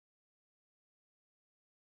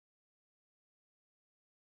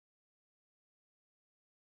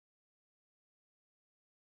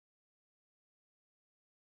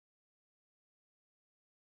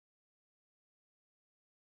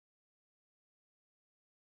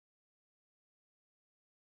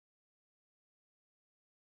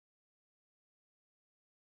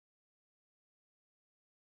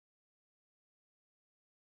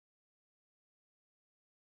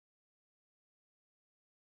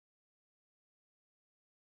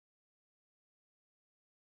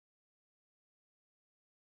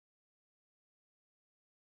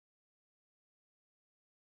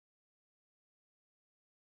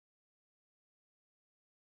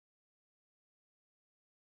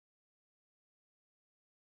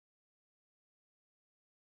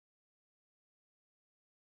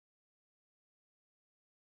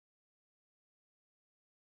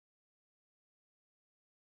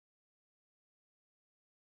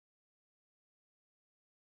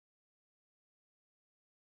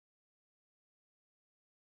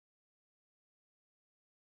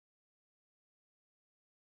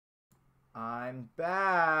I'm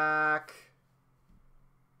back.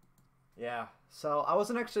 Yeah, so I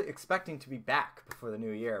wasn't actually expecting to be back before the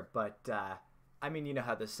new year, but I mean, you know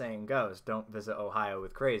how this saying goes, don't visit Ohio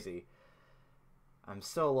with crazy. I'm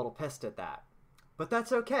still a little pissed at that. But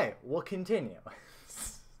that's okay. We'll continue.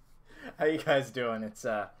 How you guys doing? It's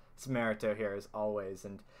Marito here as always,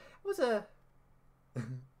 and it was a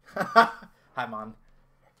Hi Mon.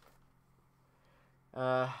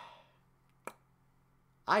 Uh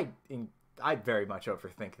I I very much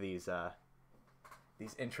overthink these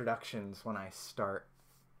introductions when I start,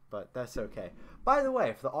 but that's okay. By the way,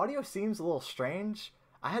 if the audio seems a little strange,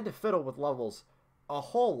 I had to fiddle with levels a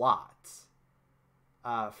whole lot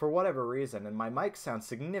for whatever reason, and my mic sounds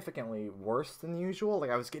significantly worse than usual. Like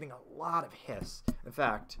I was getting a lot of hiss. In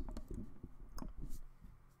fact,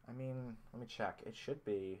 I mean, let me check. It should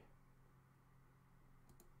be.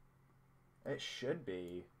 It should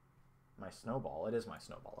be my snowball. It is my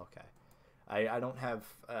snowball. Okay. I don't have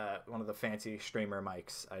one of the fancy streamer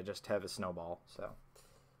mics. I just have a snowball. So,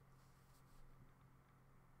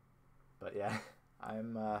 but yeah,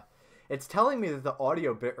 I'm. It's telling me that the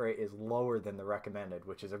audio bitrate is lower than the recommended,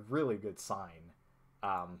 which is a really good sign.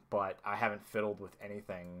 But I haven't fiddled with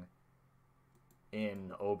anything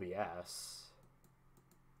in OBS.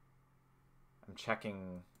 I'm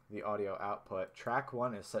checking the audio output. Track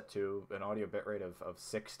 1 is set to an audio bitrate of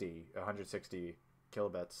 160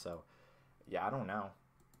 kilobits, so yeah, I don't know.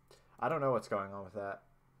 I don't know what's going on with that.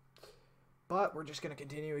 But we're just going to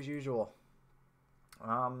continue as usual.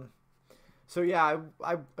 So yeah,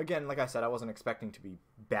 I again, like I said, I wasn't expecting to be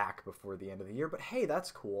back before the end of the year, but hey,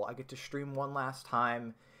 that's cool. I get to stream one last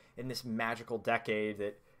time in this magical decade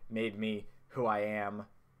that made me who I am,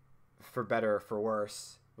 for better or for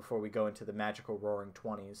worse, before we go into the magical roaring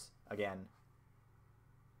 20s again.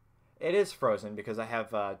 It is frozen because I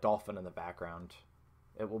have Dolphin in the background.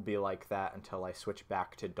 It will be like that until I switch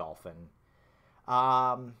back to Dolphin.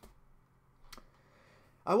 I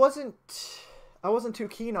wasn't too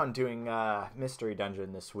keen on doing Mystery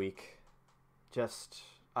Dungeon this week. Just,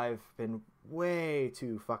 I've been way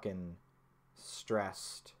too fucking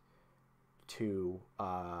stressed to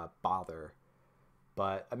bother.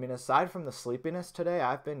 But I mean, aside from the sleepiness today,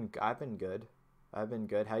 I've been good. I've been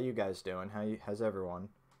good. How you guys doing? How's everyone?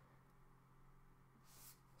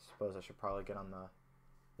 Suppose I should probably get on the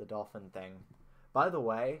dolphin thing. By the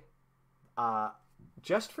way,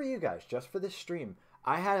 just for you guys, just for this stream,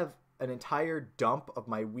 I have an entire dump of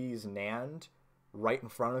my Wii's NAND right in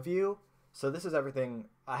front of you. So this is everything.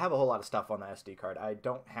 I have a whole lot of stuff on the SD card. I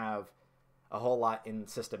don't have a whole lot in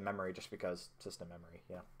system memory just because system memory,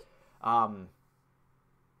 yeah.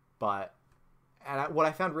 But what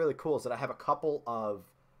I found really cool is that I have a couple of,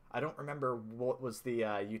 I don't remember what was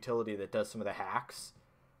the utility that does some of the hacks,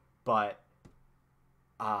 but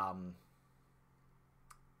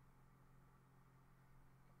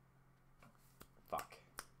fuck.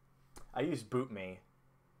 I use BootMe.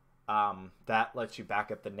 That lets you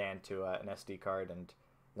back up the NAND to an SD card, and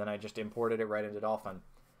then I just imported it right into Dolphin.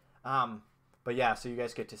 But yeah, so you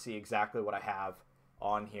guys get to see exactly what I have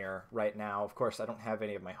on here right now. Of course, I don't have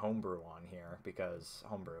any of my homebrew on here because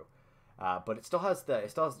homebrew, but it still has the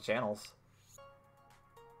channels.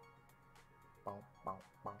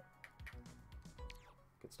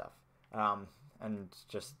 Good stuff. And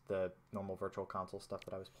just the normal virtual console stuff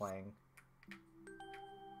that I was playing.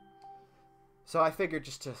 So I figured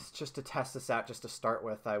just to test this out, just to start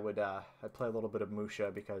with, I'd play a little bit of Musha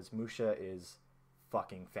because Musha is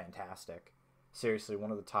fucking fantastic. Seriously,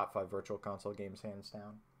 one of the top 5 virtual console games, hands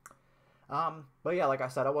down. But yeah, like I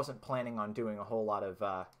said, I wasn't planning on doing a whole lot of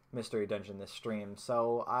Mystery Dungeon this stream,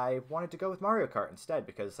 so I wanted to go with Mario Kart instead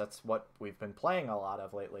because that's what we've been playing a lot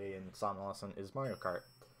of lately in Somnolescent is Mario Kart.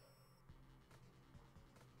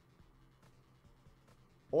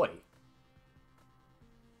 Oi.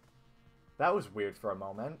 That was weird for a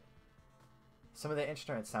moment. Some of the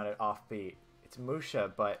instruments sounded offbeat. It's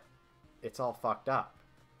Musha, but it's all fucked up.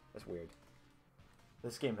 That's weird.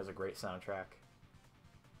 This game has a great soundtrack.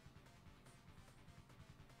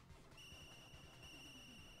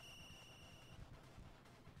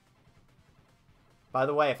 By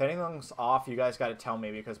the way, if anything's off, you guys gotta tell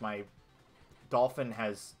me because my Dolphin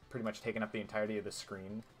has pretty much taken up the entirety of the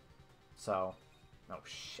screen. So, oh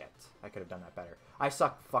shit. I could have done that better. I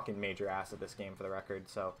suck fucking major ass at this game for the record,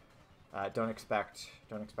 so don't expect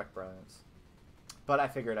brilliance. But I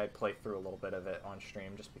figured I'd play through a little bit of it on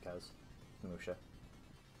stream just because Musha.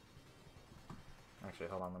 Actually,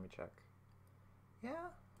 hold on, let me check. Yeah,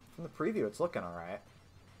 from the preview, it's looking alright.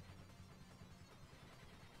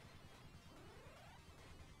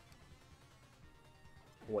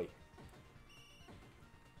 Boy.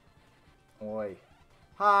 Oi.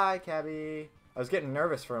 Hi, Cabby. I was getting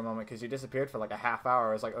nervous for a moment because you disappeared for like a half hour.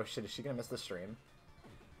 I was like, oh shit, is she gonna miss the stream?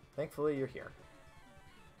 Thankfully, you're here.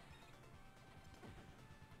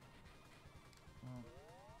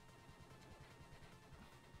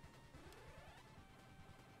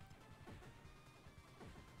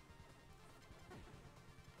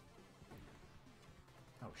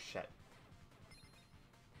 Oh shit.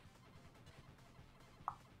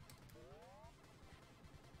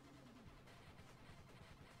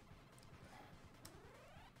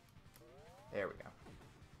 There we go.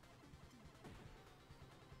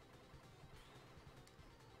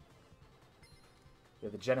 Yeah,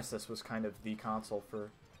 the Genesis was kind of the console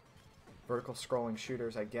for vertical scrolling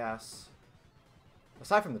shooters, I guess.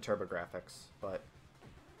 Aside from the TurboGrafx, but...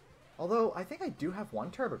 Although, I think I do have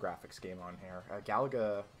one TurboGrafx game on here.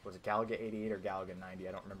 Galaga... Was it Galaga 88 or Galaga 90?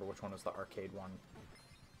 I don't remember which one was the arcade one.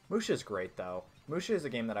 Musha's great, though. Musha is a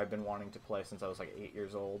game that I've been wanting to play since I was like 8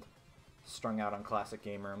 years old. Strung out on Classic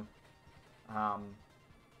Game Room.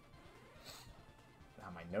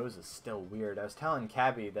 My nose is still weird. I was telling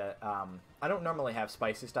Cabby that I don't normally have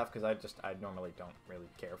spicy stuff because I normally don't really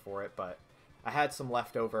care for it, but I had some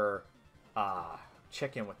leftover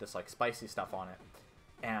chicken with this like spicy stuff on it,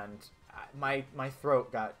 and my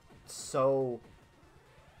throat got so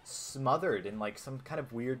smothered in like some kind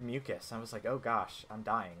of weird mucus. I was like, oh gosh, I'm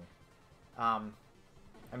dying. I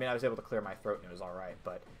mean, I was able to clear my throat and it was all right,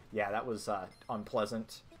 but yeah, that was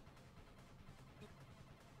unpleasant.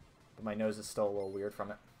 My nose is still a little weird from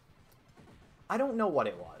it. I don't know what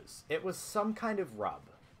it was. It was some kind of rub.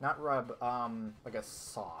 Not rub, like a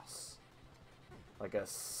sauce. Like a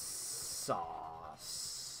sauce.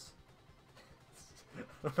 I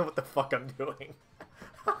don't know what the fuck I'm doing.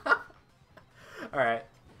 Alright.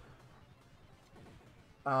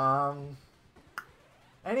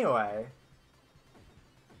 Anyway.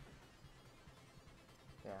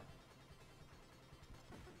 Yeah.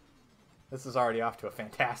 This is already off to a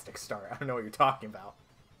fantastic start. I don't know what you're talking about.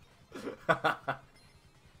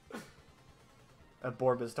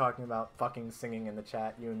 Borb is talking about fucking singing in the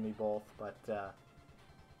chat, you and me both, but,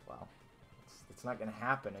 well, it's not gonna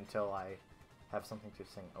happen until I have something to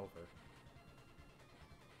sing over.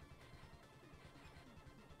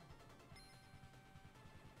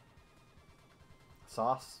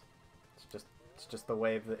 Sauce. It's just the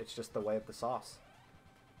way of the sauce.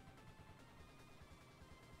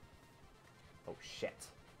 Oh, shit.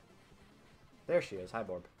 There she is. Hi,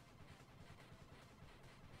 Borb.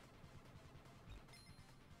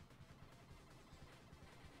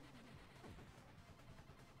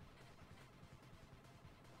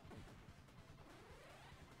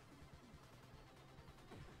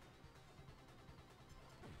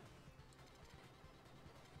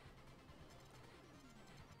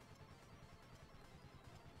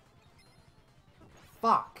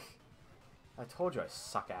 Fuck! I told you I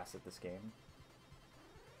suck ass at this game.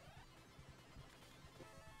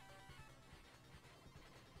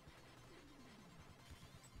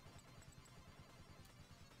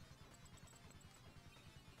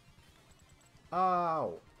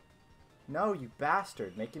 Oh. No, you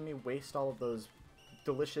bastard. Making me waste all of those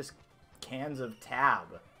delicious cans of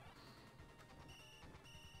tab.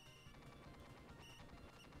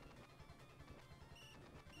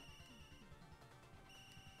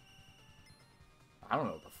 I don't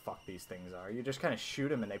know what the fuck these things are. You just kind of shoot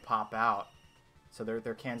them and they pop out. So they're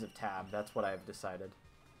cans of tab. That's what I've decided.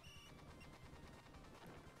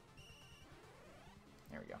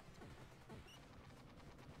 There we go.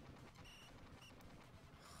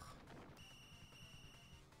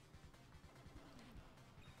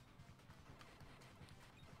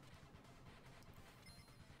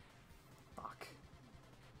 Fuck.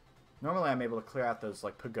 Normally I'm able to clear out those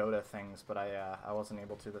like pagoda things, but I wasn't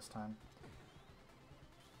able to this time.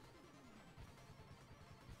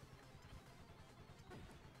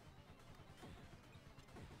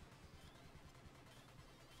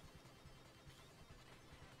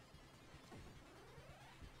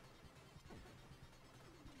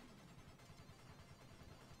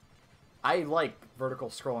 I like vertical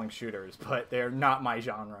scrolling shooters, but they're not my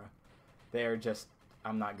genre. They're just...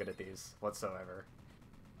 I'm not good at these whatsoever.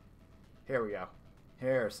 Here we go.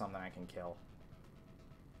 Here's something I can kill.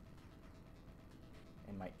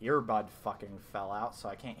 And my earbud fucking fell out, so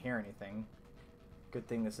I can't hear anything. Good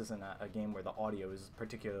thing this isn't a game where the audio is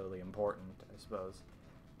particularly important, I suppose.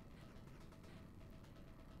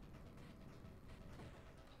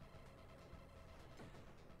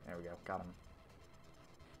 There we go. Got him.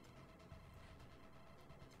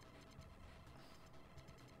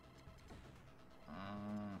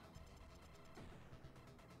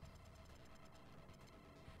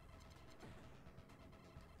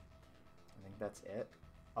 that's it.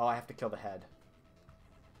 Oh, I have to kill the head.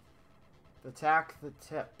 Attack the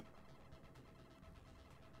tip.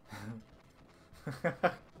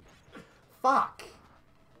 Fuck!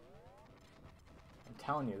 I'm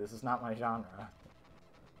telling you, this is not my genre.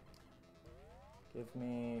 Give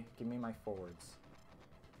me my forwards.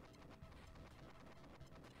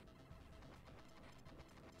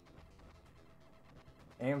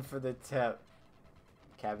 Aim for the tip.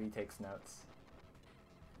 Cabby takes notes.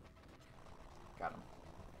 Got him.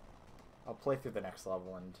 I'll play through the next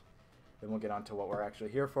level and then we'll get on to what we're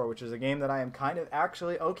actually here for, which is a game that I am kind of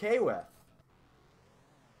actually okay with.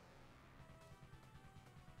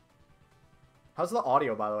 How's the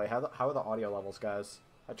audio, by the way? How are the audio levels, guys?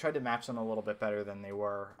 I tried to match them a little bit better than they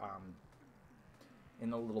were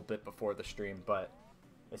in the little bit before the stream, but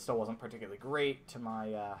it still wasn't particularly great to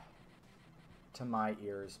my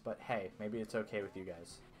ears. But hey, maybe it's okay with you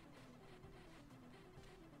guys.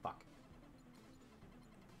 Fuck.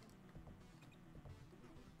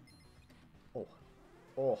 Oh.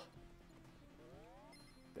 Oh.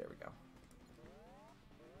 There we go.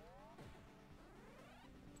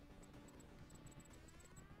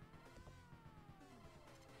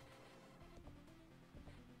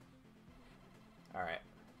 All right.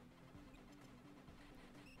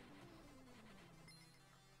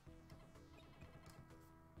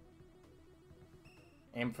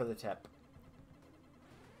 Aim for the tip.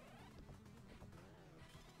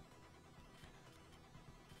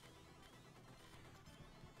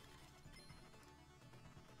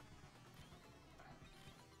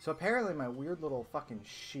 So apparently my weird little fucking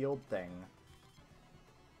shield thing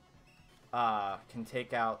can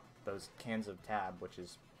take out those cans of tab, which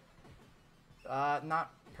is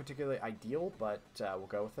not particularly ideal, but we'll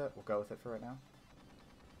go with it. We'll go with it for right now.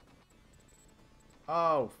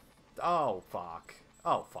 Oh. Oh, fuck.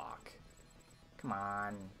 Oh, fuck. Come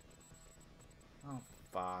on. Oh,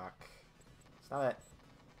 fuck. Stop it.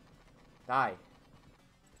 Die.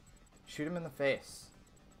 Shoot him in the face.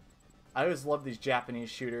 I always love these Japanese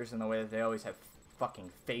shooters in the way that they always have fucking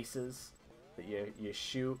faces that you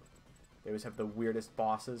shoot. They always have the weirdest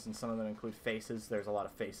bosses, and some of them include faces. There's a lot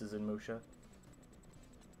of faces in Musha.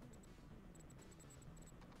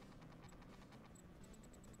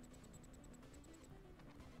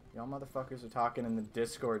 Y'all motherfuckers are talking in the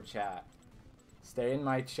Discord chat. Stay in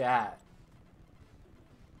my chat.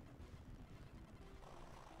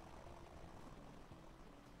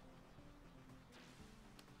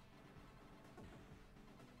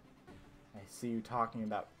 I see you talking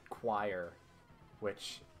about choir,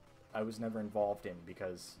 which I was never involved in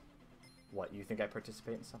because, what, you think I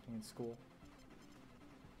participate in something in school?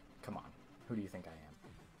 Come on. Who do you think I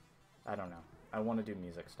am? I don't know. I want to do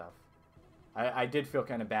music stuff. I did feel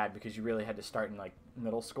kind of bad because you really had to start in like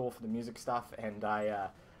middle school for the music stuff, and I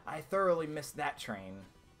thoroughly missed that train.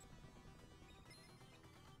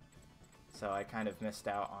 So I kind of missed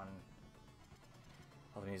out on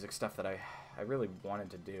all the music stuff that I really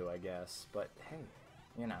wanted to do, I guess. But hey,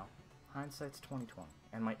 you know, hindsight's 20/20,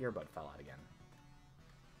 and my earbud fell out again.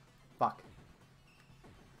 Fuck.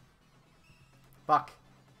 Fuck.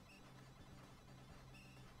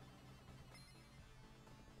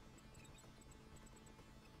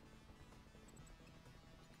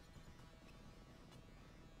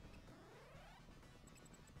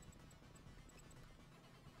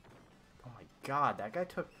 God, that guy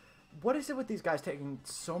took... What is it with these guys taking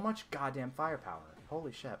so much goddamn firepower?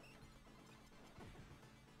 Holy shit.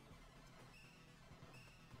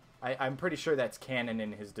 I'm pretty sure that's canon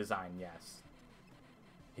in his design, yes.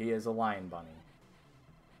 He is a lion bunny.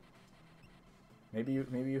 Maybe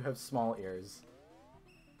you have small ears.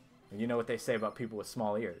 You know what they say about people with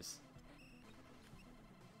small ears.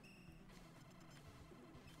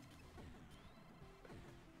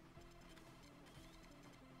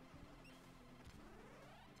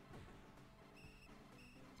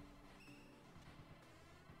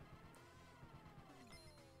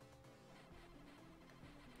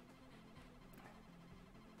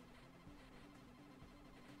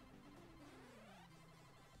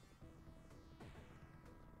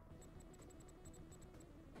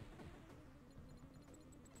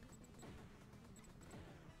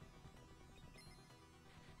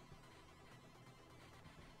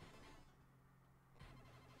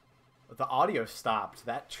 The audio stopped.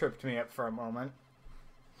 That tripped me up for a moment.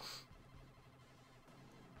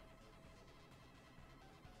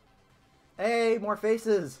 Hey, more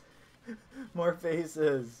faces! More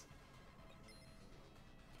faces!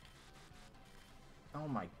 Oh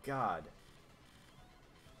my god.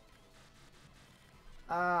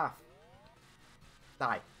 Ah.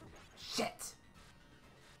 Die. Shit!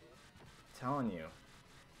 I'm telling you.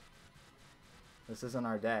 This isn't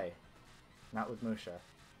our day. Not with Musha.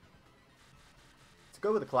 Let's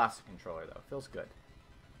go with the classic controller, though. Feels good.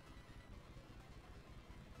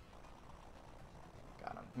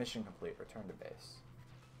 Got him. Mission complete. Return to base.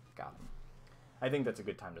 Got him. I think that's a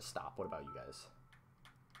good time to stop. What about you guys?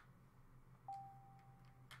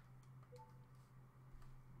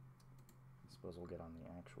 I suppose we'll get on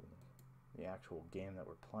the actual game that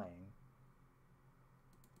we're playing.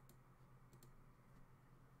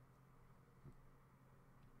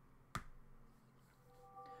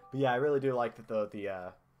 But yeah, I really do like that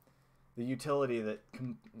the utility that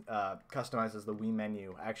customizes the Wii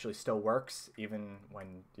menu actually still works, even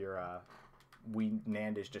when your Wii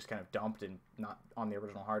NAND is just kind of dumped and not on the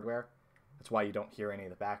original hardware. That's why you don't hear any of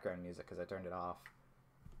the background music, because I turned it off.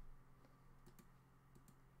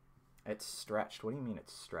 It's stretched. What do you mean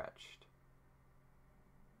it's stretched?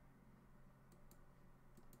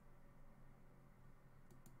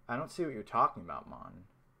 I don't see what you're talking about, Mon.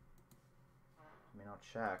 I mean, I'll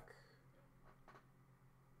check.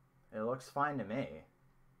 It looks fine to me.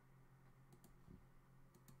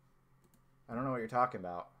 I don't know what you're talking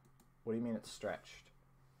about. What do you mean it's stretched?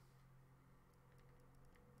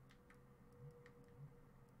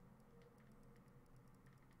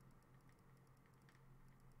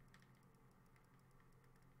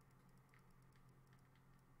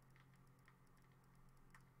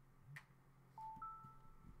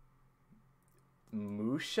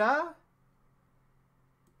 Musha?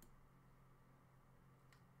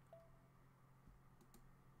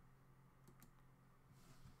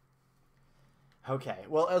 Okay,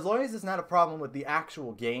 well, as long as it's not a problem with the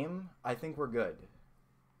actual game, I think we're good.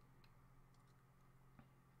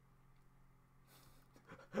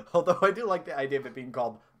 Although I do like the idea of it being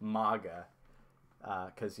called MAGA.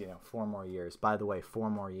 Because, you know, 4 more years. By the way, 4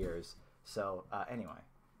 more years. So, anyway.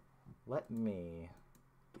 Let me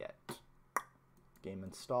get game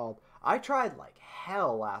installed. I tried like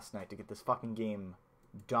hell last night to get this fucking game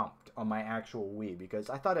dumped on my actual Wii, because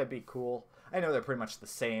I thought it'd be cool. I know they're pretty much the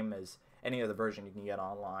same as any other version you can get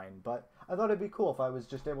online, but I thought it'd be cool if I was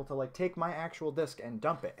just able to like take my actual disc and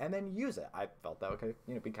dump it and then use it. I felt that would,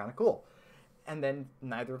 you know, be kind of cool. And then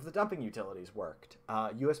neither of the dumping utilities worked.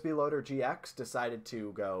 USB Loader GX decided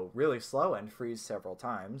to go really slow and freeze several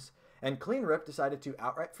times, and Clean Rip decided to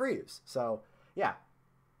outright freeze. So yeah.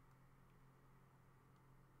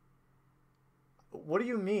 What do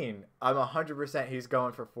you mean? I'm 100% he's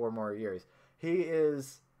going for 4 more years. He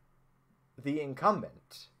is the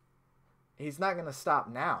incumbent. He's not going to stop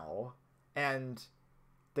now, and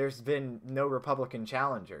there's been no Republican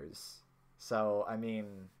challengers. So, I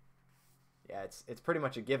mean, yeah, it's pretty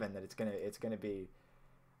much a given that it's gonna be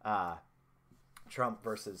Trump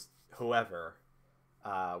versus whoever.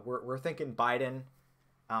 We're thinking Biden,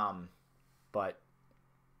 but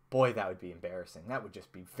boy, that would be embarrassing. That would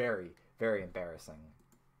just be very, very embarrassing.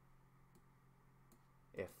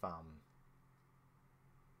 If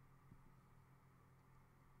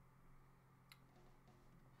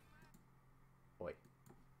wait,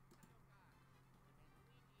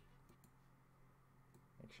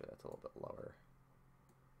 make sure that's a little bit lower.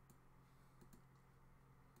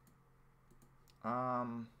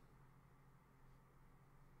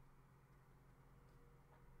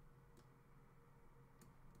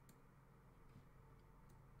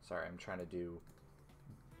 Sorry, I'm trying to do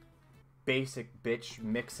basic bitch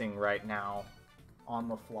mixing right now on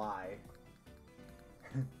the fly.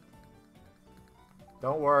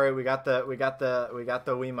 Don't worry, we got the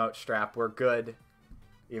Wiimote strap. We're good.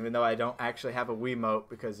 Even though I don't actually have a Wiimote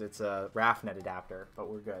because it's a RAFnet adapter, but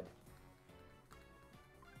we're good.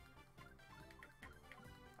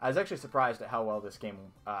 I was actually surprised at how well this game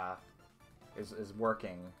is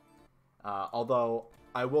working. Although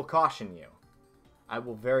I will caution you. I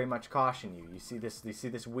will very much caution you. You see this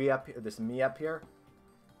Wii up here, this me up here?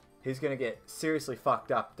 He's gonna get seriously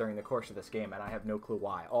fucked up during the course of this game, and I have no clue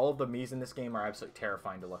why. All of the Miis in this game are absolutely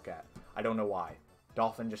terrifying to look at. I don't know why.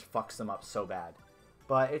 Dolphin just fucks them up so bad.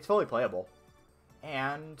 But it's fully playable.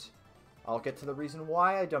 And I'll get to the reason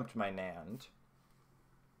why I dumped my NAND.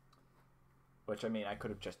 Which, I mean, I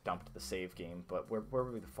could have just dumped the save game, but where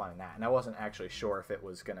would the fun in that? And I wasn't actually sure if it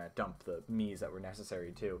was gonna dump the Miis that were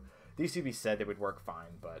necessary too. DCB said they would work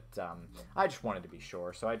fine, but I just wanted to be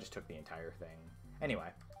sure, so I just took the entire thing. Anyway.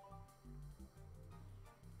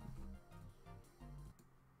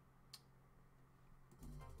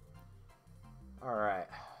 Alright,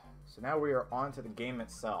 so now we are on to the game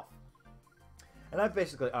itself. And I've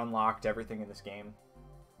basically unlocked everything in this game.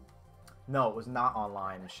 No, it was not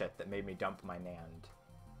online shit that made me dump my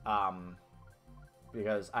NAND.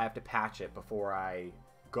 Because I have to patch it before I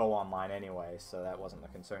go online anyway, so that wasn't the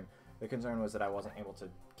concern. The concern was that I wasn't able to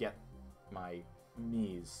get my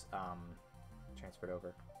Mii's transferred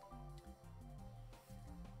over.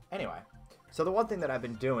 Anyway, so the one thing that I've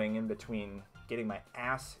been doing in between getting my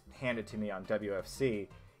ass handed to me on WFC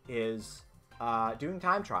is doing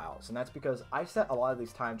time trials. And that's because I set a lot of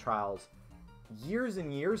these time trials years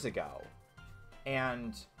and years ago.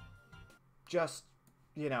 And just,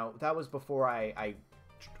 you know, that was before I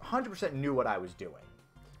 100% knew what I was doing.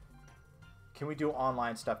 Can we do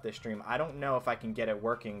online stuff this stream? I don't know if I can get it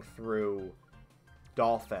working through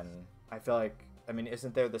Dolphin. I feel like, I mean,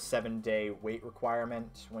 isn't there the 7-day wait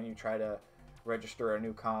requirement when you try to register a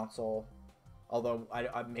new console? Although,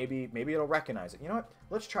 maybe it'll recognize it. You know what?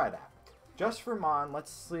 Let's try that. Just for Mon,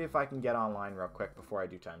 let's see if I can get online real quick before I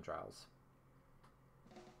do time trials.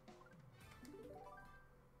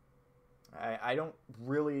 I don't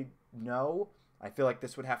really know. I feel like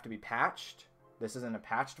this would have to be patched. This isn't a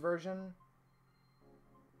patched version.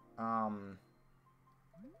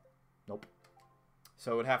 Nope.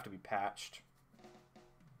 So it would have to be patched.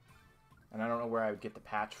 And I don't know where I would get the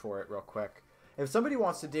patch for it real quick. If somebody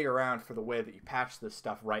wants to dig around for the way that you patch this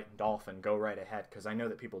stuff right in Dolphin, go right ahead, because I know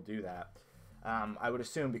that people do that. I would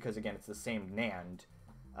assume, because again, it's the same NAND,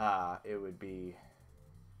 it would be,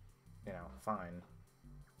 you know, fine.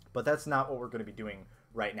 But that's not what we're going to be doing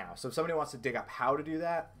right now. So if somebody wants to dig up how to do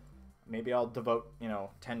that, maybe I'll devote, you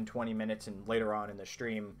know, 10, 20 minutes, and later on in the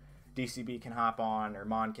stream, DCB can hop on, or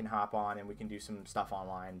Mon can hop on, and we can do some stuff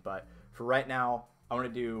online. But for right now, I want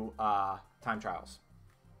to do time trials.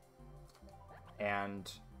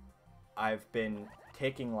 And I've been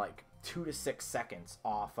taking like 2 to 6 seconds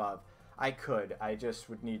off of, I just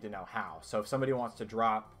would need to know how. So if somebody wants to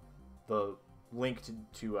drop the link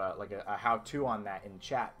to like a how-to on that in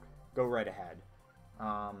chat, go right ahead.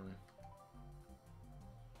 I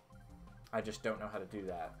just don't know how to do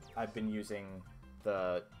that. I've been using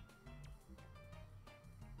the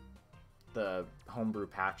homebrew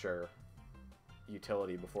patcher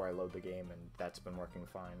utility before I load the game, and that's been working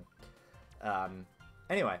fine.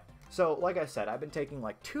 Anyway, so like I said, I've been taking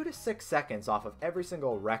like 2 to 6 seconds off of every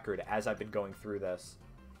single record as I've been going through this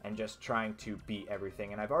and just trying to beat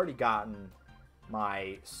everything. And I've already gotten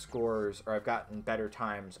my scores, or I've gotten better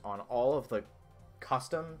times on all of the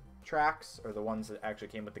custom tracks, or the ones that actually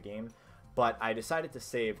came with the game. But I decided to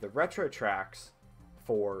save the retro tracks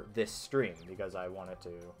for this stream because I wanted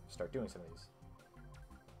to start doing some of these.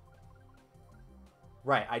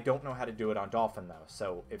 Right, I don't know how to do it on Dolphin, though.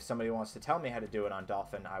 So if somebody wants to tell me how to do it on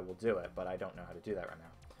Dolphin, I will do it. But I don't know how to do that right now.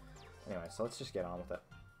 Anyway, so let's just get on with it.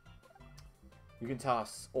 You can tell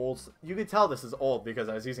us old. You can tell this is old because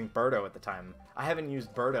I was using Birdo at the time. I haven't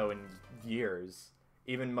used Birdo in years.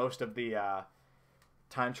 Even most of the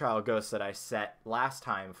time trial ghosts that I set last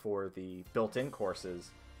time for the built-in courses,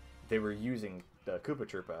 they were using the Koopa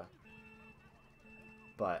Troopa.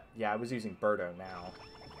 But yeah, I was using Birdo now.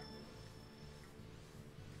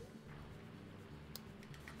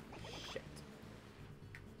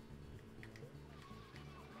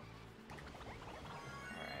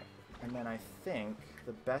 And then I think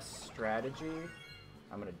the best strategy...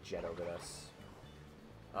 I'm going to jet over this.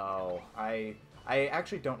 Oh, I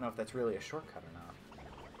actually don't know if that's really a shortcut or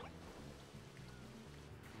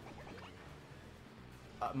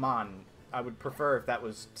not. Mon, I would prefer if that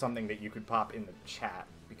was something that you could pop in the chat,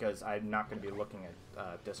 because I'm not going to be looking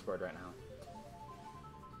at Discord right now.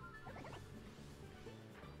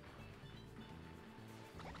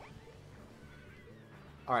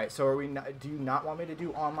 Alright, so are we not, do you not want me to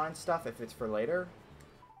do online stuff if it's for later?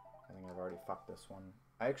 I think I've already fucked this one.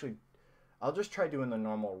 I'll just try doing the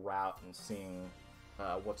normal route and seeing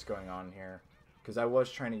what's going on here. Because I was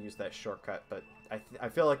trying to use that shortcut, but I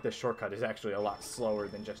feel like the shortcut is actually a lot slower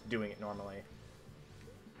than just doing it normally.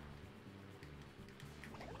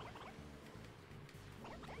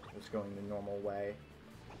 Just going the normal way.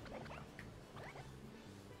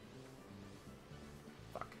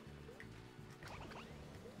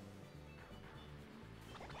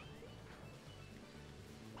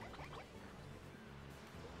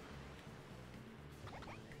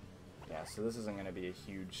 Yeah, so this isn't going to be a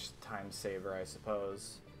huge time saver, I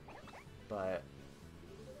suppose, but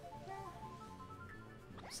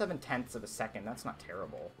 7/10 of a second, that's not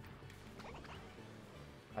terrible.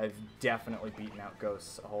 I've definitely beaten out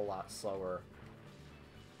ghosts a whole lot slower.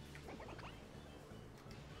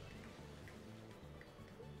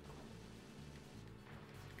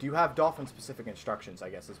 Do you have Dolphin-specific instructions, I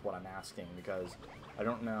guess, is what I'm asking, because I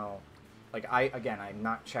don't know. Like, again, I'm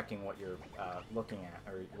not checking what you're looking at,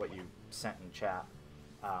 or what you sent in chat.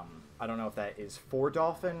 I don't know if that is for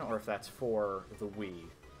Dolphin, or if that's for the Wii,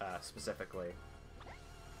 specifically.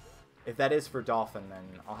 If that is for Dolphin, then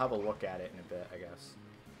I'll have a look at it in a bit, I guess.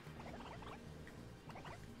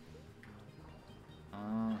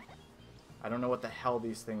 I don't know what the hell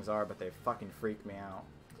these things are, but they fucking freak me out.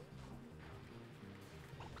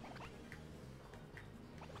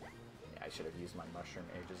 Yeah, I should have used my mushroom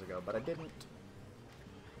ages ago, but I didn't.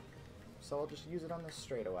 So I'll just use it on this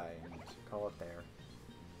straightaway and call it there.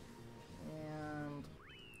 And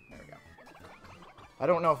there we go. I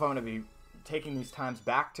don't know if I'm going to be taking these times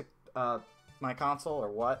back to my console or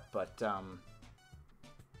what, but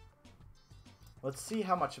let's see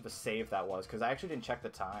how much of a save that was, because I actually didn't check the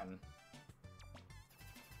time.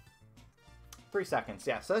 3 seconds,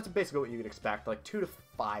 yeah, so that's basically what you would expect, like 2 to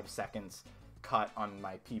 5 seconds cut on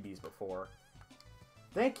my PBs before.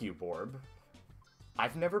 Thank you, Borb.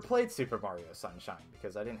 I've never played Super Mario Sunshine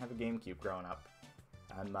because I didn't have a GameCube growing up.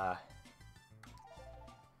 I'm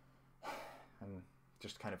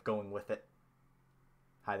just kind of going with it.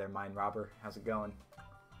 Hi there, Mine Robber. How's it going?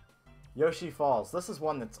 Yoshi Falls. This is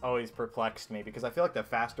one that's always perplexed me because I feel like the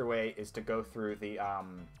faster way is to go through the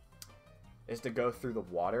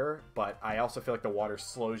water, but I also feel like the water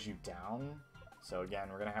slows you down. So again,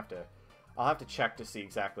 I'll have to check to see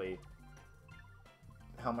exactly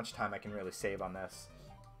how much time I can really save on this.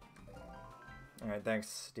 Alright,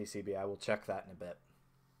 thanks, DCB. I will check that in a bit.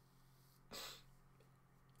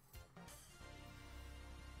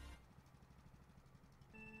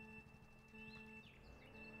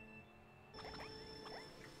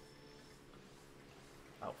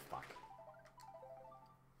 Oh, fuck.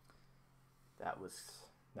 That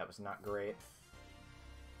was not great.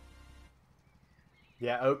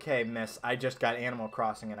 Yeah, okay, miss. I just got Animal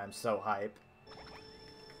Crossing and I'm so hype.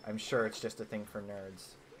 I'm sure it's just a thing for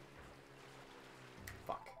nerds.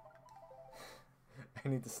 Fuck. I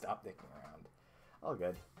need to stop dicking around. All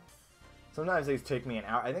good. Sometimes these take me an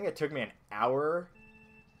hour. I think it took me an hour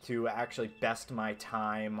to actually best my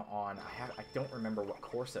time on... I don't remember what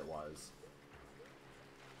course it was.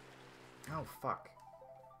 Oh, fuck.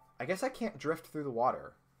 I guess I can't drift through the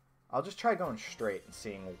water. I'll just try going straight and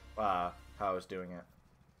seeing how I was doing it.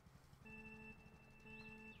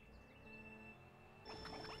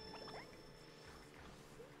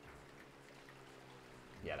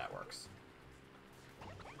 Yeah, that works.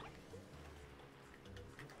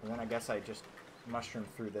 And then I guess I just mushroom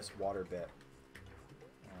through this water bit.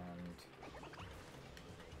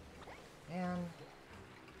 And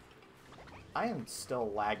I am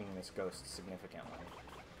still lagging this ghost significantly.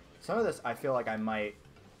 Some of this I feel like I might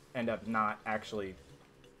end up not actually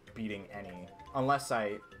beating any, unless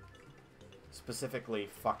I specifically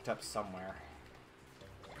fucked up somewhere.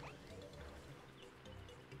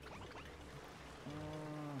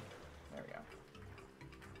 There we go.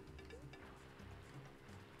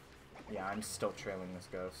 Yeah, I'm still trailing this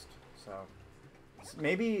ghost, so...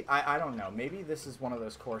 Maybe, I don't know, maybe this is one of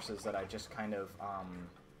those courses that I just kind of,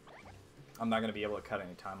 I'm not going to be able to cut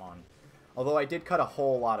any time on. Although I did cut a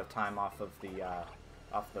whole lot of time off of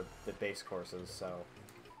the base courses, so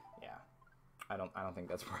yeah. I don't think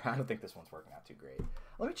that's I don't think this one's working out too great.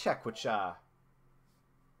 Let me check which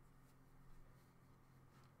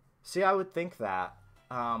See, I would think that.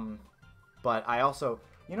 But I also,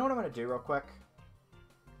 you know what I'm going to do real quick?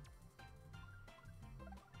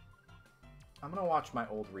 I'm going to watch my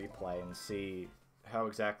old replay and see how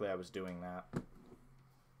exactly I was doing that.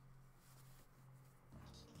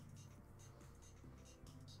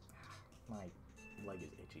 My leg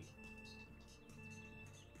is itchy.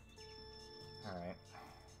 Alright.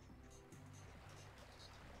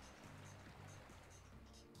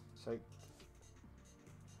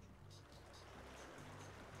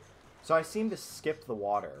 So I seem to skip the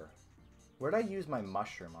water. Where'd I use my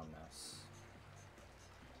mushroom on this?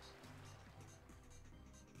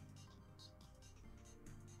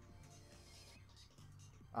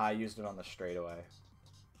 I used it on the straightaway.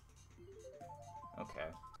 Okay.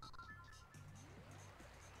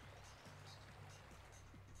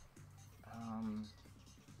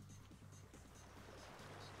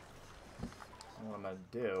 What I'm gonna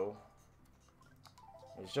do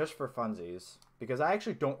is just for funsies, because I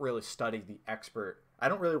actually don't really study the expert. I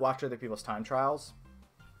don't really watch other people's time trials.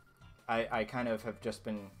 I kind of have just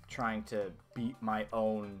been trying to beat my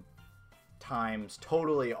own times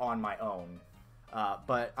totally on my own.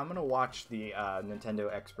 But I'm going to watch the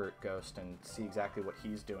Nintendo Expert Ghost and see exactly what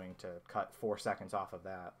he's doing to cut 4 seconds off of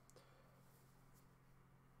that.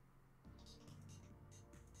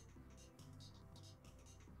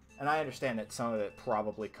 And I understand that some of it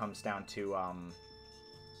probably comes down to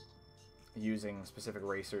using specific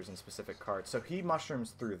racers and specific carts. So he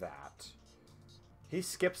mushrooms through that. He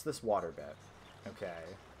skips this water bit. Okay.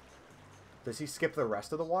 Does he skip the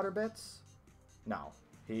rest of the water bits? No.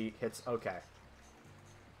 He hits... Okay.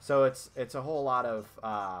 So it's a whole lot of...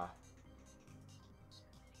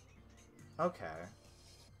 Okay.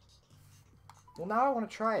 Well, now I want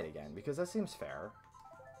to try it again, because that seems fair.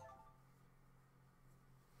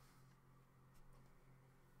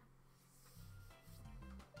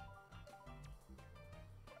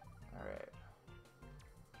 Alright.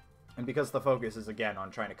 And because the focus is, again, on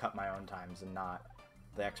trying to cut my own times and not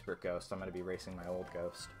the expert ghost, I'm going to be racing my old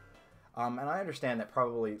ghost. And I understand that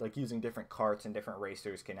probably, like, using different carts and different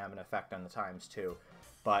racers can have an effect on the times, too.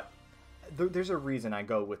 But there's a reason I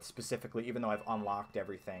go with specifically, even though I've unlocked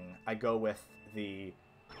everything, I go with the...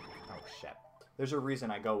 Oh, shit. There's a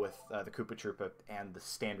reason I go with the Koopa Troopa and the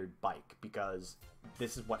standard bike, because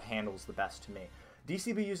this is what handles the best to me.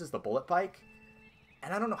 DCB uses the bullet bike,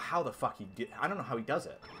 and I don't know how the fuck I don't know how he does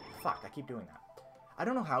it. Fuck, I keep doing that. I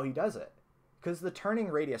don't know how he does it. Because the turning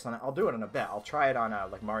radius on it, I'll do it in a bit. I'll try it on,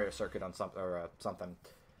 like, Mario Circuit on something.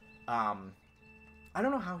 I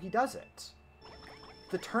don't know how he does it.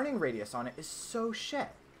 The turning radius on it is so shit.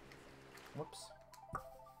 Whoops.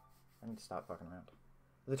 I need to stop fucking around.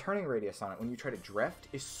 The turning radius on it, when you try to drift,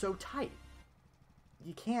 is so tight.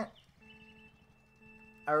 You can't...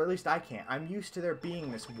 Or at least I can't. I'm used to there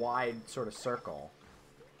being this wide sort of circle.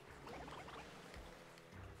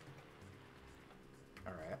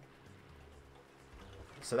 Alright.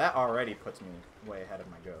 So that already puts me way ahead of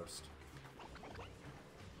my ghost.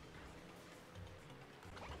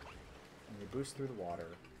 And you boost through the water.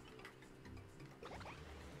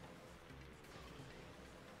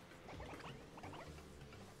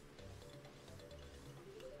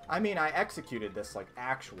 I mean, I executed this like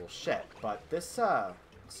actual shit, but this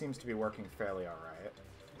seems to be working fairly alright.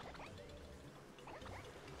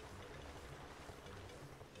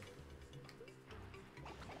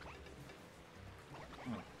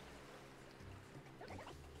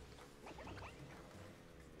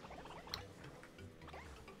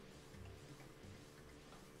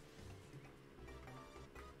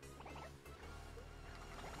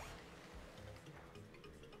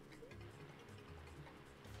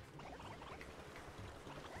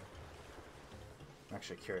 I'm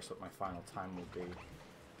actually curious what my final time will be,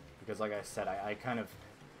 because like I said, I kind of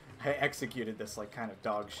executed this like kind of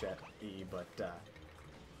dog shit-y, but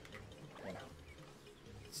you know,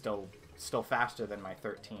 still faster than my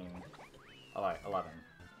 11.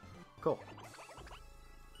 Cool.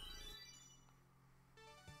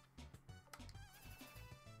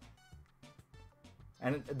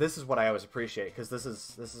 And this is what I always appreciate, because this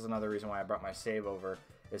is another reason why I brought my save over,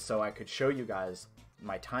 is so I could show you guys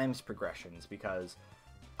my times progressions, because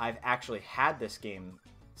I've actually had this game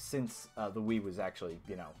since the Wii was actually,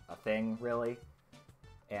 you know, a thing, really.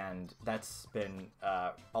 And that's been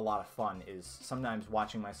a lot of fun, is sometimes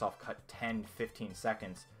watching myself cut 10, 15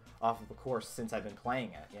 seconds off of the course since I've been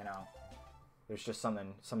playing it, you know. There's just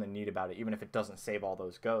something neat about it. Even if it doesn't save all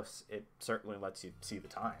those ghosts, it certainly lets you see the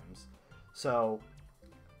times. So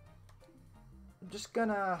I'm just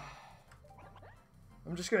gonna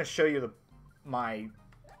show you my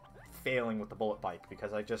failing with the bullet bike,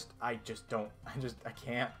 because I can't.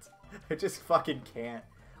 I just fucking can't.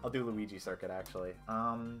 I'll do Luigi Circuit, actually.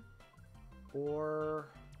 Or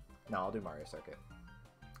no, I'll do Mario Circuit.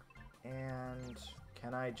 And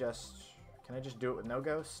can I just do it with no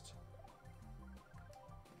ghost?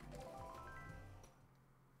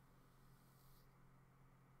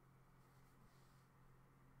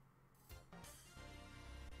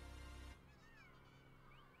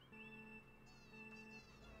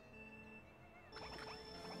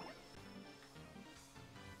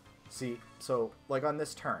 See, so, like on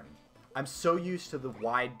this turn, I'm so used to the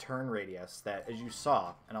wide turn radius that, as you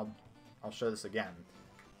saw, and I'll show this again,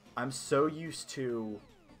 I'm so used to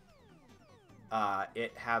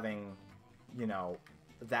it having, you know,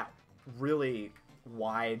 that really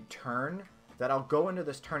wide turn that I'll go into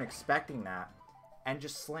this turn expecting that and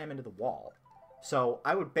just slam into the wall. So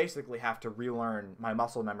I would basically have to relearn my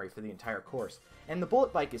muscle memory for the entire course. And the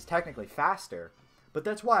bullet bike is technically faster, but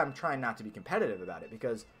that's why I'm trying not to be competitive about it,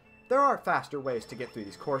 because there are faster ways to get through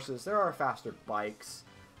these courses. There are faster bikes,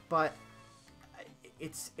 but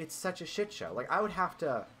it's such a shit show. Like, I would have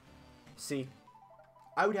to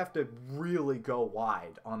really go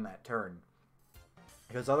wide on that turn,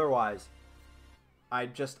 because otherwise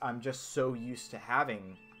I'm just so used to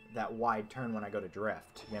having that wide turn when I go to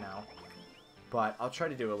drift, you know. But I'll try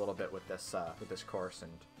to do a little bit with this course,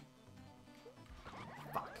 and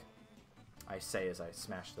fuck, I say as I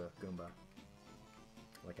smash the Goomba.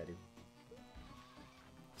 Like I do.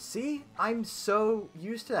 See? I'm so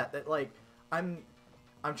used to that, like,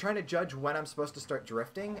 I'm trying to judge when I'm supposed to start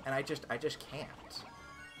drifting, and I just can't.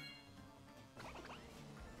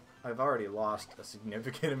 I've already lost a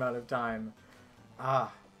significant amount of time.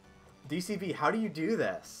 DCV, how do you do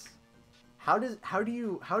this? How does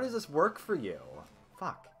this work for you?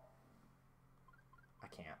 Fuck. I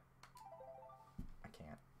can't.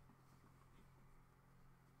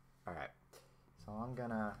 Alright. So I'm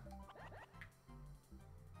gonna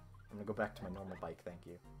go back to my normal bike, thank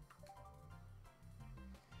you.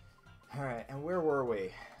 Alright, and where were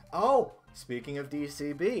we? Oh! Speaking of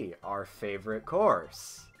DCB, our favorite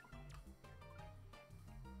course.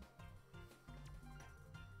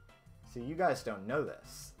 See, you guys don't know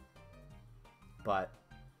this, but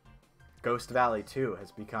Ghost Valley 2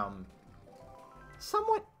 has become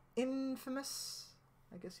somewhat infamous,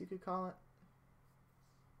 I guess you could call it.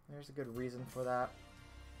 There's a good reason for that.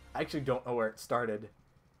 I actually don't know where it started.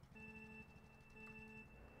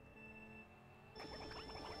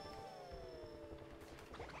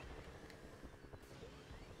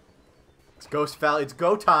 It's Ghost Valley, it's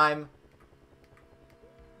go time!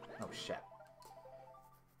 Oh shit.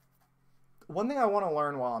 One thing I want to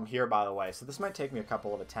learn while I'm here, by the way, so this might take me a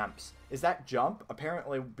couple of attempts, is that jump,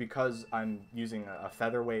 apparently because I'm using a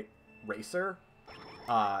featherweight racer,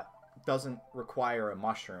 doesn't require a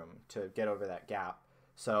mushroom to get over that gap.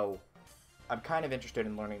 So I'm kind of interested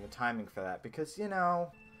in learning the timing for that because, you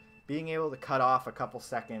know, being able to cut off a couple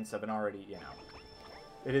seconds of an already, you know,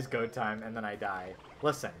 it is go time and then I die.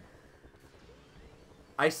 Listen,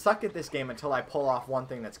 I suck at this game until I pull off one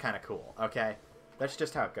thing that's kind of cool, okay? That's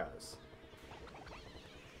just how it goes.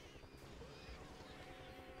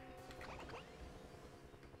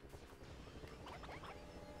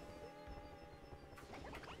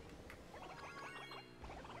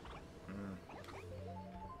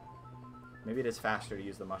 Maybe it is faster to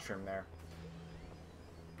use the mushroom there.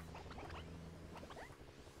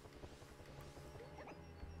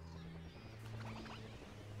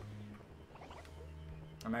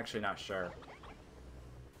 I'm actually not sure.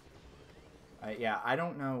 Yeah, I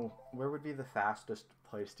don't know where would be the fastest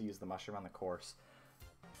place to use the mushroom on the course.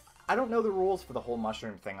 I don't know the rules for the whole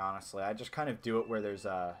mushroom thing, honestly. I just kind of do it where there's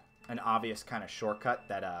an obvious kind of shortcut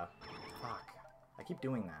that, fuck. I keep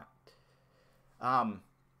doing that.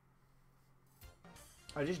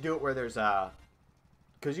 I just do it where there's,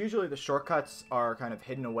 because usually the shortcuts are kind of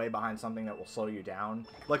hidden away behind something that will slow you down.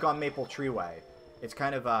 Like on Maple Treeway. It's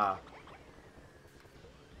kind of,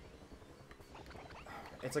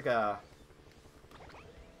 it's like a...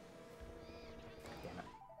 Damn it.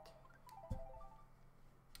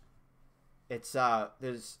 It's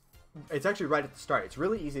actually right at the start. It's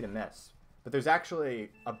really easy to miss. But there's actually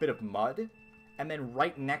a bit of mud, and then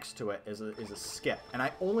right next to it is a skip. And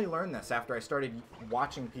I only learned this after I started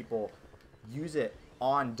watching people use it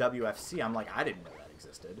on WFC. I'm like, I didn't know that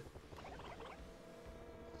existed.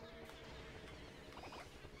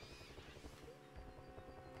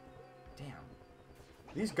 Damn.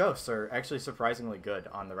 These ghosts are actually surprisingly good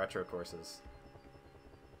on the retro courses.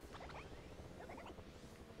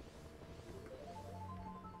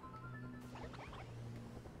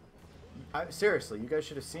 Seriously, you guys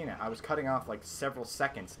should have seen it. I was cutting off like several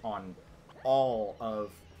seconds on all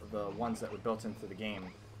of the ones that were built into the game.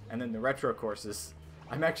 And then the retro courses,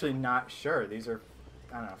 I'm actually not sure. These are,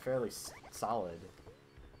 I don't know, fairly solid.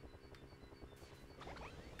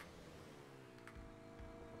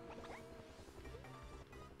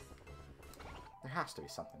 There has to be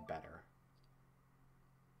something better.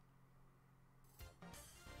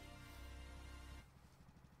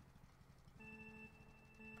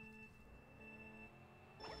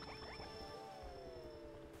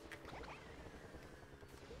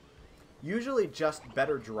 Usually just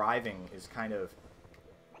better driving is kind of...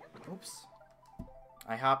 Oops.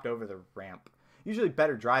 I hopped over the ramp. Usually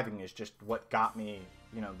better driving is just what got me,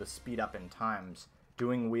 you know, the speed up in times.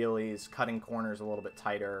 Doing wheelies, cutting corners a little bit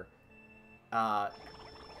tighter.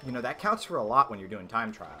 You know, that counts for a lot when you're doing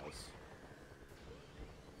time trials.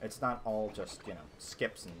 It's not all just, you know,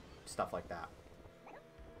 skips and stuff like that.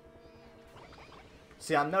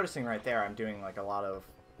 See, I'm noticing right there I'm doing like a lot of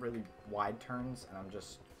really wide turns and I'm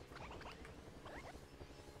just...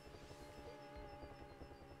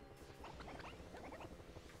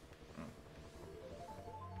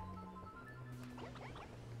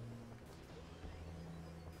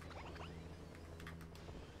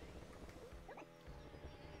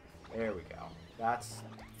 There we go. That's...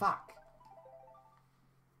 Fuck.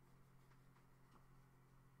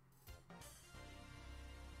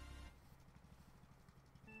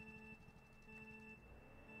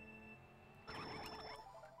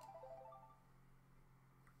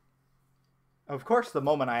 Of course, the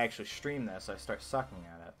moment I actually stream this, I start sucking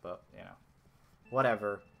at it, but, you know.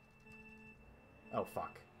 Whatever. Oh,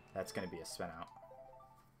 fuck. That's gonna be a spin out.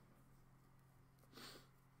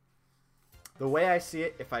 The way I see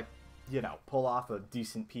it, if I, you know, pull off a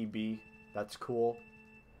decent PB, that's cool.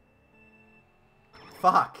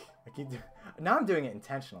 Fuck! Now I'm doing it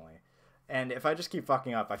intentionally. And if I just keep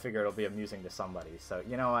fucking up, I figure it'll be amusing to somebody. So,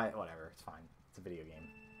 you know what? Whatever. It's fine. It's a video game.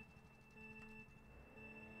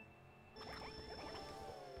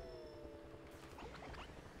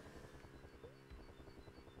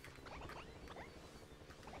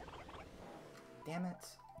 Damn it.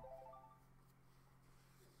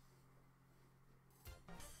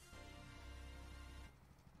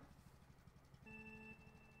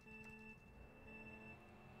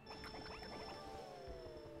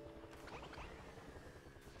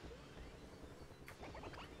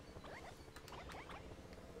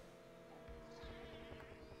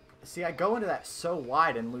 See, I go into that so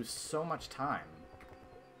wide and lose so much time.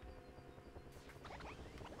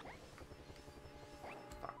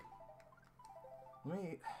 Fuck. Let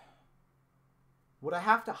me... Would I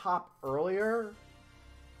have to hop earlier?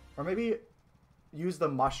 Or maybe use the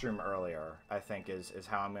mushroom earlier, I think, is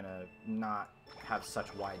how I'm going to not have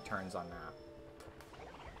such wide turns on that.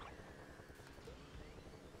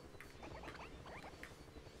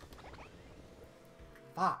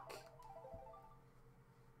 Fuck.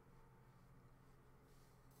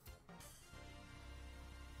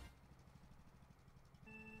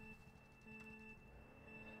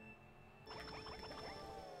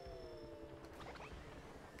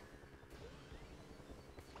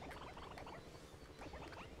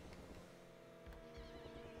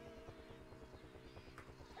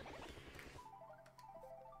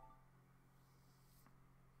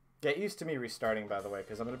 Get used to me restarting, by the way,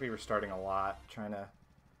 because I'm going to be restarting a lot, trying to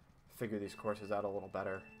figure these courses out a little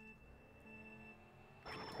better.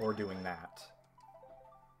 Or doing that.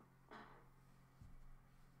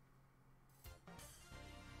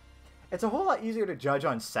 It's a whole lot easier to judge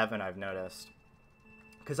on 7, I've noticed.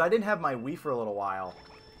 Because I didn't have my Wii for a little while,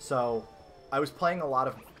 so I was playing a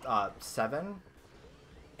lot of 7,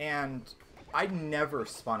 and I never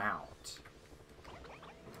spun out.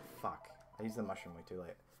 Fuck. I used the mushroom way too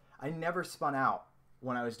late. I never spun out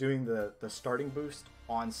when I was doing the starting boost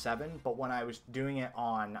on 7, but when I was doing it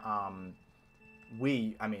on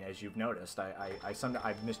Wii, I mean, as you've noticed,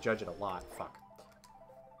 I misjudge it a lot. Fuck.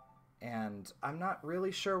 And I'm not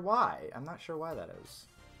really sure why. I'm not sure why that is.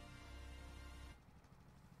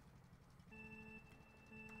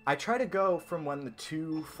 I try to go from when the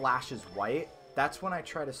 2 flashes white. That's when I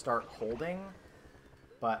try to start holding.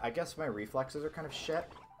 But I guess my reflexes are kind of shit.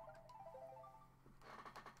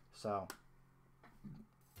 So,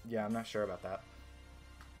 yeah, I'm not sure about that.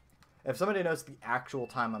 If somebody knows the actual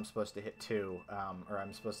time I'm supposed to hit 2, or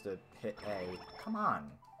I'm supposed to hit A, come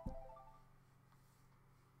on.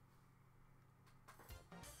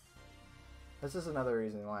 This is another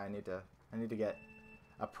reason why I need to get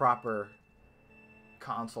a proper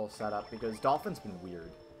console setup, because Dolphin's been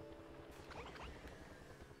weird.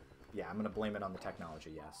 Yeah, I'm gonna blame it on the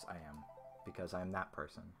technology. Yes, I am, because I am that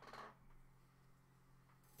person.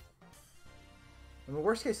 In the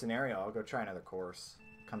worst case scenario, I'll go try another course.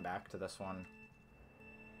 Come back to this one.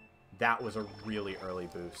 That was a really early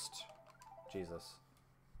boost. Jesus.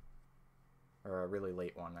 Or a really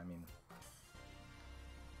late one, I mean.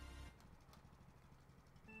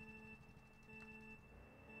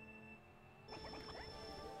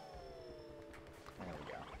 There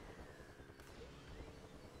we go.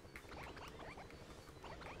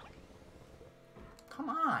 Come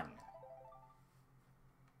on!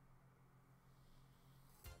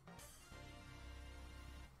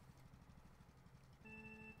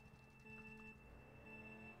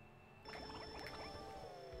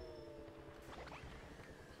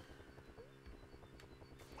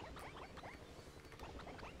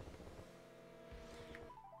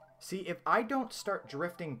 See, if I don't start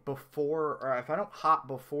drifting before, or if I don't hop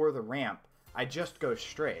before the ramp, I just go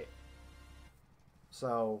straight.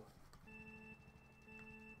 So...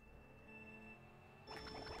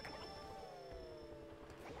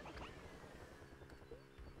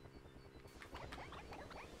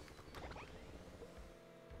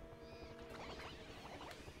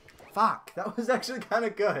 Fuck, that was actually kind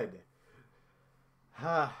of good.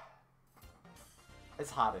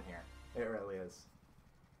 It's hot in here. It really is.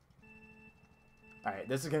 Alright,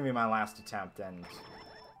 this is going to be my last attempt, and...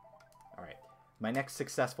 Alright, my next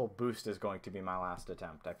successful boost is going to be my last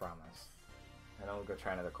attempt, I promise. And then we'll go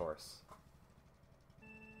try another course.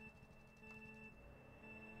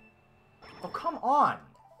 Oh, come on!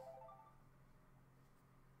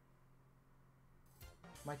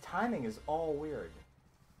 My timing is all weird.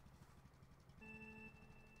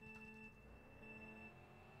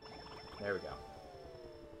 There we go.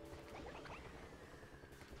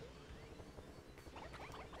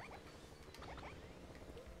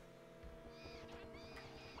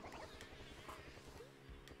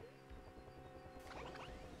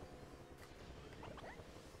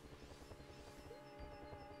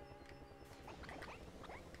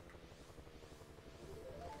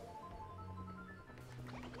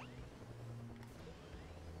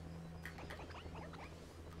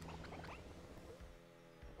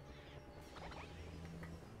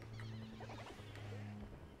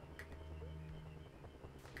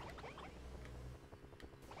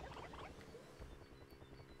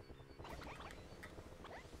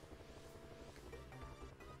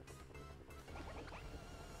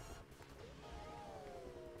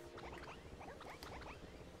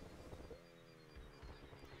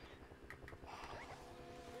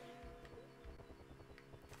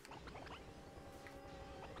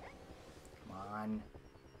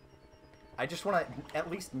 I just want to at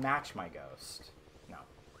least match my ghost. No.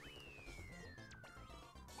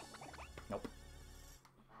 Nope.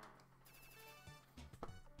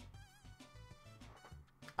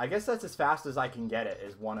 I guess that's as fast as I can get it,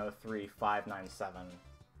 is 103.597.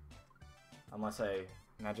 Unless I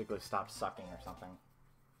magically stop sucking or something.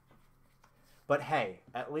 But hey,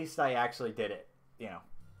 at least I actually did it, you know,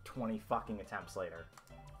 20 fucking attempts later.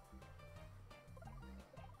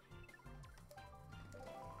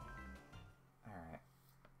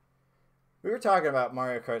 We were talking about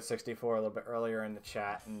Mario Kart 64 a little bit earlier in the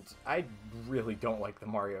chat, and I really don't like the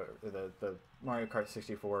Mario Kart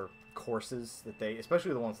 64 courses that they,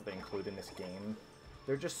 especially the ones that they include in this game.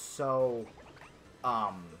 They're just so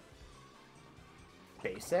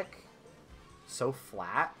basic, so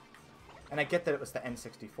flat. And I get that it was the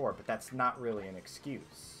N64, but that's not really an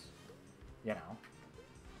excuse, you know.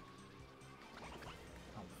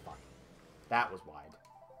 Oh fuck, that was wide.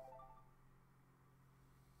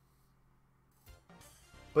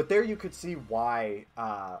 But there you could see why,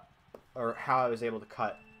 or how I was able to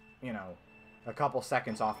cut, you know, a couple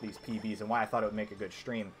seconds off these PBs, and why I thought it would make a good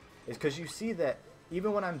stream, is because you see that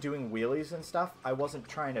even when I'm doing wheelies and stuff, I wasn't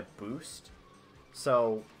trying to boost.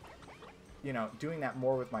 So, you know, doing that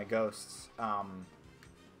more with my ghosts,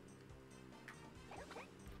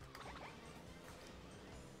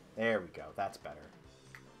 there we go, that's better.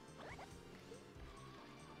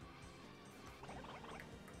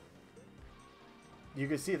 You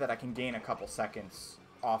can see that I can gain a couple seconds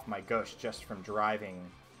off my ghost just from driving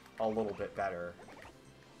a little bit better.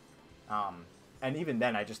 And even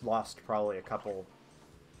then, I just lost probably a couple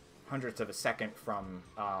hundredths of a second from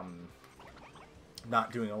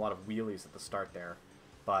not doing a lot of wheelies at the start there.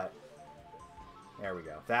 But there we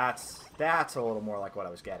go. That's a little more like what I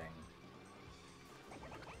was getting.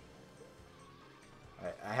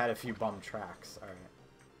 I had a few bum tracks. All right.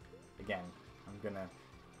 Again, I'm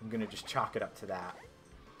gonna just chalk it up to that.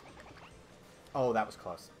 Oh, that was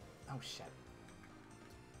close. Oh, shit.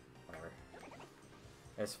 Whatever.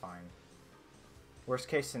 It's fine. Worst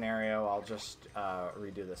case scenario, I'll just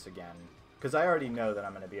redo this again. Because I already know that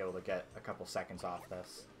I'm going to be able to get a couple seconds off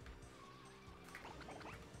this.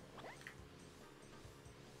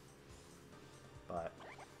 But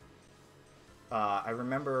I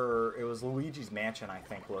remember it was Luigi's Mansion, I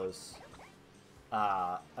think, was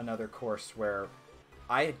another course where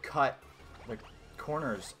I had cut the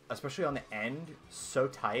corners, especially on the end, so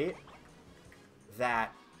tight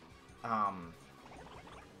that a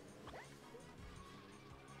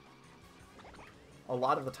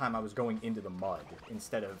lot of the time I was going into the mud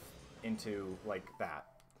instead of into, like, that.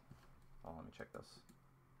 Oh, let me check this.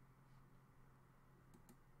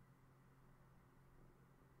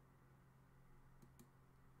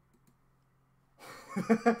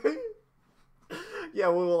 Yeah,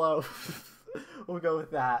 we'll go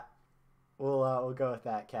with that. We'll go with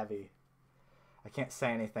that, Kevy. I can't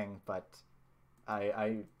say anything, but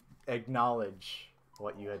I acknowledge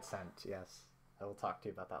what you had sent. Yes, I will talk to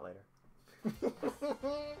you about that later.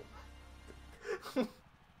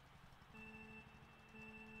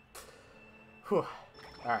 Whew. All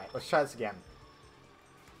right, let's try this again.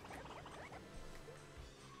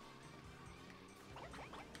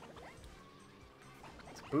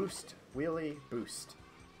 It's boost, wheelie, boost.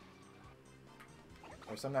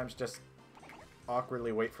 Or sometimes just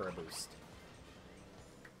awkwardly wait for a boost.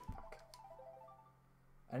 Fuck.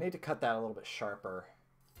 I need to cut that a little bit sharper.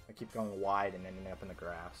 I keep going wide and ending up in the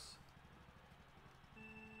grass.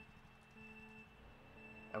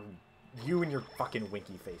 Oh, you and your fucking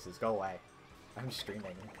winky faces. Go away. I'm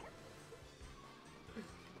streaming.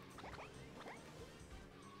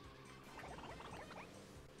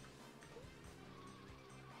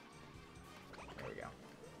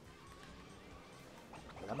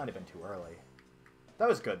 early. That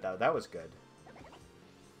was good, though. That was good.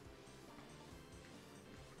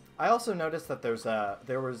 I also noticed that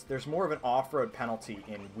there's more of an off-road penalty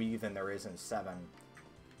in Wii than there is in 7.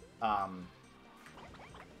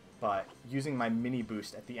 But using my mini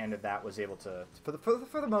boost at the end of that was able to,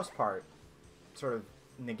 for the most part, sort of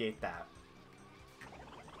negate that.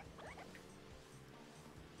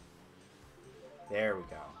 There we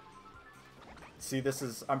go. See, this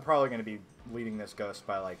is... I'm probably going to be leading this ghost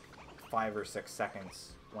by, like, 5 or 6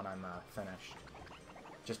 seconds when I'm finished.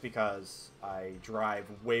 Just because I drive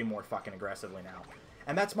way more fucking aggressively now.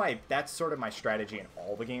 And that's sort of my strategy in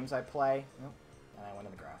all the games I play. Oh, and I went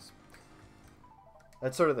in the grass.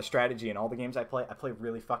 That's sort of the strategy in all the games I play. I play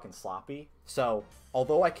really fucking sloppy. So,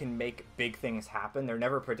 although I can make big things happen, they're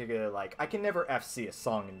never particularly like... I can never FC a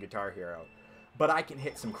song in Guitar Hero. But I can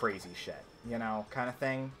hit some crazy shit. You know, kind of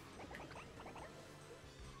thing.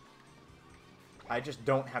 I just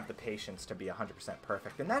don't have the patience to be 100%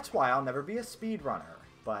 perfect. And that's why I'll never be a speedrunner.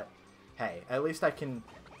 But, hey, at least I can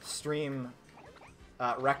stream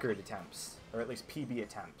record attempts. Or at least PB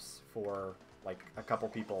attempts for, like, a couple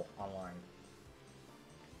people online.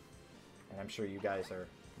 And I'm sure you guys are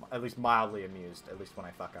at least mildly amused, at least when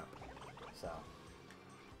I fuck up. So.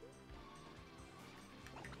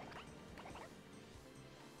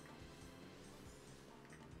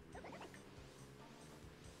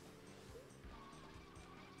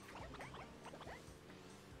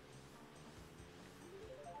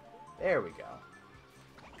 There we go.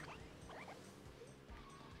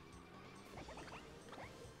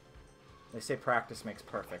 They say practice makes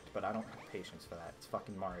perfect, but I don't have patience for that. It's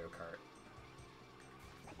fucking Mario Kart.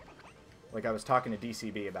 Like I was talking to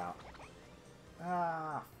DCB about.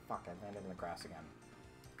 Ah, fuck, I landed in the grass again.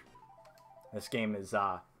 This game is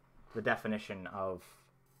the definition of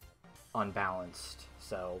unbalanced,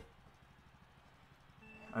 so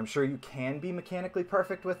I'm sure you can be mechanically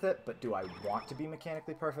perfect with it, but do I want to be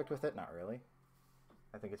mechanically perfect with it? Not really.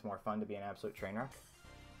 I think it's more fun to be an absolute train wreck.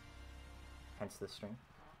 Hence this stream.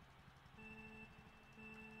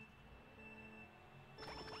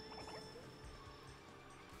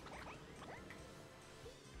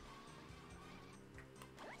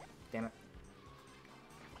 Damn it.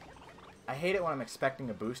 I hate it when I'm expecting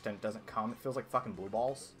a boost and it doesn't come. It feels like fucking blue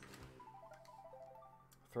balls.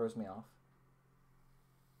 Throws me off.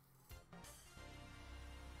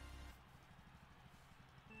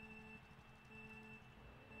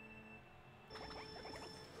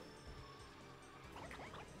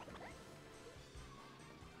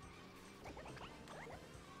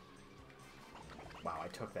 Wow, I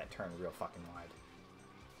took that turn real fucking wide.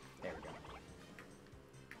 There we go.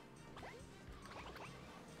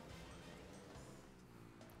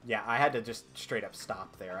 Yeah, I had to just straight up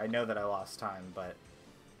stop there. I know that I lost time, but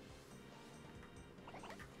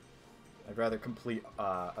I'd rather complete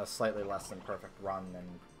a slightly less than perfect run than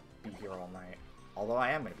be here all night. Although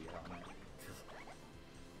I am going to be here all night.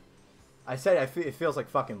 I said it feels like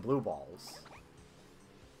fucking blue balls.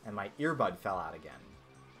 And my earbud fell out again.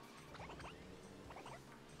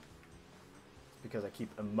 It's because I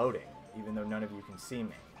keep emoting, even though none of you can see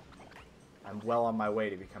me. I'm well on my way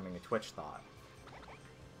to becoming a Twitch thought.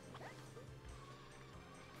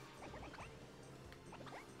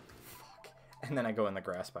 And then I go in the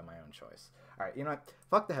grass by my own choice. Alright, you know what?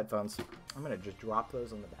 Fuck the headphones. I'm going to just drop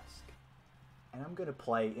those on the desk. And I'm going to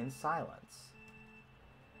play in silence.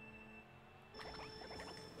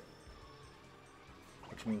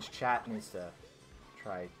 Which means chat needs to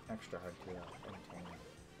try extra hard to entertain me.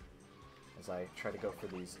 As I try to go for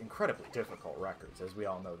these incredibly difficult records. As we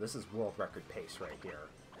all know, this is world record pace right here.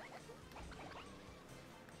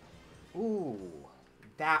 Ooh,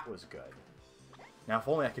 that was good. Now, if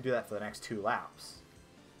only I could do that for the next 2 laps.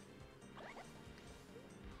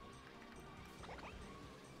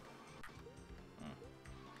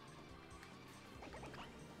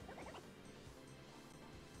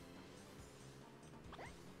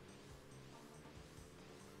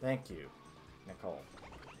 Thank you, Nicole.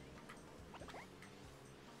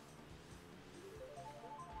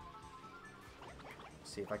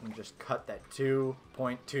 See if I can just cut that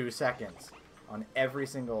 2.2 seconds on every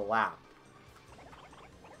single lap.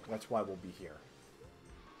 That's why we'll be here.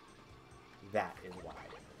 That is why.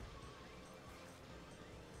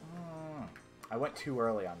 I went too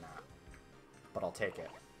early on that, but I'll take it.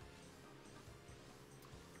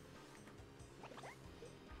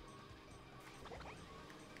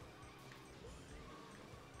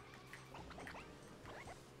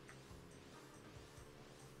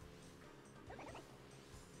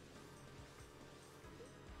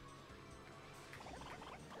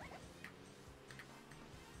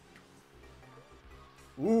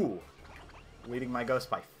 Ooh, leading my ghost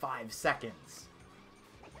by 5 seconds.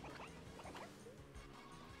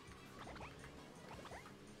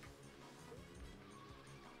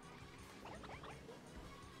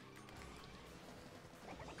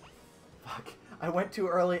 Fuck. I went too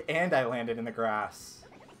early and I landed in the grass.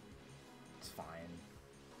 It's fine.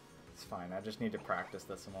 It's fine. I just need to practice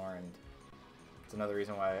this more, and it's another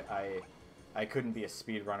reason why I couldn't be a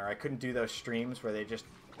speedrunner. I couldn't do those streams where they just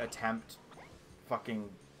attempt fucking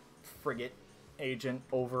frigate agent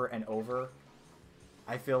over and over.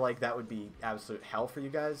 I feel like that would be absolute hell for you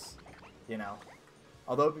guys, you know.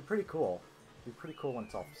 Although it'd be pretty cool. It'd be pretty cool when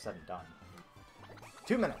it's all said and done.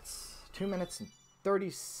 2 minutes. 2 minutes and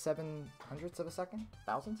 37 hundredths of a second?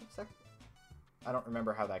 Thousandths of a second? I don't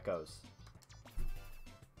remember how that goes.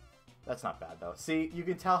 That's not bad, though. See, you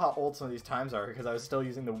can tell how old some of these times are because I was still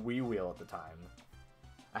using the Wii wheel at the time.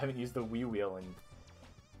 I haven't used the Wii wheel in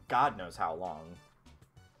God knows how long.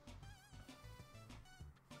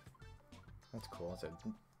 That's cool. It's a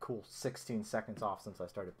cool 16 seconds off since I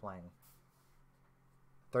started playing.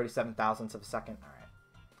 37 thousandths of a second. Alright.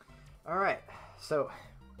 Alright. So,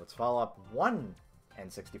 let's follow up one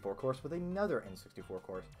N64 course with another N64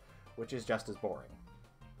 course, which is just as boring.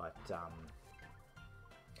 But,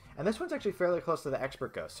 and this one's actually fairly close to the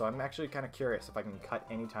Expert Ghost, so I'm actually kind of curious if I can cut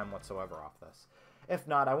any time whatsoever off this. If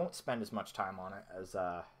not, I won't spend as much time on it as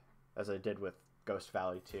I did with Ghost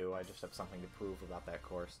Valley 2. I just have something to prove about that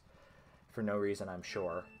course. For no reason, I'm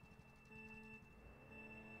sure.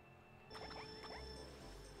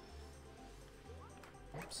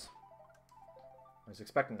 Oops. I was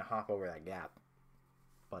expecting to hop over that gap,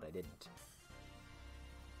 but I didn't.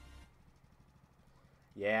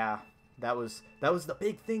 Yeah, that was the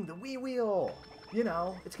big thing, the Wii wheel! You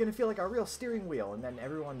know, it's gonna feel like a real steering wheel, and then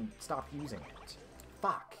everyone stopped using it.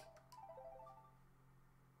 Fuck.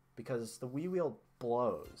 Because the Wii wheel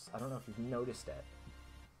blows. I don't know if you've noticed it.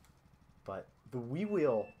 But the Wii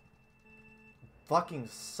wheel fucking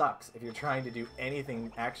sucks if you're trying to do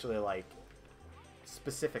anything actually, like,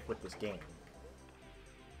 specific with this game.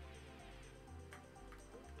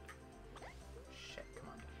 Shit, come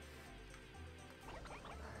on.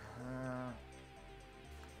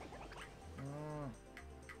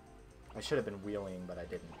 I should have been wheeling, but I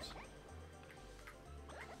didn't.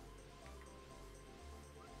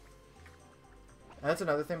 And that's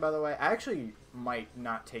another thing, by the way. I actually might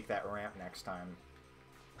not take that ramp next time.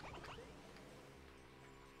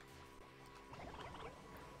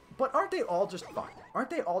 But aren't they all just fucked?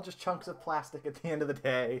 Aren't they all just chunks of plastic at the end of the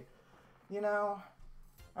day? You know?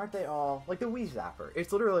 Aren't they all? Like the Wii Zapper.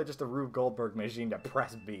 It's literally just a Rube Goldberg machine to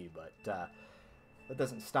press B, but that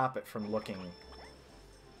doesn't stop it from looking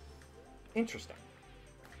interesting.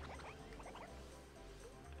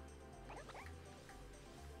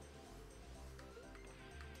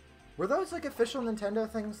 Were those, like, official Nintendo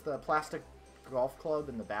things? The plastic golf club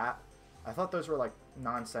and the bat? I thought those were, like,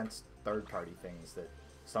 nonsense third-party things that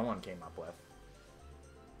someone came up with.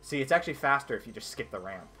 See, it's actually faster if you just skip the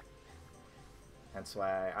ramp. That's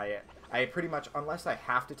why I pretty much, unless I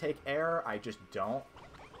have to take air, I just don't.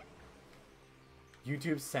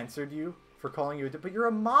 YouTube censored you for calling you a... But you're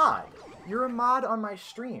a mod! You're a mod on my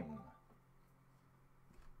stream.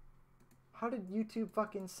 How did YouTube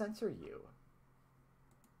fucking censor you?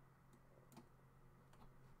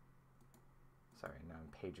 Sorry, now I'm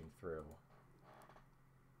paging through.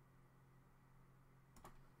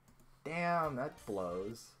 Damn, that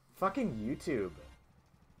blows. Fucking YouTube.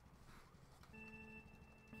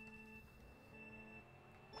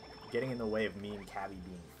 Getting in the way of me and Cabby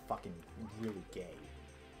being fucking really gay.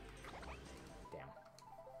 Damn.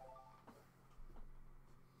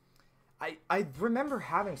 I remember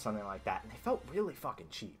having something like that, and they felt really fucking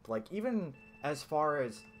cheap. Like, even as far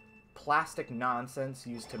as plastic nonsense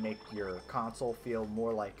used to make your console feel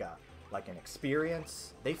more like an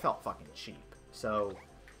experience, they felt fucking cheap. So,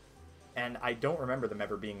 and I don't remember them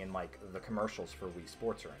ever being in, like, the commercials for Wii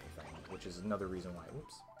Sports or anything, which is another reason why,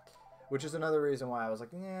 which is another reason why I was like,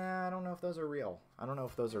 yeah, I don't know if those are real. I don't know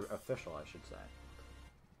if those are official, I should say.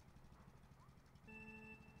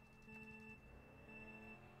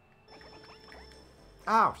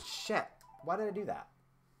 Oh, shit. Why did I do that?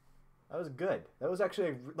 That was good. That was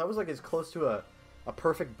actually, that was like as close to a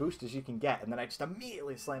perfect boost as you can get. And then I just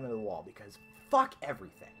immediately slammed into the wall because fuck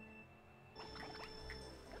everything.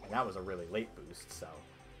 And that was a really late boost, so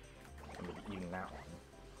I'm going to be eating that one.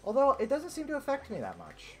 Although, it doesn't seem to affect me that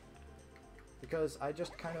much. Because I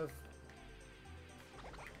just kind of...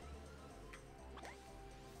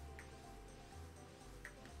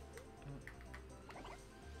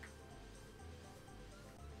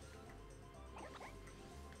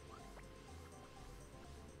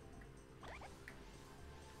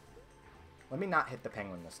 Let me not hit the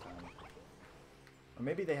penguin this time. Or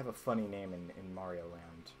maybe they have a funny name in Mario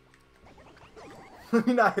Land. Let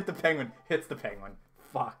me not hit the penguin. Hits the penguin.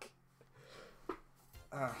 Fuck.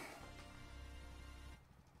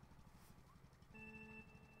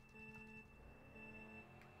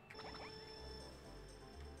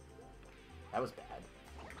 That was bad.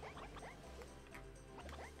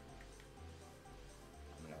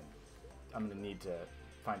 I'm gonna need to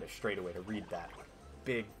find a straighter way to read that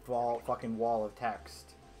big fucking wall of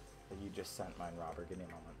text that you just sent mine, Robert. Give me a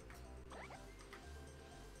moment.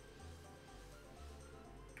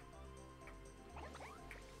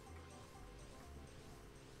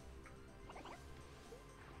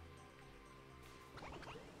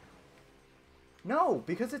 No,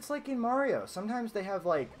 because it's like in Mario. Sometimes they have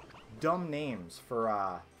like dumb names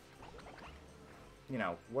for you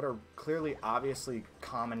know, what are clearly obviously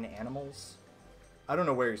common animals. I don't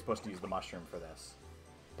know where you're supposed to use the mushroom for this,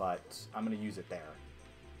 but I'm going to use it there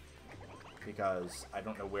because I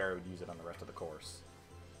don't know where I would use it on the rest of the course.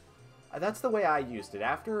 That's the way I used it.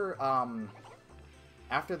 After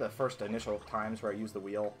the first initial times where I used the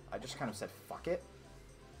wheel, I just kind of said fuck it.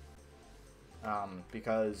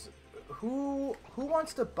 Because who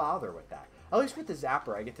wants to bother with that? At least with the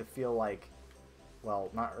zapper, I get to feel like, well,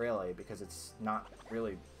 not really, because it's not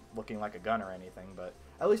really looking like a gun or anything, but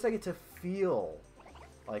at least I get to feel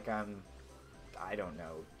like I'm, I don't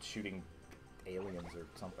know, shooting aliens or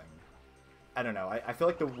something. I don't know. I feel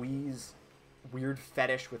like the Wii's weird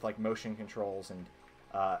fetish with, like, motion controls and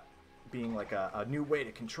being, like, a new way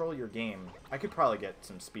to control your game. I could probably get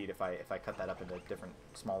some speed if I cut that up into different,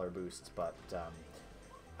 smaller boosts, but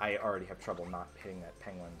I already have trouble not hitting that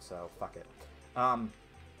penguin, so fuck it.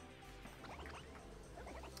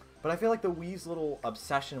 But I feel like the Wii's little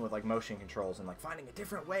obsession with, like, motion controls and, like, finding a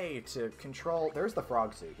different way to control... There's the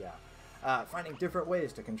frog suit, yeah. Finding different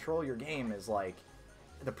ways to control your game is, like,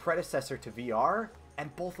 the predecessor to VR,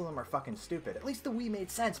 and both of them are fucking stupid. At least the Wii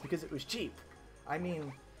made sense because it was cheap. I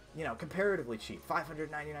mean, you know, comparatively cheap.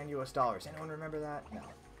 $599 US. Anyone remember that? No.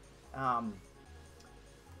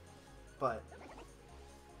 But,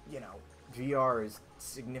 you know, VR is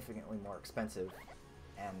significantly more expensive,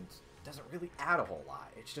 and... doesn't really add a whole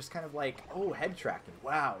lot. It's just kind of like, oh, head tracking.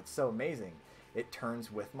 Wow, it's so amazing. It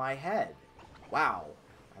turns with my head. Wow.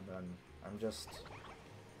 I'm just...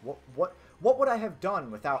 What would I have done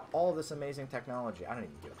without all this amazing technology? I don't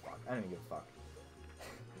even give a fuck. I don't even give a fuck.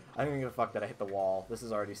 I don't even give a fuck that I hit the wall. This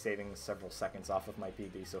is already saving several seconds off of my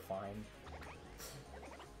PB, so fine.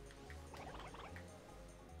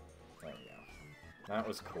 There we go. That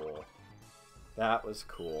was cool. That was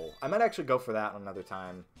cool. I might actually go for that another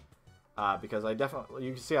time. Because I definitely,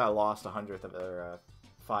 you can see I lost 1/100 of, or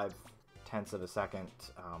 5/10 of a second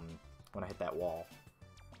when I hit that wall.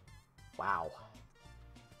 Wow.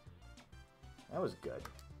 That was good.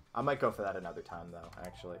 I might go for that another time though,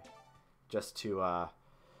 actually. Just to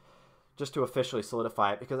officially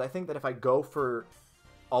solidify it, because I think that if I go for,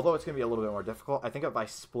 although it's going to be a little bit more difficult, I think if I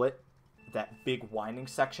split that big winding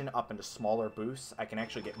section up into smaller boosts, I can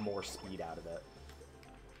actually get more speed out of it.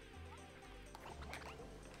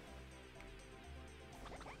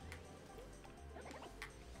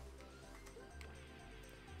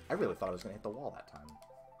 I really thought I was going to hit the wall that time,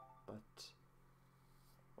 but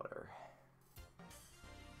whatever.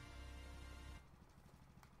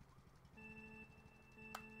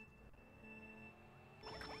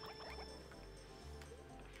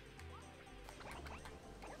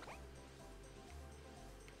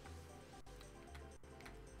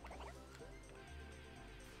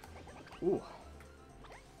 Ooh.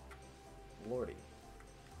 Lordy.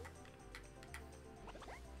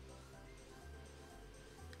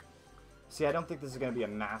 See, I don't think this is going to be a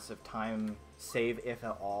massive time save, if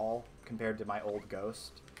at all, compared to my old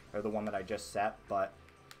Ghost, or the one that I just set, but,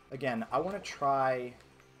 again, I want to try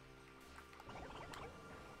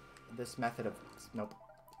this method of... Nope.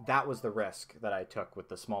 That was the risk that I took with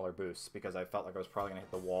the smaller boosts, because I felt like I was probably going to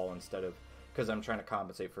hit the wall instead of... Because I'm trying to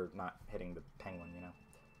compensate for not hitting the penguin, you know?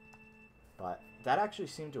 But that actually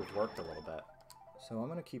seemed to have worked a little bit. So I'm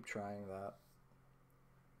going to keep trying that.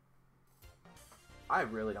 I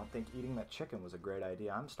really don't think eating that chicken was a great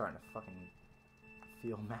idea. I'm starting to fucking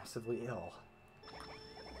feel massively ill.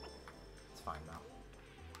 It's fine, though.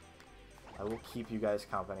 I will keep you guys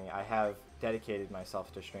company. I have dedicated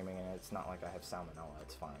myself to streaming, and it's not like I have salmonella.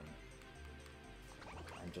 It's fine.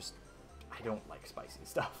 I don't like spicy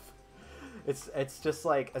stuff. It's just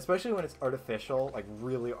like, especially when it's artificial, like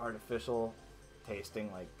really artificial tasting,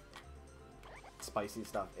 like spicy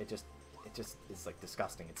stuff. It just is like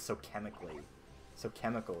disgusting. It's so chemically. So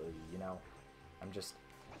chemical-y, you know?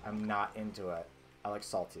 I'm not into it. I like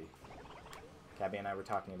salty. Gabby and I were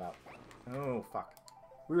talking about... Oh, fuck.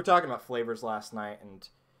 We were talking about flavors last night and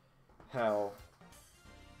how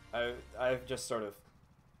I've just sort of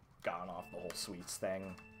gone off the whole sweets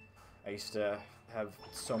thing. I used to have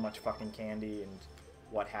so much fucking candy and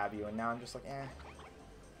what have you, and now I'm just like, eh.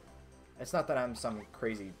 It's not that I'm some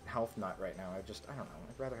crazy health nut right now. I don't know.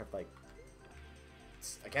 I'd rather have, like,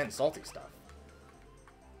 again, salty stuff.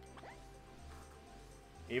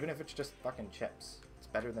 Even if it's just fucking chips. It's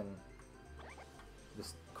better than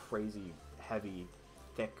this crazy, heavy,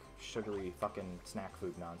 thick, sugary fucking snack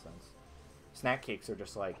food nonsense. Snack cakes are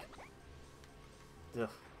just like... Ugh.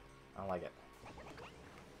 I don't like it.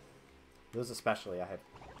 Those especially I have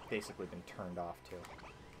basically been turned off to.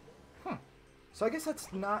 So I guess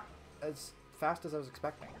that's not as fast as I was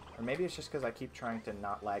expecting. Or maybe it's just because I keep trying to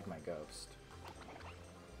not lag my ghost.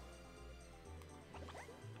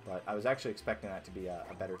 But I was actually expecting that to be a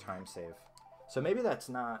better time save. So maybe that's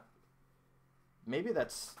not... Maybe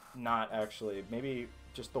that's not actually... Maybe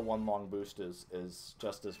just the one long boost is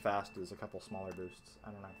just as fast as a couple smaller boosts.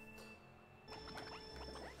 I don't know.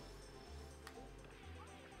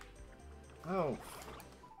 Oh.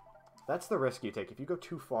 That's the risk you take. If you go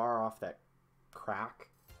too far off that crack,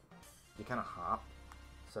 you kind of hop.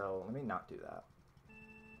 So let me not do that.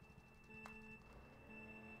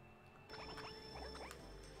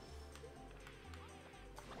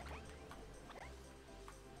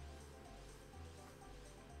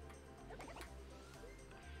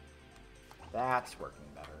 That's working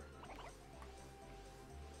better.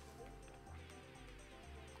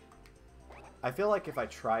 I feel like if I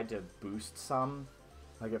tried to boost some,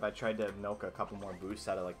 like if I tried to milk a couple more boosts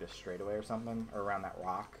out of like this straightaway or something, or around that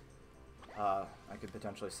rock, I could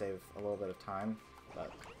potentially save a little bit of time,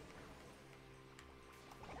 but...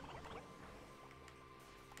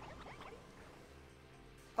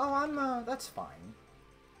 Oh, that's fine.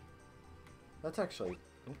 That's actually,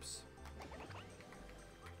 oops.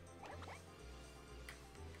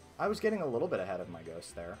 I was getting a little bit ahead of my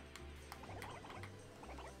ghost there.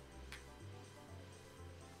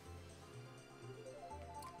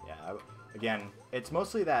 Yeah, again, it's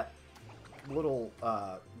mostly that little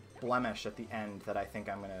blemish at the end that I think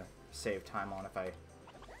I'm gonna save time on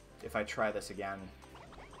if I try this again.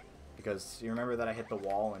 Because you remember that I hit the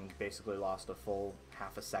wall and basically lost a full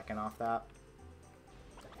half a second off that?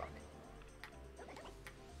 Fuck.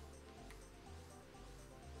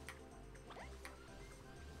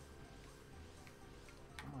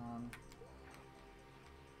 Come on.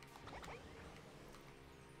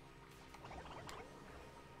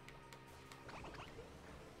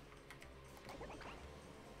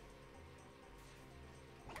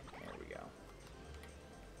 There we go.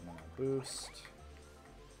 And then a boost.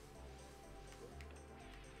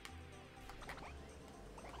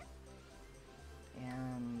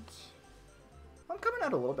 And I'm coming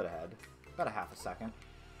out a little bit ahead. About a half a second.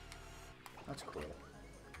 That's cool.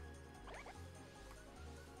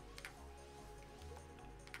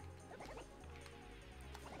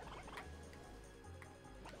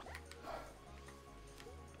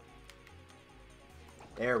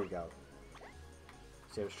 There we go.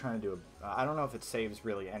 See, I was trying to do a... I don't know if it saves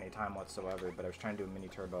really any time whatsoever, but I was trying to do a mini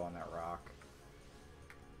turbo on that rock.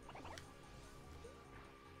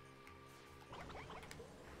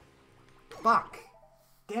 Fuck!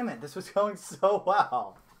 Damn it, this was going so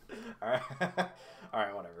well! Alright.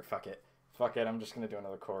 Alright, whatever, fuck it. Fuck it, I'm just gonna do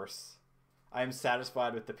another course. I am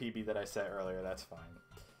satisfied with the PB that I set earlier, that's fine.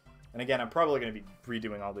 And again, I'm probably gonna be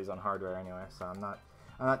redoing all these on hardware anyway, so I'm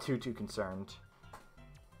not too concerned.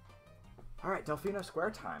 Alright, Delfino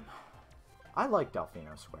Square time. I like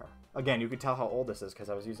Delfino Square. Again, you could tell how old this is because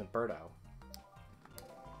I was using Birdo.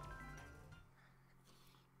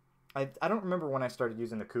 I don't remember when I started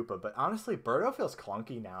using the Koopa, but honestly, Birdo feels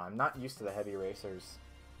clunky now. I'm not used to the heavy racers.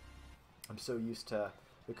 I'm so used to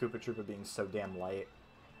the Koopa Troopa being so damn light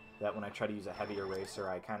that when I try to use a heavier racer,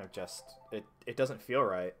 I kind of just... It doesn't feel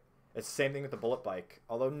right. It's the same thing with the Bullet Bike,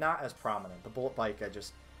 although not as prominent. The Bullet Bike, I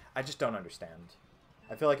just don't understand.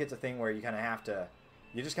 I feel like it's a thing where you kind of have to...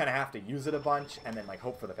 You just kind of have to use it a bunch and then, like,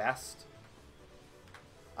 hope for the best.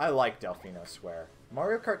 I like Delfino Square.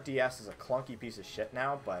 Mario Kart DS is a clunky piece of shit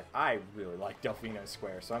now, but I really like Delfino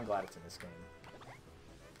Square, so I'm glad it's in this game.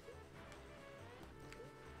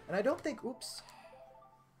 And I don't think... Oops.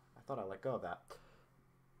 I thought I let go of that.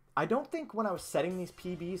 I don't think when I was setting these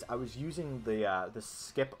PBs, I was using the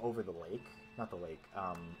skip over the lake. Not the lake.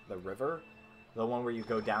 The river. The one where you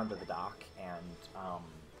go down to the dock and...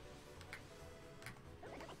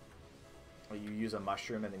 you use a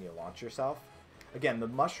mushroom and then you launch yourself. Again, the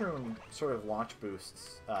mushroom sort of launch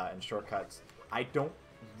boosts and shortcuts, I don't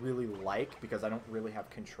really like because I don't really have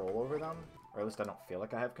control over them, or at least I don't feel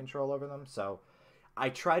like I have control over them. So I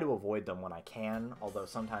try to avoid them when I can, although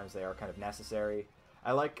sometimes they are kind of necessary.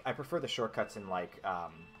 I prefer the shortcuts in like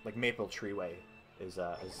Maple Treeway is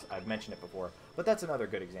as I've mentioned it before, but that's another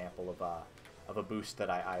good example of a boost that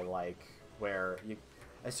I like, where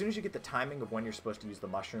as soon as you get the timing of when you're supposed to use the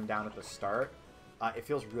mushroom down at the start, it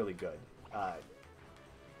feels really good. Do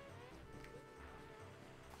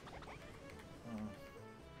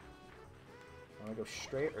I go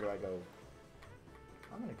straight or do I go...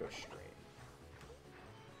 I'm going to go straight.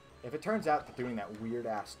 If it turns out that doing that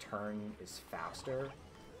weird-ass turn is faster...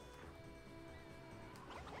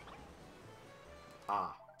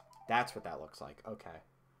 Ah, that's what that looks like. Okay.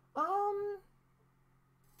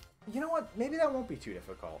 You know what? Maybe that won't be too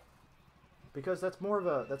difficult. Because that's more of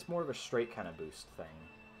a straight kind of boost thing.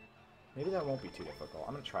 Maybe that won't be too difficult.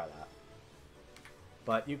 I'm going to try that.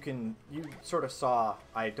 But you sort of saw,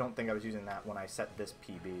 I don't think I was using that when I set this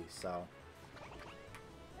PB, so...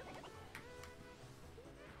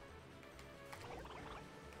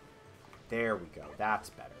 There we go. That's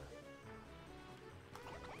better.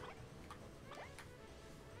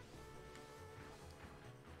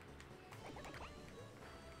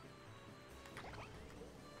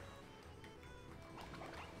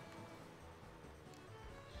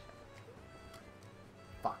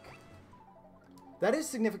 Fuck. That is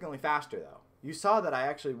significantly faster, though. You saw that I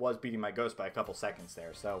actually was beating my ghost by a couple seconds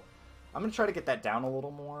there, so I'm going to try to get that down a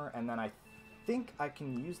little more, and then I think I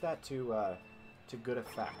can use that to good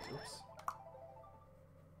effect. Oops.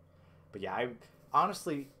 But yeah,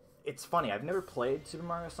 honestly, it's funny. I've never played Super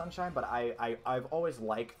Mario Sunshine, but I've always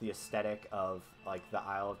liked the aesthetic of like the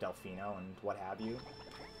Isle of Delfino and what have you.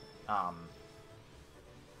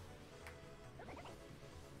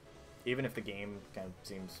 Even if the game kind of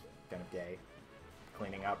seems kind of gay,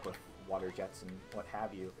 cleaning up with water jets and what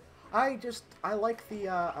have you, I like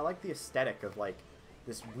the aesthetic of like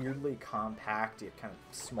this weirdly compact, kind of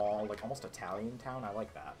small, like almost Italian town. I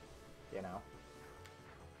like that, you know.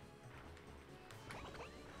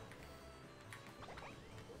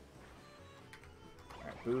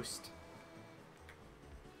 Alright, boost.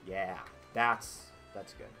 Yeah, that's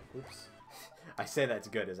good. Oops. I say that's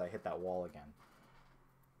good as I hit that wall again.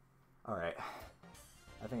 Alright.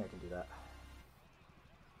 I think I can do that.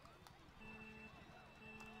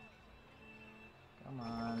 Come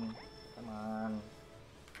on. Come on.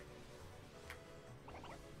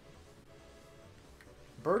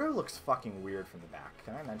 Birdo looks fucking weird from the back.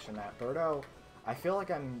 Can I mention that? Birdo, I feel like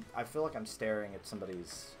I'm staring at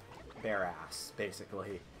somebody's bare ass,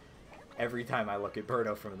 basically, every time I look at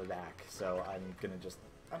Birdo from the back. So I'm just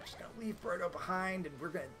gonna leave Birdo behind, and we're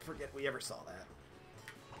gonna forget we ever saw that.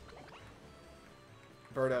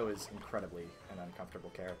 Birdo is incredibly an uncomfortable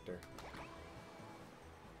character.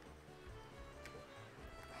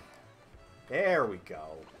 There we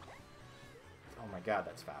go. Oh my god,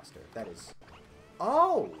 that's faster. That is...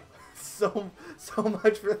 Oh! So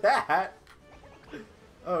much for that!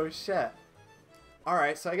 Oh shit.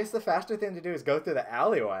 Alright, so I guess the faster thing to do is go through the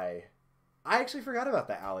alleyway. I actually forgot about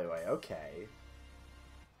the alleyway. Okay.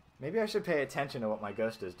 Maybe I should pay attention to what my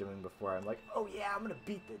ghost is doing before I'm like, oh yeah, I'm gonna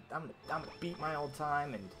beat my old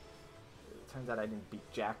time, and it turns out I didn't beat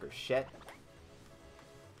jack or shit.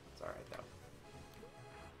 It's alright though.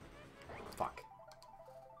 Fuck.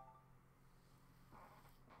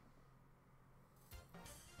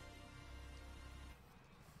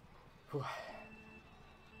 Whew.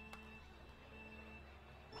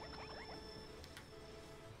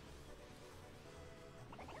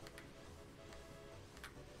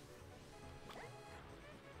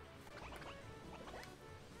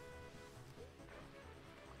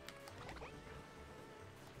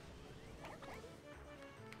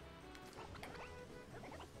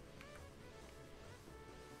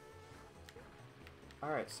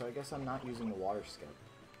 Alright, so I guess I'm not using the water skip.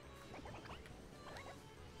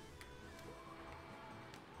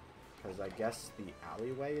 Because I guess the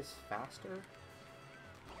alleyway is faster?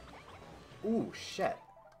 Ooh, shit.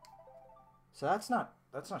 So that's not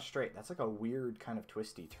straight. That's like a weird kind of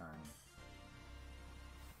twisty turn.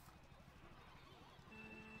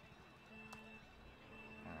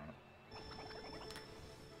 Alright.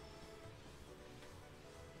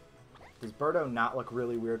 Does Birdo not look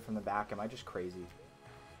really weird from the back? Am I just crazy?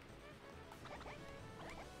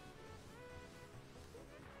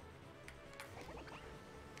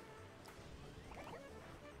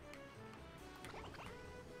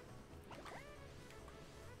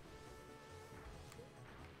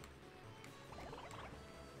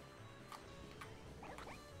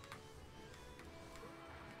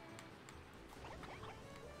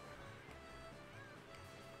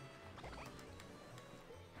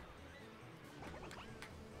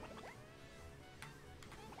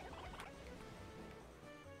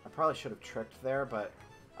 probably should have tricked there, but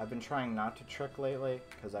I've been trying not to trick lately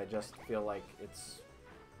because I just feel like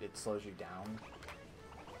it slows you down.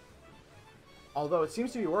 Although it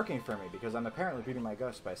seems to be working for me because I'm apparently beating my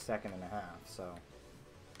ghost by a second and a half, so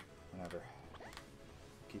whatever.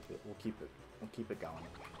 We'll keep it going.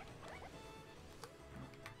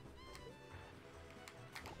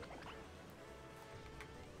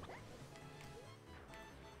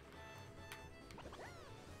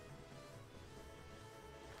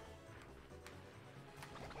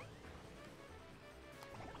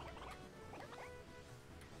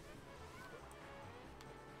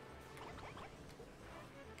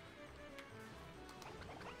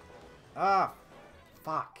 Ah,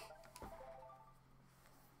 fuck.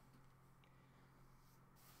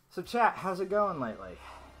 So chat, how's it going lately?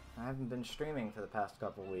 I haven't been streaming for the past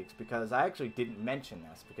couple weeks because I actually didn't mention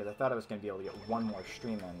this because I thought I was going to be able to get one more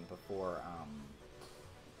stream in before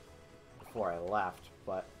I left,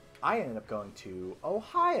 but I ended up going to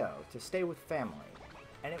Ohio to stay with family,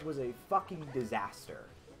 and it was a fucking disaster.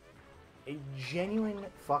 A genuine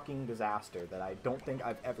fucking disaster that I don't think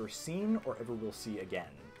I've ever seen or ever will see again.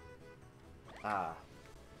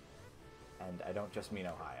 And I don't just mean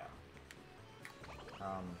Ohio.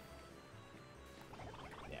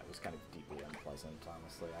 Yeah, it was kind of deeply unpleasant,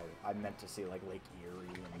 honestly. I meant to see, like, Lake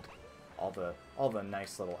Erie and all the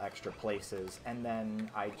nice little extra places, and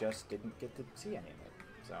then I just didn't get to see any of it,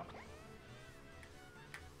 so.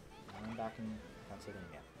 I'm back in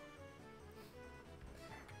Pennsylvania.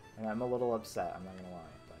 And I'm a little upset, I'm not gonna lie,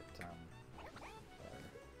 but, whatever.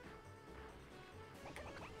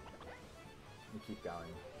 We keep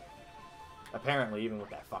going. Apparently, even with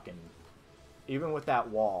that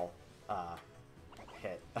wall,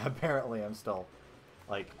 hit, apparently I'm still,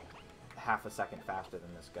 like, half a second faster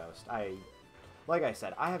than this ghost. Like I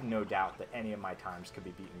said, I have no doubt that any of my times could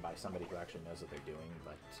be beaten by somebody who actually knows what they're doing,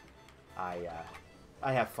 but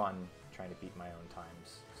I have fun trying to beat my own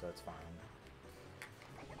times, so it's fine.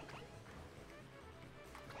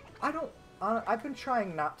 I've been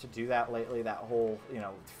trying not to do that lately, that whole,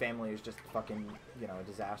 family is just fucking, a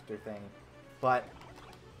disaster thing. But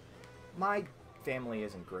my family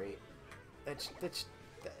isn't great. I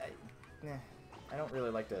don't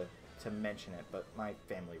really like to mention it, but my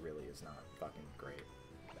family really is not fucking great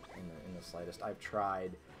in the slightest. I've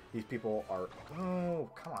tried. These people are,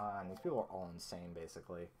 oh, come on. These people are all insane,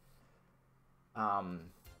 basically.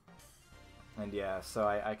 And yeah, so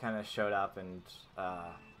I kind of showed up, and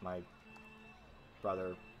my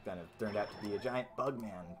brother kind of turned out to be a giant bug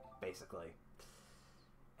man, basically.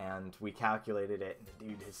 And we calculated it, and the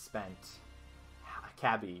dude has spent...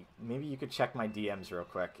 Cabby, maybe you could check my DMs real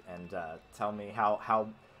quick and tell me how come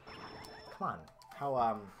on,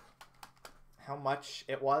 how much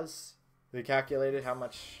it was. They calculated how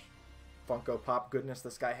much Funko Pop goodness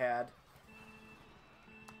this guy had.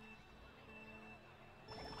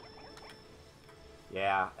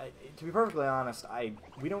 Yeah, to be perfectly honest,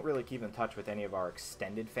 we don't really keep in touch with any of our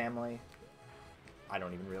extended family. I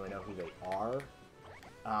don't even really know who they are.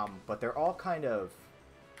 But they're all kind of,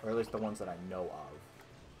 or at least the ones that I know of,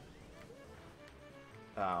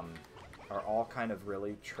 are all kind of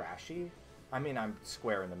really trashy. I mean, I'm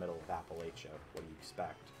square in the middle of Appalachia. What do you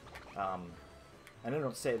expect? And I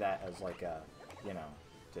don't say that as like a,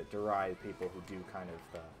 to deride people who do kind of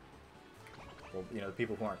the, the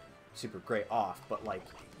people who aren't super great off, but like,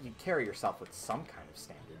 you carry yourself with some kind of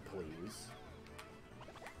standard, please.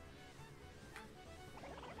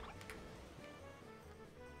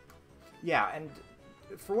 Yeah, and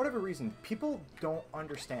for whatever reason, people don't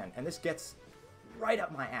understand, and this gets right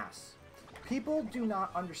up my ass. People do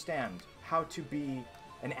not understand how to be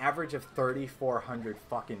an average of $3,400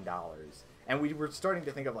 fucking dollars. And we were starting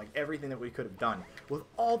to think of like everything that we could have done with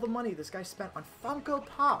all the money this guy spent on Funko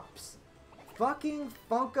Pops. Fucking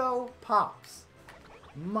Funko Pops.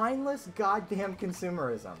 Mindless goddamn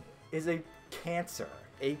consumerism is a cancer,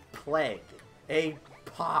 a plague, a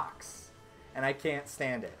pox, and I can't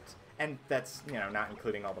stand it. And that's, not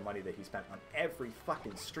including all the money that he spent on every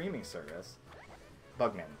fucking streaming service.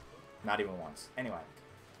 Bugman. Not even once. Anyway,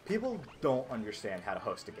 people don't understand how to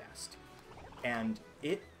host a guest. And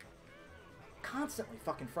it constantly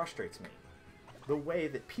fucking frustrates me. The way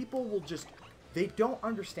that people will just... They don't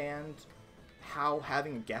understand how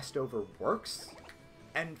having a guest over works.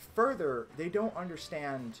 And further, they don't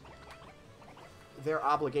understand their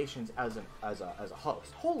obligations as a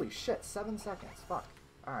host. Holy shit, 7 seconds. Fuck.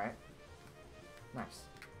 Alright. Nice.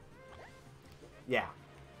 Yeah.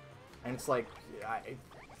 And it's like,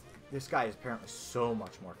 this guy is apparently so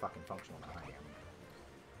much more fucking functional than I am.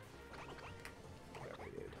 Whatever,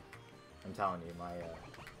 dude. I'm telling you,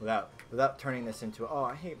 without turning this into, oh,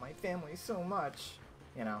 I hate my family so much,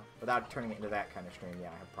 you know, without turning it into that kind of stream. Yeah,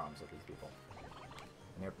 I have problems with these people.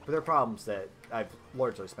 And they're problems that I've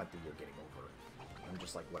largely spent the year getting over. I'm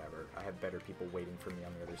just like, whatever. I have better people waiting for me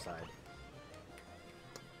on the other side.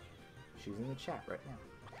 She's in the chat right now.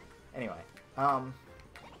 Anyway,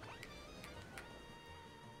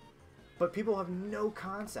 but people have no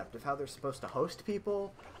concept of how they're supposed to host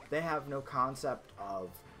people. They have no concept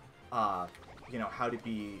of, you know, how to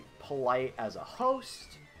be polite as a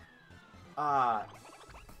host. And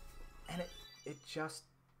it just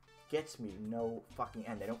gets me no fucking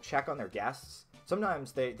end. They don't check on their guests.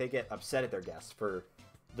 Sometimes they get upset at their guests for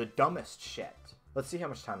the dumbest shit. Let's see how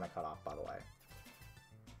much time I cut off, by the way.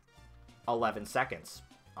 11 seconds.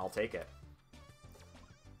 I'll take it.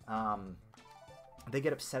 They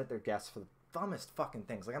get upset at their guests for the dumbest fucking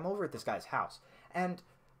things. Like, I'm over at this guy's house, and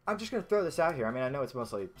I'm just gonna throw this out here. I mean, I know it's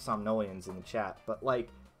mostly somnolians in the chat, but, like,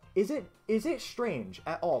 is it strange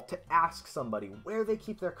at all to ask somebody where they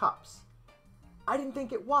keep their cups? I didn't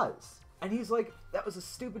think it was. And he's like, that was a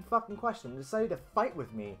stupid fucking question. He decided to fight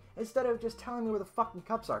with me instead of just telling me where the fucking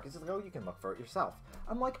cups are. Because he's like, oh, you can look for it yourself.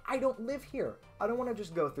 I'm like, I don't live here. I don't want to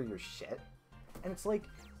just go through your shit. And it's like,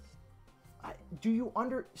 do you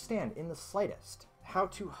understand in the slightest how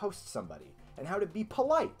to host somebody and how to be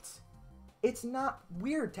polite? It's not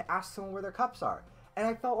weird to ask someone where their cups are. And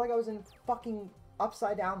I felt like I was in fucking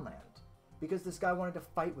upside down land. Because this guy wanted to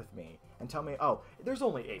fight with me and tell me, oh, there's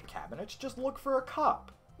only 8 cabinets, just look for a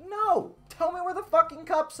cup. No! Tell me where the fucking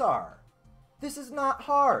cups are! This is not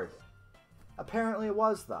hard. Apparently it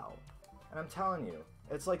was, though. And I'm telling you,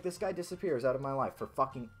 it's like this guy disappears out of my life for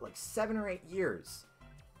fucking, like, 7 or 8 years.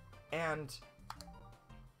 And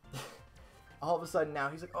all of a sudden now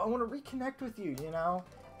he's like, oh, I want to reconnect with you, you know?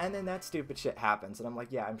 And then that stupid shit happens, and I'm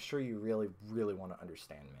like, yeah, I'm sure you really, really want to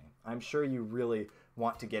understand me. I'm sure you really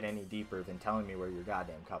want to get any deeper than telling me where your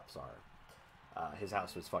goddamn cups are. His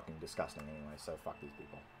house was fucking disgusting anyway, so fuck these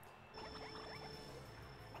people.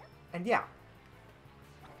 And yeah.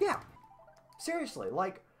 Yeah. Seriously,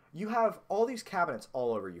 like, you have all these cabinets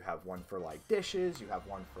all over. You have one for, like, dishes. You have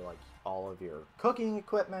one for, like, all of your cooking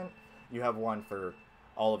equipment. You have one for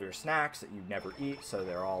all of your snacks that you never eat, so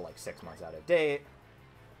they're all, like, 6 months out of date.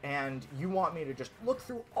 And you want me to just look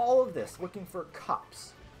through all of this looking for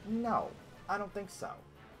cups. No, I don't think so.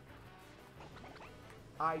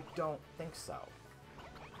 I don't think so.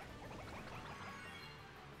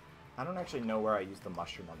 I don't actually know where I use the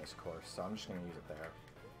mushroom on this course, so I'm just going to use it there.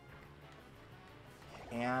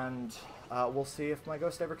 And we'll see if my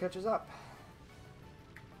ghost ever catches up.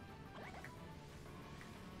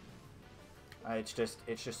 It's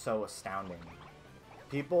just so astounding.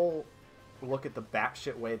 People look at the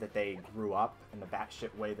batshit way that they grew up and the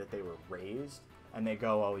batshit way that they were raised, and they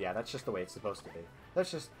go, oh yeah, that's just the way it's supposed to be. That's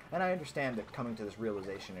just, and I understand that coming to this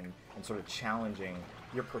realization and sort of challenging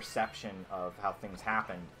your perception of how things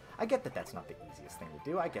happened, I get that that's not the easiest thing to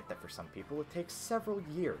do. I get that for some people it takes several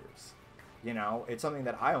years. You know, it's something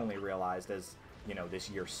that I only realized as, you know, this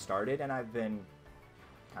year started, and I've been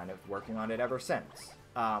kind of working on it ever since.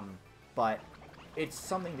 But it's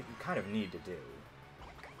something that you kind of need to do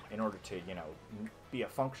in order to, you know, be a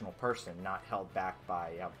functional person, not held back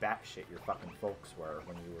by how batshit your fucking folks were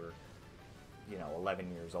when you were, you know,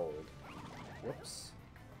 11 years old. Whoops.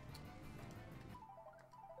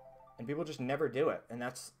 And people just never do it, and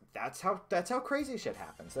that's how crazy shit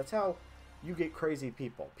happens. That's how you get crazy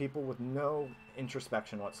people. People with no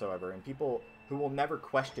introspection whatsoever, and people who will never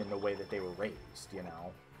question the way that they were raised, you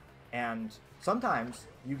know? And sometimes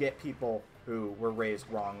you get people who were raised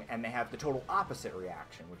wrong, and they have the total opposite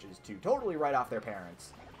reaction, which is to totally write off their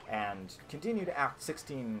parents and continue to act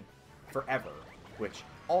 16 forever, which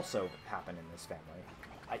also happened in this family.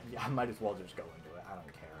 I might as well just go into it. I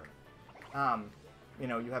don't care. You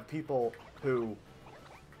know, you have people who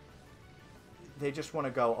they just want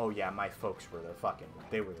to go, oh yeah, my folks were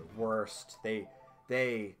they were the worst. And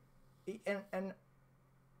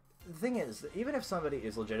the thing is, even if somebody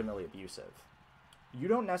is legitimately abusive, you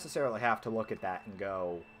don't necessarily have to look at that and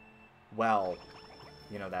go, well,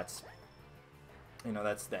 you know, that's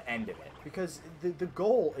the end of it. Because the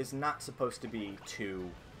goal is not supposed to be to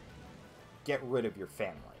get rid of your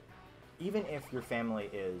family. Even if your family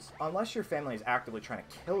is, unless your family is actively trying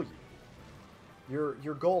to kill you,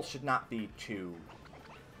 your goal should not be to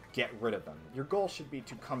get rid of them. Your goal should be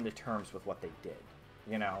to come to terms with what they did,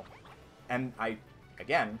 you know? And I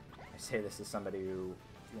say this as somebody who,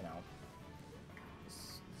 you know,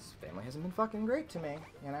 his family hasn't been fucking great to me,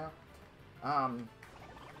 you know?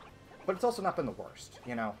 But it's also not been the worst,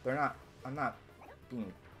 you know? I'm not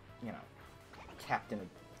being, you know, kept in an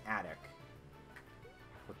attic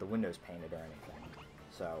with the windows painted or anything.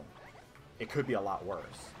 So it could be a lot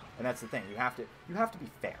worse. And that's the thing. You have to be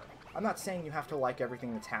fair. I'm not saying you have to like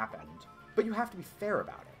everything that's happened, but you have to be fair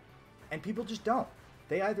about it. And people just don't.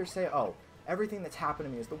 They either say, oh, everything that's happened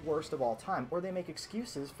to me is the worst of all time, or they make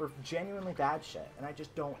excuses for genuinely bad shit, and I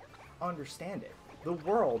just don't understand it. The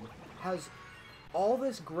world has all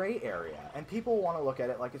this gray area, and people want to look at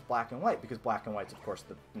it like it's black and white, because black and white's, of course,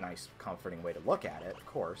 the nice, comforting way to look at it, of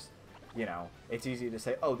course. You know, it's easy to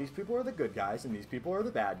say, oh, these people are the good guys, and these people are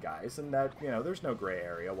the bad guys, and that, you know, there's no gray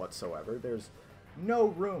area whatsoever. There's no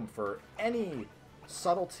room for any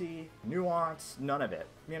subtlety, nuance, none of it.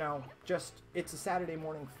 You know, just, it's a Saturday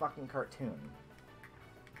morning fucking cartoon.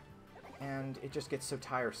 And it just gets so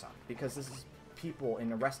tiresome, because this is people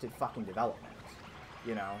in arrested fucking development.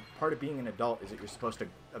 You know, part of being an adult is that you're supposed to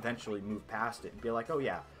eventually move past it and be like, oh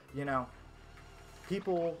yeah, you know,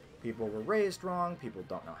 people were raised wrong, people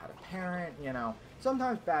don't know how to parent, you know.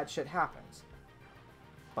 Sometimes bad shit happens.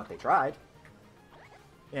 But they tried.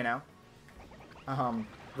 You know?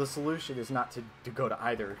 The solution is not to go to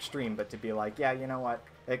either extreme, but to be like, yeah, you know what?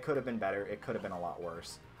 It could have been better. It could have been a lot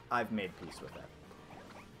worse. I've made peace with it.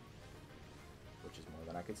 Which is more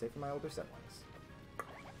than I could say for my older siblings.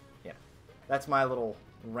 Yeah. That's my little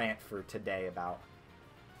rant for today about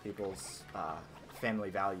people's family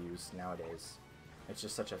values nowadays. It's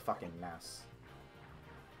just such a fucking mess.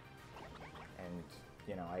 And,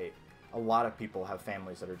 you know, a lot of people have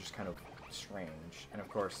families that are just kind of strange. And of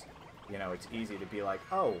course, you know, it's easy to be like,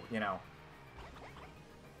 oh, you know,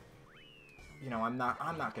 I'm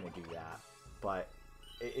not going to do that. But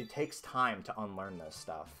it takes time to unlearn this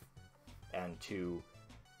stuff and to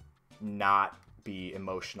not be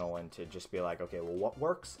emotional and to just be like, okay, well, what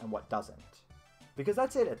works and what doesn't? Because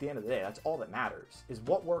that's it at the end of the day. That's all that matters, is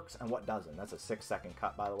what works and what doesn't. That's a 6-second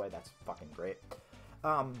cut, by the way. That's fucking great.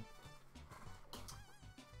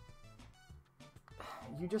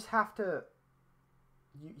 You just have to...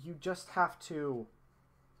 You just have to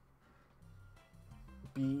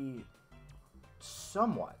be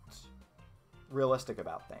somewhat realistic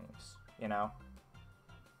about things, you know?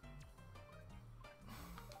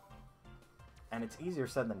 And it's easier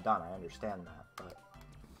said than done, I understand that, but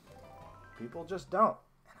people just don't.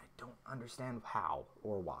 And I don't understand how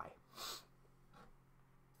or why.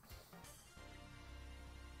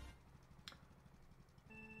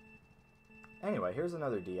 Anyway, here's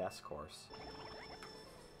another DS course.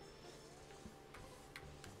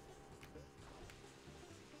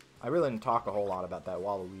 I really didn't talk a whole lot about that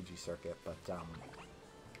Waluigi circuit, but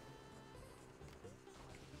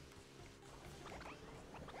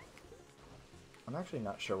I'm actually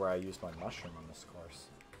not sure where I used my mushroom on this course.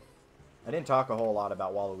 I didn't talk a whole lot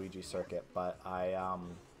about Waluigi circuit, but I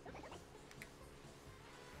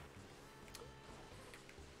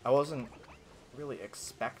wasn't really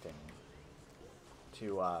expecting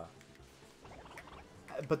to,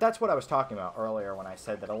 but that's what I was talking about earlier when I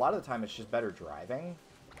said that a lot of the time it's just better driving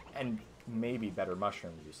and maybe better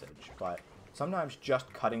mushroom usage, but sometimes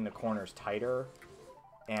just cutting the corners tighter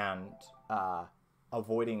and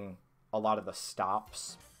avoiding a lot of the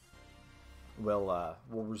stops will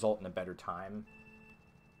result in a better time.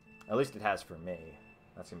 At least it has for me.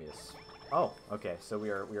 That's gonna be a... Oh, okay. So we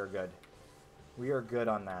are good. We are good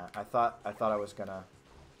on that. I thought I was gonna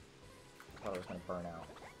burn out.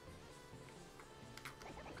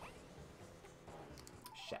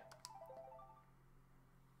 Shit.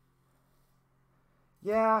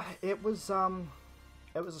 Yeah, it was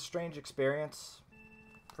a strange experience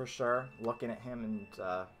for sure. Looking at him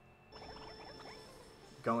and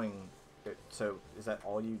going. So is that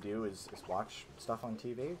all you do is watch stuff on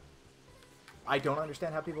TV? I don't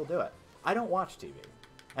understand how people do it. I don't watch TV.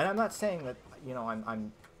 And I'm not saying that, you know,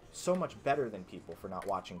 I'm so much better than people for not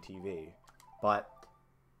watching TV. But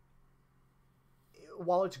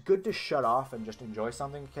while it's good to shut off and just enjoy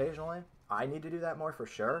something occasionally, I need to do that more for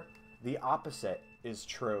sure. The opposite is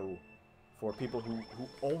true for people who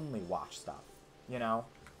only watch stuff, you know?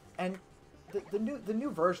 And the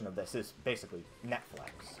new version of this is basically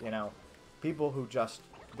Netflix, you know? People who just,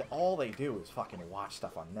 all they do is fucking watch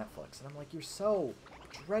stuff on Netflix. And I'm like, you're so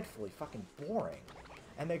dreadfully fucking boring.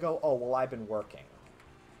 And they go, oh, well, I've been working.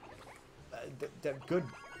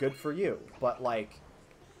 Good for you. But, like,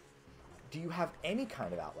 do you have any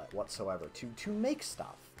kind of outlet whatsoever to make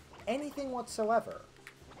stuff? Anything whatsoever.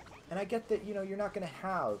 And I get that, you know, you're not going to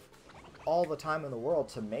have all the time in the world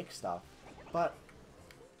to make stuff. But,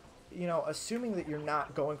 you know, assuming that you're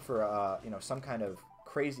not going for, you know, some kind of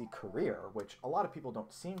crazy career, which a lot of people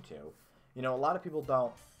don't seem to. You know, a lot of people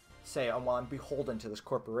don't say, oh, well, I'm beholden to this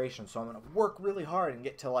corporation, so I'm going to work really hard and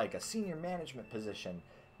get to, like, a senior management position.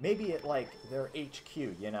 maybe at, like, their HQ,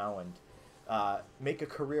 you know, and make a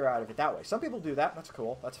career out of it that way. Some people do that. That's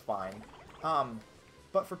cool. That's fine.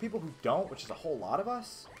 But for people who don't, which is a whole lot of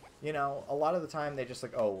us, you know, a lot of the time they just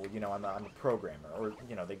like, oh, well, you know, I'm a programmer. Or,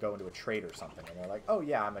 you know, they go into a trade or something, and they're like, oh,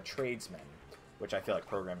 yeah, I'm a tradesman, which I feel like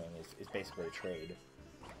programming is basically a trade.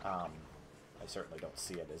 I certainly don't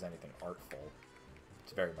see it as anything artful.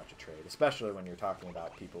 It's very much a trade, especially when you're talking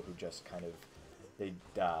about people who just kind of, they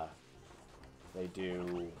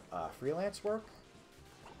do freelance work.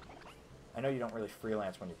 I know you don't really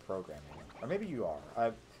freelance when you're programming, or maybe you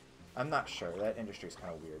are. I'm not sure. That industry is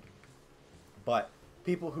kind of weird. But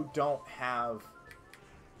people who don't have,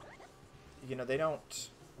 you know, they don't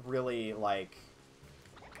really, like,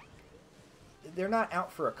 they're not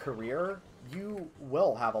out for a career. You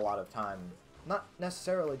will have a lot of time, not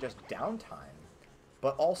necessarily just downtime,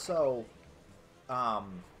 but also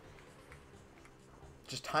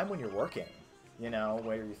just time when you're working, you know,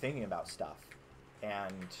 where you're thinking about stuff.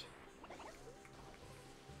 And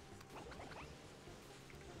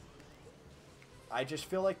I just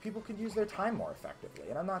feel like people could use their time more effectively.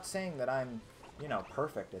 And I'm not saying that I'm, you know,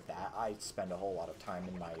 perfect at that. I spend a whole lot of time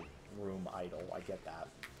in my room idle. I get that.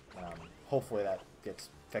 Hopefully that gets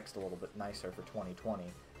fixed a little bit nicer for 2020.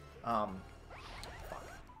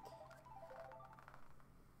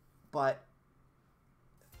 But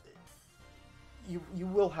you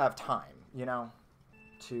will have time, you know,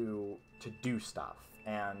 to do stuff.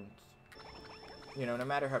 And, you know, no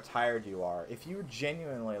matter how tired you are, if you're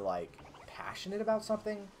genuinely, like, passionate about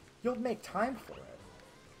something, you'll make time for it.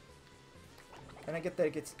 And I get that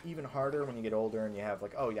it gets even harder when you get older and you have,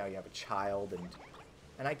 like, oh yeah, you have a child,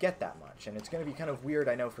 and I get that much. And it's going to be kind of weird,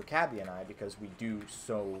 I know, for Cabby and I, because we do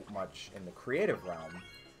so much in the creative realm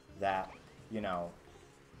that, you know,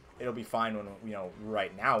 it'll be fine when, you know,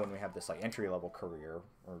 right now when we have this, like, entry-level career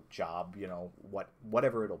or job, you know,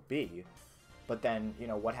 whatever it'll be. But then, you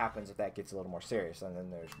know, what happens if that gets a little more serious? And then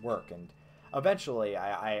there's work. And eventually,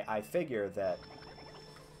 I figure that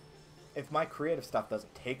if my creative stuff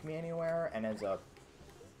doesn't take me anywhere and ends up,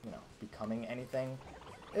 you know, becoming anything,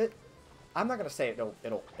 I'm not going to say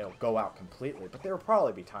it'll go out completely, but there will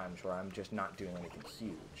probably be times where I'm just not doing anything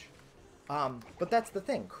huge. But that's the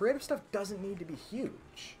thing. Creative stuff doesn't need to be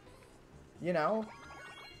huge. You know?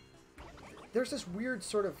 There's this weird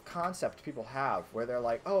sort of concept people have where they're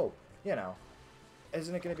like, oh, you know,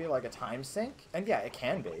 isn't it going to be like a time sink? And yeah, it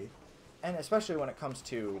can be. And especially when it comes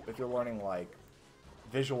to, if you're learning, like,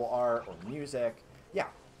 visual art or music, yeah,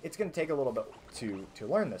 it's going to take a little bit to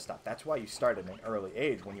learn this stuff. That's why you start at an early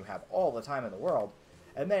age when you have all the time in the world.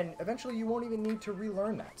 And then eventually you won't even need to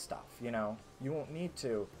relearn that stuff, you know? You won't need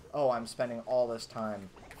to, oh, I'm spending all this time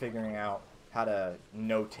figuring out how to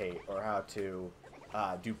notate or how to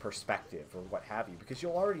do perspective or what have you, because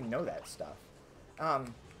you'll already know that stuff.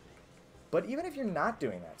 But even if you're not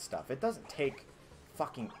doing that stuff, it doesn't take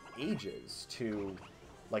fucking ages to,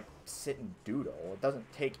 like, sit and doodle. It doesn't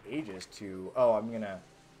take ages to, oh, I'm gonna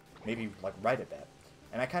maybe, like, write a bit.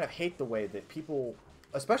 And I kind of hate the way that people,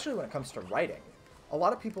 especially when it comes to writing, a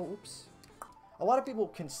lot of people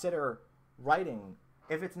consider writing,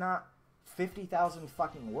 if it's not 50,000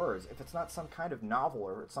 fucking words, if it's not some kind of novel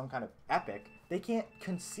or some kind of epic, they can't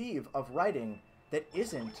conceive of writing that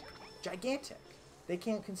isn't gigantic. They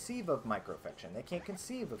can't conceive of microfiction. They can't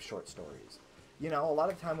conceive of short stories. You know, a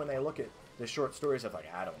lot of time when they look at the short stories of,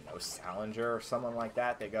 like, I don't know, Salinger or someone like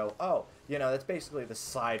that, they go, oh, you know, that's basically the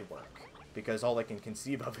side work, because all they can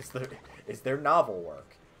conceive of is their novel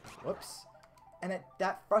work. Whoops. And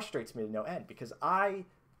that frustrates me to no end, because I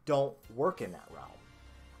don't work in that realm.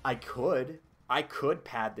 I could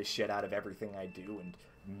pad the shit out of everything I do and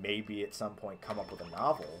maybe at some point come up with a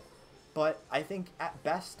novel, but I think at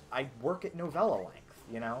best I work at novella length,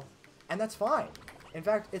 you know? And that's fine. In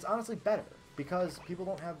fact, it's honestly better, because people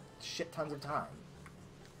don't have shit tons of time.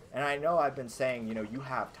 And I know I've been saying, you know, you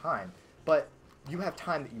have time, but you have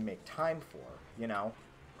time that you make time for, you know?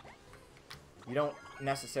 You don't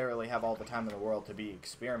necessarily have all the time in the world to be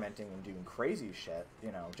experimenting and doing crazy shit,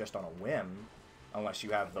 you know, just on a whim, unless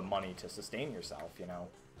you have the money to sustain yourself, you know?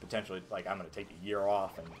 Potentially, like, I'm going to take a year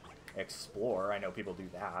off and explore. I know people do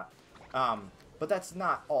that. But that's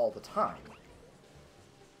not all the time.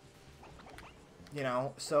 You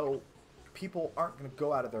know, so people aren't going to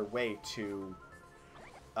go out of their way to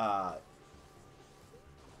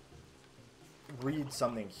read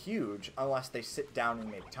something huge unless they sit down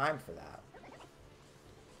and make time for that.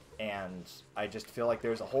 And I just feel like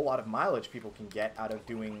there's a whole lot of mileage people can get out of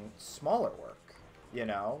doing smaller work, you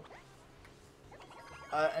know?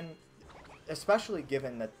 And especially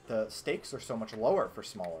given that the stakes are so much lower for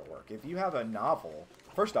smaller work. If you have a novel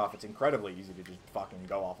first off, it's incredibly easy to just fucking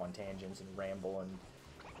go off on tangents and ramble and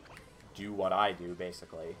do what I do,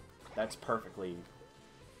 basically. That's perfectly...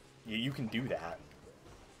 You can do that.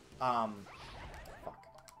 Fuck.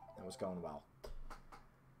 That was going well.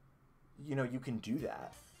 You know, you can do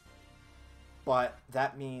that. But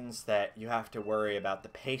that means that you have to worry about the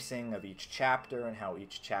pacing of each chapter and how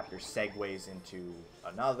each chapter segues into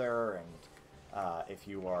another, and if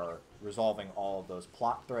you are resolving all of those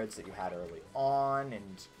plot threads that you had early on,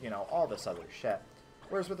 and, you know, all this other shit.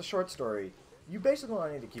 Whereas with a short story, you basically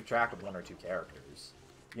only need to keep track of 1 or 2 characters,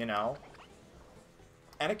 you know?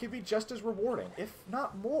 And it can be just as rewarding, if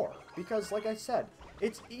not more, because, like I said,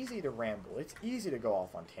 it's easy to ramble, it's easy to go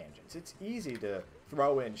off on tangents, it's easy to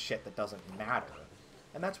throw in shit that doesn't matter.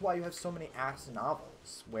 And that's why you have so many ass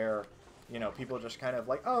novels, where, you know, people just kind of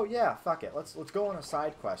like, oh yeah, fuck it, let's go on a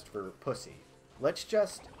side quest for pussy. Let's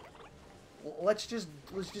just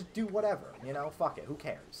do whatever, you know, fuck it, who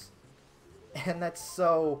cares? And that's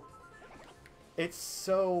so... It's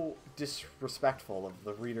so disrespectful of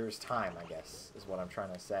the reader's time, I guess, is what I'm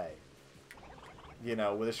trying to say. You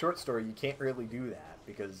know, with a short story, you can't really do that,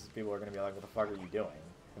 because people are going to be like, what the fuck are you doing?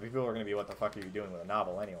 And people are going to be, what the fuck are you doing with a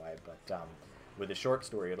novel anyway? But with a short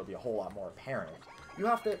story, it'll be a whole lot more apparent. You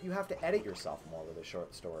have to edit yourself more with a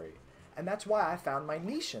short story. And that's why I found my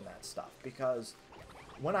niche in that stuff, because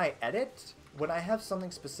when I edit, when I have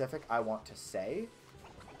something specific I want to say,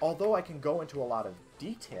 although I can go into a lot of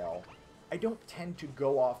detail, I don't tend to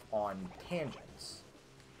go off on tangents,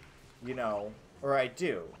 you know, or I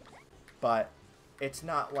do, but it's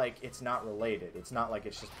not like it's not related. It's not like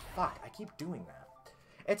it's just, fuck, I keep doing that.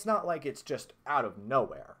 It's not like it's just out of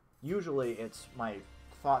nowhere. Usually it's my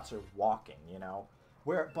thoughts are walking, you know,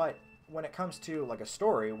 but when it comes to like a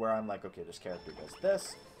story where I'm like, okay, this character does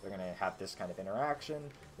this, they're going to have this kind of interaction,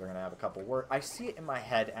 they're going to have a couple words, I see it in my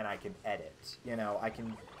head and I can edit, you know, I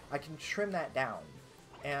can trim that down.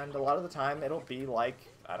 And a lot of the time, it'll be like,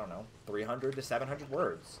 I don't know, 300 to 700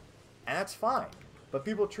 words. And that's fine. But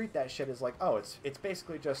people treat that shit as like, oh, it's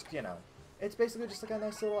basically just, you know, it's basically just like a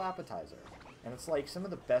nice little appetizer. And it's like, some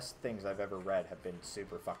of the best things I've ever read have been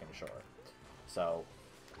super fucking short. So,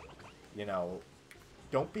 you know,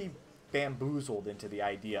 don't be bamboozled into the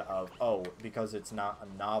idea of, oh, because it's not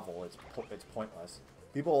a novel, it's pointless.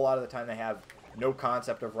 People, a lot of the time, they have no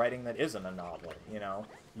concept of writing that isn't a novel, you know?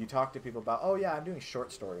 You talk to people about, oh yeah, I'm doing short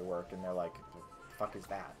story work, and they're like, the fuck is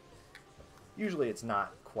that? Usually it's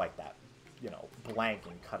not quite that, you know, blank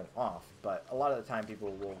and cutting off, but a lot of the time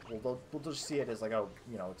people will just see it as like, oh,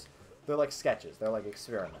 you know, they're like sketches, they're like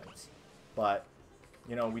experiments. But,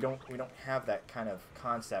 you know, we don't have that kind of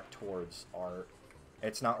concept towards art.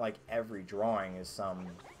 It's not like every drawing is some,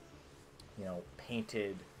 you know,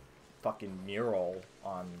 painted fucking mural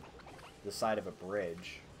on the side of a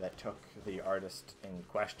bridge that took the artist in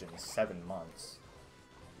question 7 months.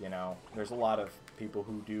 You know, there's a lot of people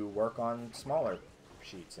who do work on smaller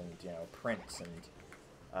sheets and, you know, prints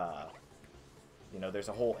and, you know, there's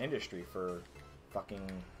a whole industry for fucking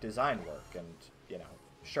design work and, you know,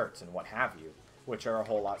 shirts and what have you, which are a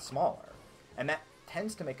whole lot smaller. And that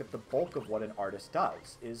tends to make up the bulk of what an artist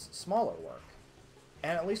does, is smaller work.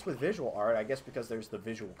 And at least with visual art, I guess because there's the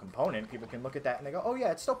visual component, people can look at that and they go, oh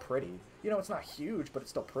yeah, it's still pretty. You know, it's not huge, but it's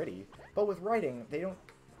still pretty. But with writing,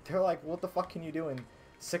 they're like, what the fuck can you do in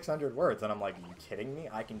 600 words? And I'm like, are you kidding me?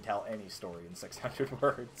 I can tell any story in 600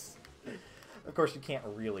 words. Of course, you can't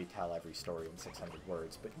really tell every story in 600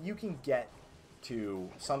 words, but you can get to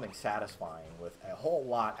something satisfying with a whole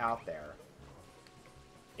lot out there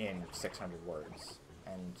in 600 words.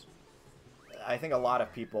 And I think a lot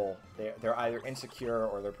of people, they're either insecure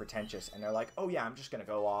or they're pretentious, and they're like, oh yeah, I'm just gonna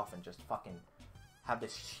go off and just fucking have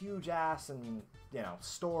this huge ass and, you know,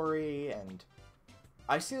 story. And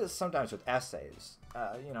I see this sometimes with essays,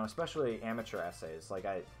 you know, especially amateur essays. Like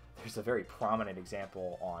there's a very prominent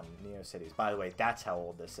example on NeoCities. By the way, that's how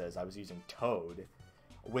old this is. I was using Toad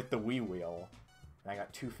with the Wii wheel, and I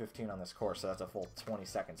got 215 on this course, so that's a full 20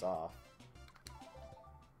 seconds off.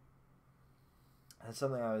 That's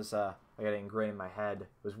something I got ingrained in my head. It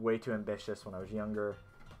was way too ambitious when I was younger.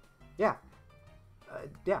 Yeah.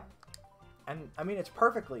 Yeah. And, I mean, it's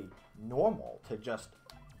perfectly normal to just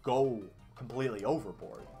go completely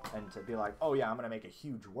overboard and to be like, oh yeah, I'm going to make a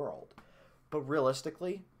huge world. But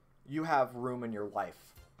realistically, you have room in your life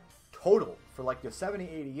total for like your 70,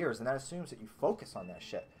 80 years, and that assumes that you focus on that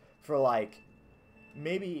shit for like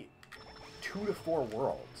maybe 2 to 4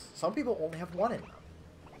 worlds. Some people only have 1 in them,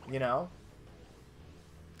 you know?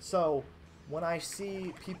 So, when I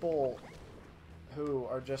see people who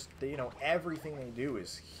are just, you know, everything they do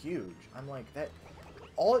is huge, I'm like, that,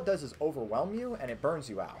 all it does is overwhelm you, and it burns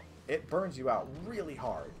you out. it burns you out really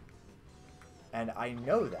hard. And I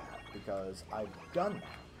know that because I've done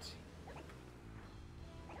that.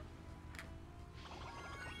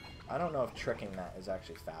 I don't know if tricking that is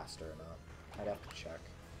actually faster or not. I'd have to check.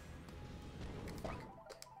 Fuck.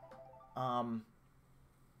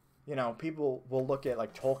 You know, people will look at,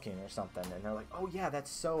 like, Tolkien or something, and they're like, oh yeah,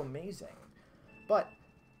 that's so amazing. But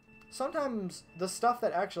sometimes the stuff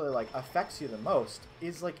that actually, like, affects you the most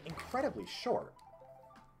is, like, incredibly short.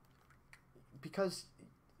 Because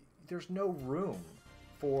there's no room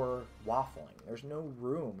for waffling. There's no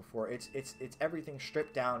room for... It's everything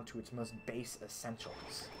stripped down to its most base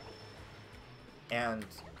essentials. And,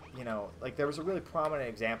 you know, like, there was a really prominent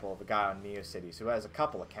example of a guy on NeoCities who has a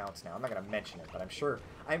couple accounts now. I'm not going to mention it, but I'm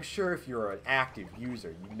sure if you're an active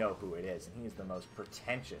user, you know who it is. And he's the most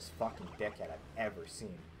pretentious fucking dickhead I've ever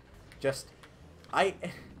seen. Just, you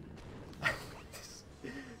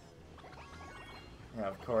know,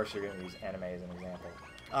 of course you're going to use anime as an example.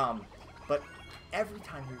 But every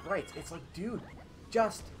time he writes, it's like, dude,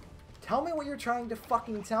 just tell me what you're trying to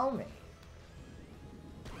fucking tell me.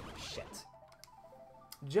 Shit.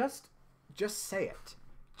 Just say it.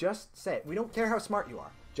 Just say it. We don't care how smart you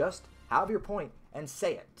are. Just have your point and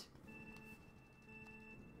say it.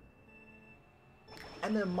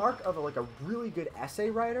 And the mark of a really good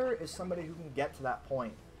essay writer is somebody who can get to that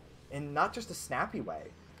point in not just a snappy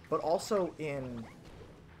way, but also in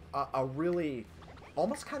a really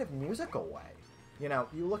almost kind of musical way. You know,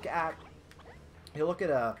 you look at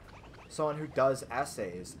someone who does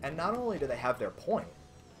essays, and not only do they have their point,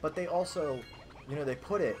 but they also, you know, they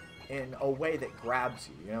put it in a way that grabs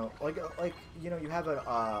you. You know, like you know, you have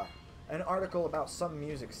an article about some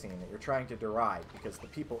music scene that you're trying to deride because the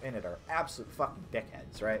people in it are absolute fucking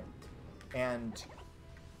dickheads, right? And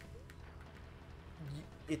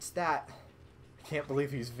it's that... I can't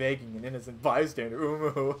believe he's vaguing an innocent bystander.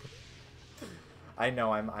 Umu. I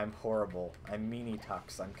know, I'm horrible. I'm Meanie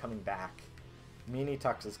Tux. I'm coming back. Meanie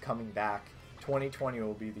Tux is coming back. 2020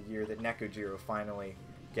 will be the year that Nekojiro finally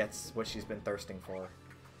gets what she's been thirsting for.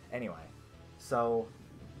 Anyway, so...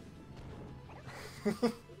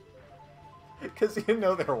 Because you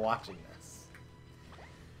know they're watching this.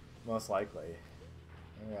 Most likely.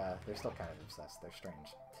 Yeah, they're still kind of obsessed. They're strange.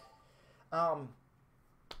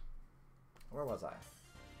 Where was I?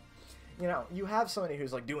 You know, you have somebody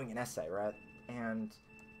who's, like, doing an essay, right? And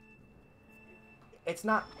it's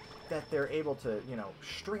not that they're able to, you know,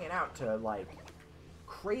 string it out to, like,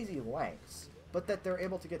 crazy lengths, but that they're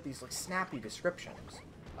able to get these, like, snappy descriptions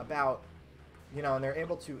about, you know, and they're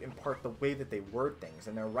able to impart the way that they word things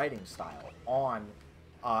and their writing style on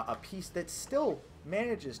a piece that still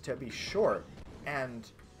manages to be short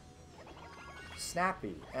and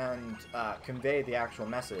snappy and convey the actual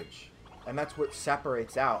message. And that's what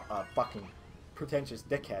separates out a fucking pretentious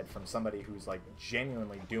dickhead from somebody who's, like,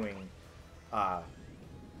 genuinely doing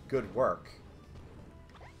good work.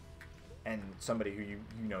 And somebody who, you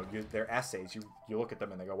know, their essays, you look at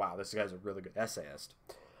them and they go, wow, this guy's a really good essayist.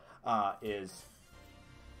 Is,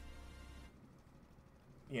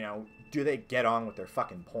 you know, do they get on with their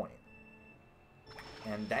fucking point?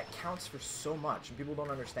 And that counts for so much, and people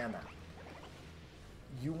don't understand that.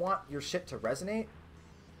 You want your shit to resonate?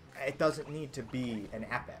 It doesn't need to be an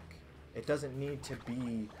epic. It doesn't need to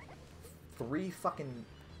be 3 fucking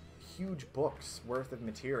huge books worth of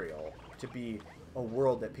material to be a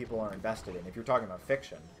world that people are invested in. If you're talking about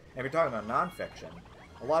fiction. And if you're talking about nonfiction,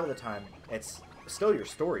 a lot of the time, it's still your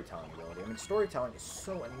storytelling ability. I mean, storytelling is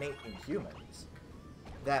so innate in humans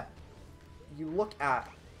that you look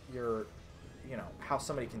at your, you know, how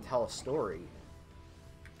somebody can tell a story,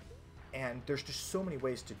 and there's just so many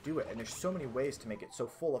ways to do it, and there's so many ways to make it so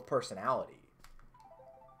full of personality.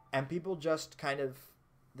 And people just kind of,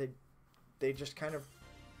 they just kind of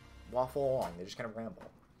waffle along. They just kind of ramble.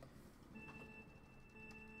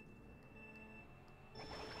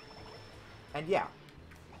 And yeah,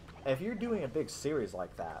 if you're doing a big series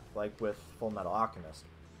like that, like with Full Metal Alchemist,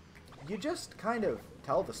 you just kind of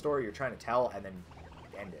tell the story you're trying to tell and then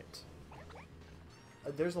end it.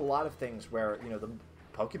 There's a lot of things where, you know, the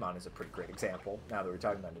Pokemon is a pretty great example, now that we're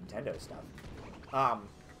talking about Nintendo stuff,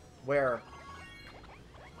 where,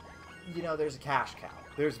 you know, there's a cash cow.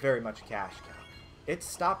 There's very much a cash cow. It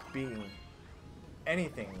stopped being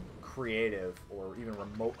anything creative or even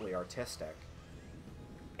remotely artistic.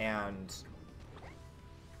 And,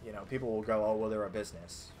 you know, people will go, oh, well, they're a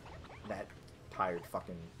business. That tired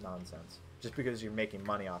fucking nonsense. Just because you're making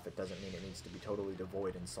money off it doesn't mean it needs to be totally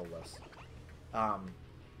devoid and soulless.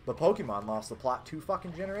 But Pokemon lost the plot 2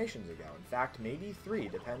 fucking generations ago. In fact, maybe 3.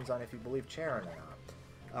 Depends on if you believe Charon or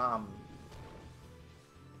not.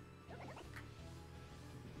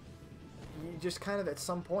 you just kind of at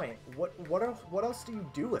some point, what else do you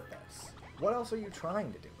do with this? What else are you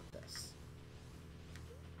trying to do with this?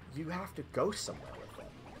 You have to go somewhere with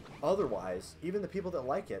it. Otherwise, even the people that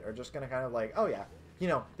like it are just going to kind of like, oh yeah, you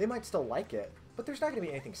know, they might still like it, but there's not going to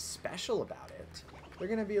be anything special about it. They're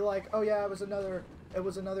going to be like, oh yeah, it was another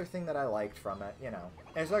thing that I liked from it, you know.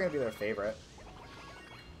 And it's not going to be their favorite.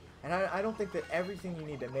 And I don't think that everything you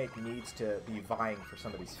need to make needs to be vying for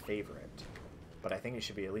somebody's favorite. But I think you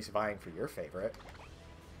should be at least vying for your favorite.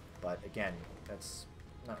 But again, that's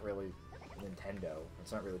not really Nintendo.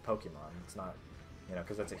 It's not really Pokemon. It's not, you know,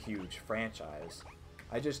 because that's a huge franchise.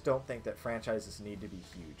 I just don't think that franchises need to be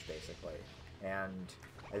huge, basically. And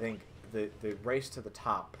I think the race to the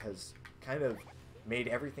top has kind of made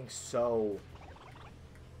everything so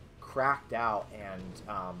cracked out and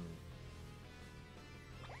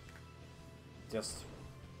just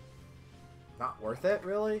not worth it,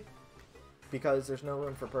 really, because there's no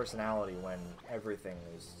room for personality when everything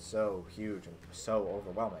is so huge and so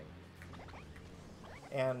overwhelming.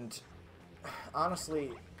 And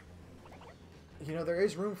honestly, you know, there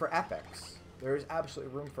is room for epics. There is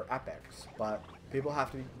absolutely room for epics, but people have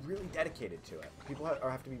to be really dedicated to it. People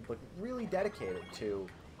have to be like really dedicated to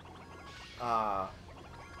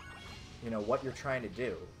you know, what you're trying to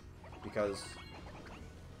do, because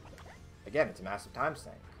again, it's a massive time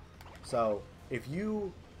sink. So if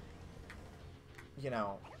you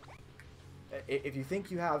know, if you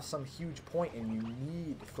think you have some huge point and you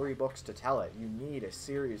need 3 books to tell it, you need a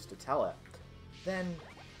series to tell it, then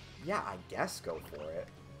yeah, I guess go for it.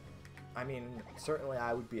 I mean, certainly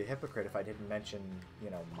I would be a hypocrite if I didn't mention,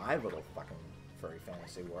 you know, my little fucking furry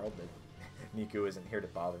fantasy world that Niku isn't here to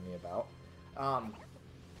bother me about.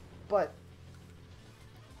 But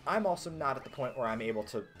I'm also not at the point where I'm able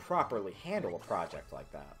to properly handle a project like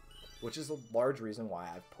that, which is a large reason why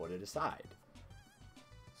I've put it aside.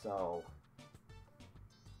 So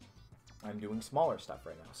I'm doing smaller stuff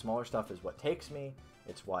right now. Smaller stuff is what takes me.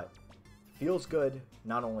 It's what feels good,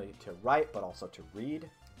 not only to write, but also to read.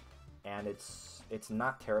 And it's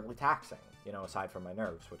not terribly taxing, you know, aside from my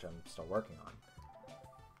nerves, which I'm still working on.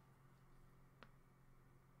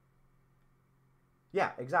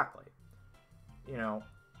 Yeah, exactly. You know,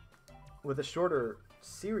 with a shorter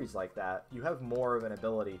series like that, you have more of an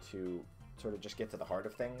ability to sort of just get to the heart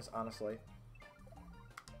of things, honestly.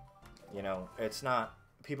 You know, it's not...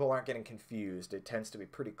 people aren't getting confused. It tends to be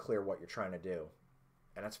pretty clear what you're trying to do.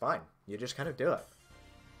 And that's fine. You just kind of do it.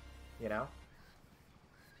 You know?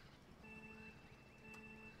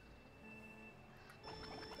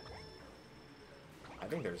 I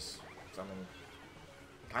think there's something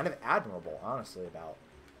kind of admirable, honestly, about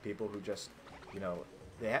people who just, you know,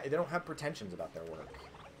 they don't have pretensions about their work.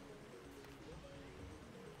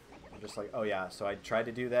 They're just like, oh yeah, so I tried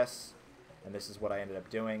to do this, and this is what I ended up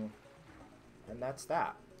doing, and that's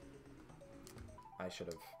that. I should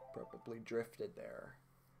have probably drifted there.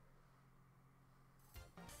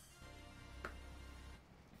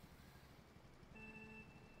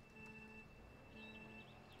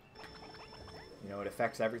 You know, it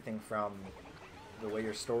affects everything from the way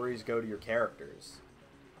your stories go to your characters.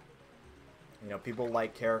 You know, people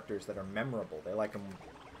like characters that are memorable. They like them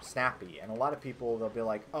snappy. And a lot of people, they'll be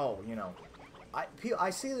like, oh, you know, I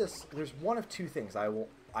see this. There's one of two things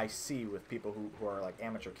I see with people who are like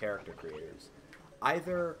amateur character creators.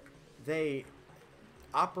 Either they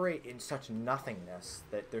operate in such nothingness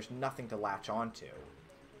that there's nothing to latch onto,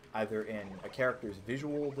 either in a character's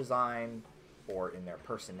visual design or in their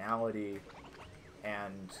personality,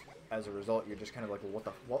 and as a result, you're just kind of like, well,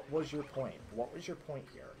 what was your point? What was your point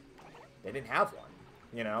here? They didn't have one,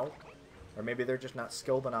 you know? Or maybe they're just not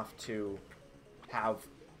skilled enough to have...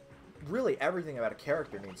 really, everything about a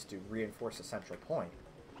character needs to reinforce a central point.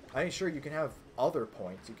 I mean, sure, you can have other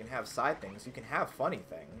points, you can have side things, you can have funny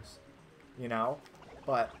things, you know?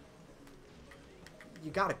 But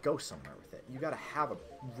you gotta go somewhere with it. You gotta have a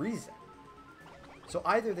reason. So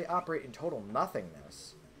either they operate in total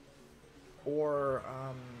nothingness, or,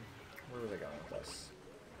 where was I going with this?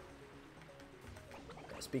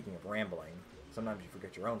 Speaking of rambling, sometimes you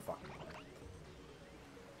forget your own fucking point.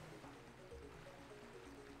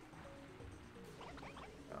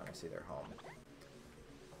 Oh, and I see they're home.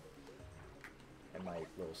 And my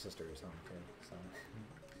little sister is home, too, so...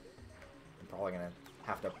 I'm probably gonna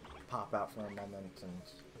have to pop out for a moment, and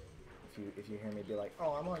if you hear me be like,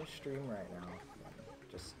 oh, I'm on stream right now,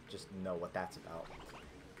 just know what that's about.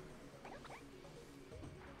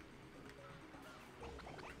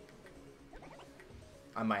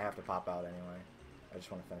 I might have to pop out anyway. I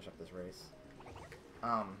just want to finish up this race.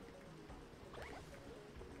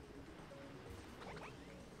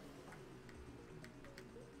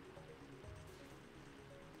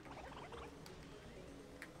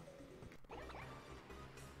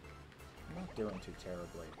 doing too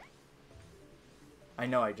terribly. I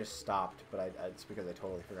know I just stopped, but it's because I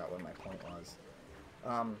totally forgot what my point was.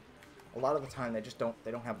 A lot of the time they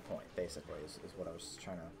don't have a point, basically, is what I was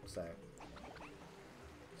trying to say.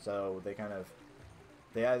 So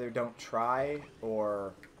they either don't try,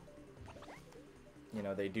 or, you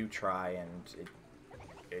know, they do try and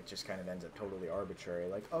it just kind of ends up totally arbitrary.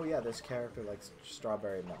 Like, oh yeah, this character likes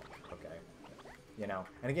strawberry milk, okay. You know,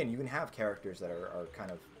 and again, you can have characters that are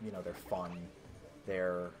kind of, you know, they're fun,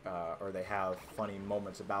 or they have funny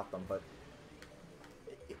moments about them, but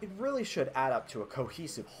it really should add up to a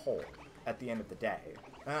cohesive whole at the end of the day.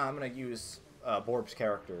 I'm going to use Borb's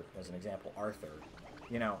character as an example, Arthur.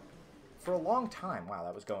 You know, for a long time, wow,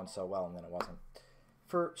 that was going so well, and then it wasn't.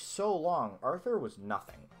 For so long, Arthur was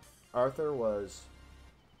nothing. Arthur was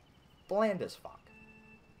bland as fuck.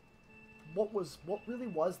 What really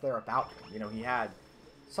was there about him? You know, he had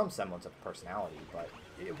some semblance of personality, but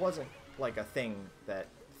it wasn't like a thing that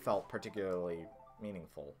felt particularly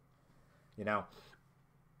meaningful, you know.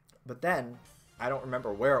 But then, I don't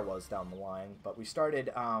remember where it was down the line, but we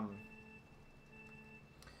started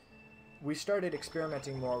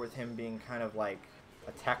experimenting more with him being kind of like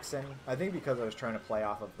a Texan. I think because I was trying to play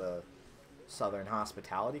off of the Southern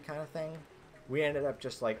hospitality kind of thing. We ended up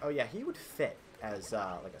just like, oh yeah, he would fit as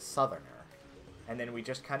like a Southerner. And then we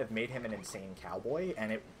just kind of made him an insane cowboy,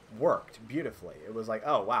 and it worked beautifully. It was like,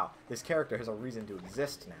 oh wow, this character has a reason to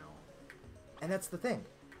exist now. And that's the thing.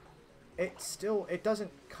 It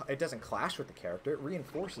doesn't clash with the character. It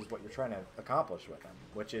reinforces what you're trying to accomplish with him,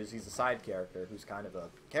 which is he's a side character who's kind of a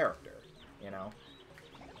character, you know?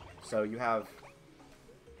 So you have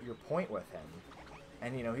your point with him,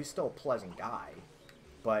 and, you know, he's still a pleasant guy,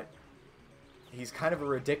 but he's kind of a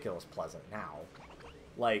ridiculous pleasant now.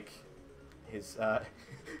 Like, his,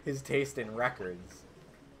 his taste in records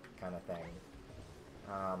kind of thing.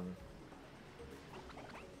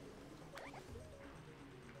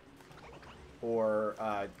 Or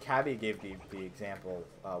Cabby gave the example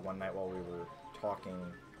one night while we were talking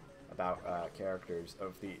about characters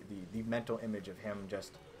of the mental image of him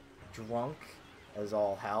just drunk as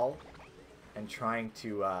all hell and trying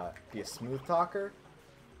to be a smooth talker,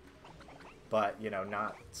 but, you know,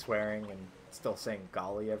 not swearing and still saying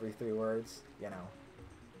golly every 3 words, you know.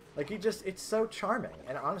 Like, it's so charming,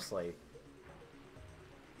 and honestly,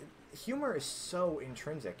 humor is so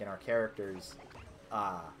intrinsic in our characters,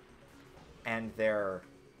 and their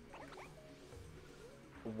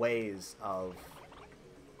ways of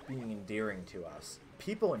being endearing to us.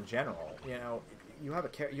 People in general, you know, you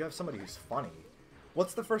have somebody who's funny.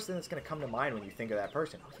 What's the first thing that's going to come to mind when you think of that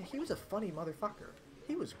person? Oh, yeah, he was a funny motherfucker.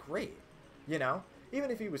 He was great, you know? Even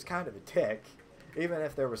if he was kind of a dick, even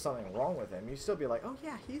if there was something wrong with him, you'd still be like, oh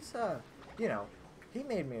yeah, he's, you know, he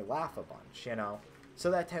made me laugh a bunch, you know? So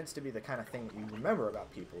that tends to be the kind of thing that you remember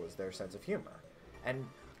about people, is their sense of humor. And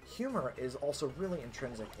humor is also really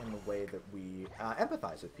intrinsic in the way that we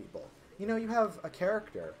empathize with people. You know, you have a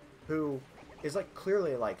character who is, like,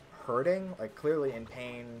 clearly, like, hurting, like, clearly in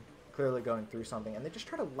pain, clearly going through something, and they just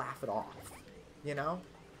try to laugh it off, you know?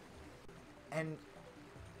 And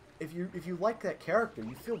if you like that character,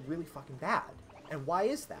 you feel really fucking bad. And why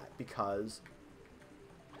is that? Because,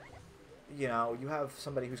 you know, you have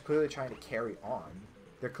somebody who's clearly trying to carry on.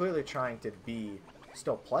 They're clearly trying to be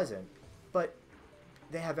still pleasant, but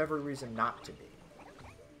they have every reason not to be.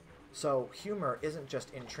 So humor isn't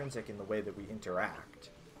just intrinsic in the way that we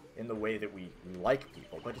interact, in the way that we like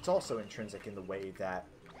people, but it's also intrinsic in the way that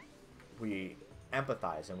we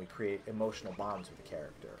empathize and we create emotional bonds with a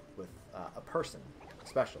character, with a person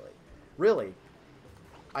especially. Really,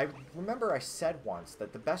 I remember I said once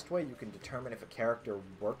that the best way you can determine if a character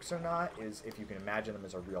works or not is if you can imagine them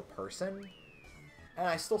as a real person. And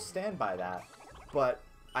I still stand by that, but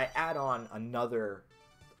I add on another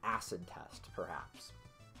acid test, perhaps,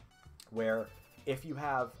 where if you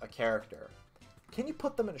have a character, can you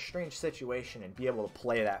put them in a strange situation and be able to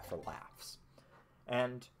play that for laughs?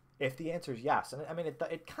 And if the answer is yes, and I mean,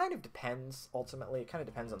 it kind of depends, ultimately, it kind of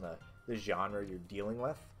depends on the genre you're dealing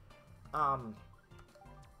with.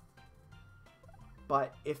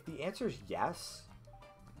 But if the answer is yes,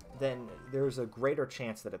 then there's a greater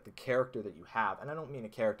chance that if the character that you have, and I don't mean a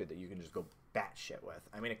character that you can just go batshit with,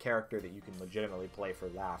 I mean a character that you can legitimately play for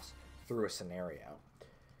laughs through a scenario.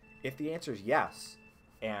 If the answer is yes,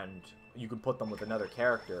 and you can put them with another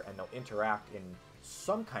character and they'll interact in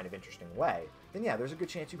some kind of interesting way, then yeah, there's a good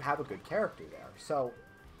chance you have a good character there. So,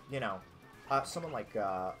 you know, someone like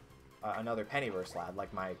another Pennyverse lad,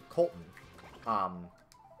 like my Colton,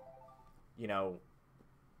 you know,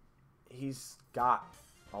 he's got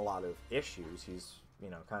a lot of issues. He's, you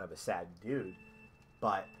know, kind of a sad dude,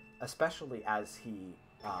 but especially as he,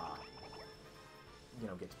 you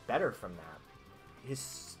know, gets better from that,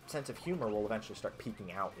 his sense of humor will eventually start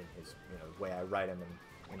peeking out in his, you know, the way I write him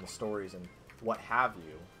in the stories and what have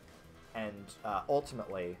you. And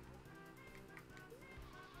ultimately,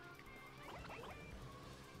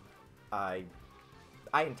 I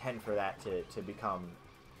intend for that to become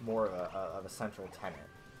more of a central tenet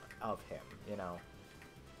of him, you know,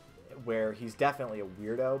 where he's definitely a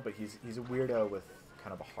weirdo, but he's a weirdo with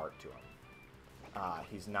kind of a heart to him.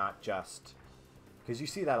 He's not just... Because you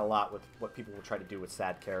see that a lot with what people will try to do with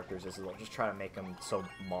sad characters, is they'll just try to make them so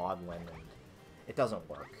maudlin, and it doesn't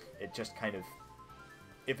work. It just kind of...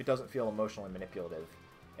 If it doesn't feel emotionally manipulative,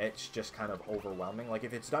 it's just kind of overwhelming. Like,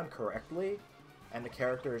 if it's done correctly, and the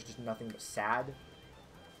character is just nothing but sad,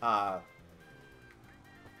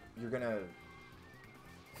 you're gonna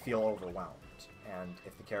feel overwhelmed. And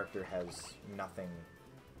if the character has nothing,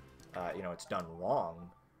 you know, it's done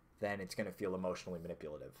wrong, then it's gonna feel emotionally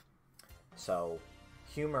manipulative. So,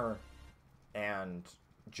 humor and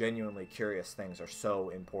genuinely curious things are so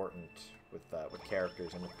important with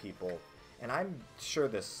characters and with people. And I'm sure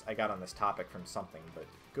I got on this topic from something, but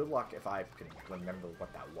good luck if I can remember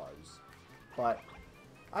what that was. But,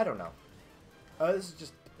 I don't know. This is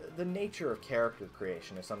just... The nature of character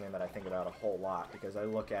creation is something that I think about a whole lot, because I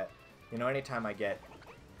look at, you know, anytime I get,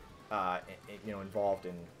 you know, involved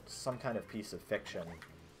in some kind of piece of fiction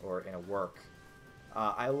or in a work,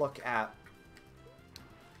 I look at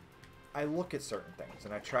certain things,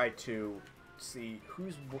 and I try to see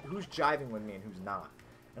who's jiving with me and who's not.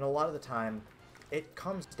 And a lot of the time, it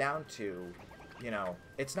comes down to, you know,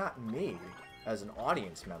 it's not me as an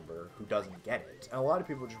audience member who doesn't get it. And a lot of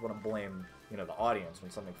people just want to blame, you know, the audience when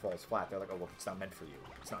something falls flat. They're like, oh, well, it's not meant for you.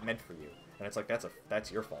 It's not meant for you. And it's like,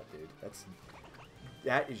 that's your fault, dude.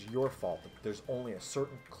 That is your fault. There's only a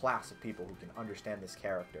certain class of people who can understand this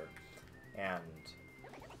character, and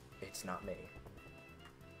it's not me,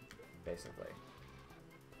 basically.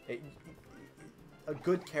 A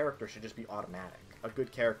good character should just be automatic. A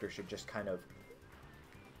good character should just kind of...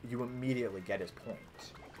 You immediately get his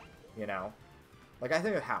point, you know? Like, I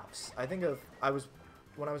think of House.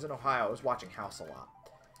 When I was in Ohio, I was watching House a lot.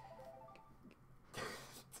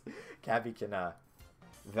 Cabby can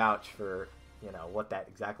vouch for, you know, what that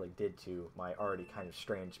exactly did to my already kind of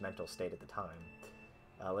strange mental state at the time.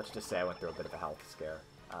 Let's just say I went through a bit of a health scare.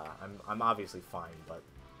 I'm obviously fine, but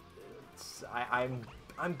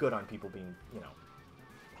I'm good on people being, you know,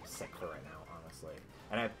 sick for right now, honestly.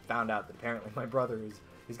 And I found out that apparently my brother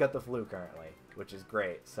he's got the flu currently, which is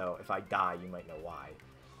great. So if I die, you might know why.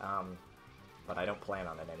 But I don't plan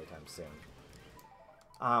on it anytime soon.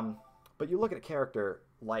 But you look at a character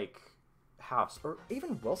like House, or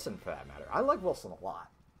even Wilson for that matter. I like Wilson a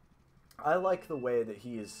lot. I like the way that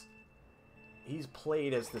he's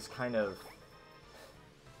played as this kind of...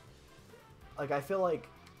 Like, I feel like...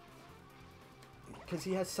 Because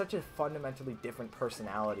he has such a fundamentally different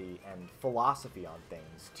personality and philosophy on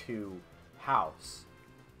things to House.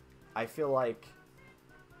 I feel like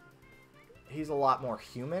he's a lot more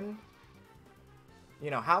human. You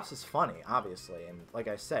know, House is funny, obviously, and like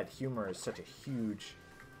I said, humor is such a huge...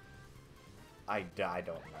 I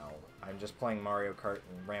don't know. I'm just playing Mario Kart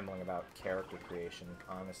and rambling about character creation,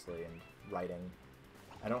 honestly, and writing.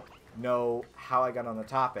 I don't know how I got on the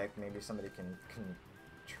topic. Maybe somebody can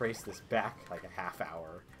trace this back like a half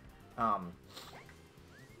hour.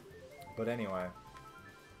 But anyway,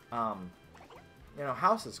 you know,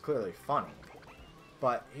 House is clearly funny,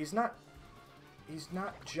 but he's not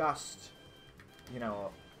just, you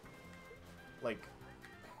know, like,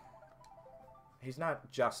 he's not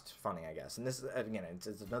just funny, I guess. And this is, again, it's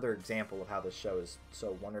another example of how this show is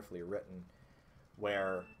so wonderfully written,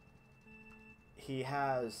 where he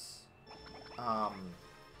has,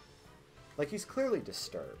 like, he's clearly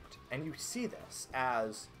disturbed, and you see this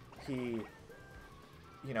as he,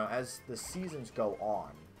 you know, as the seasons go on.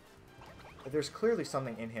 There's clearly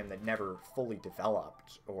something in him that never fully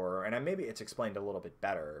developed, and maybe it's explained a little bit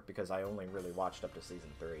better, because I only really watched up to season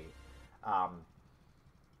 3.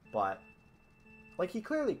 But, like, he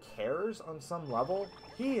clearly cares on some level.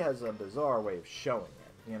 He has a bizarre way of showing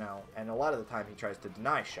it, you know, and a lot of the time he tries to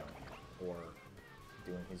deny showing it, or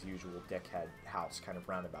doing his usual dickhead House kind of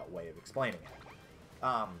roundabout way of explaining it.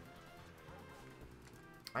 I'm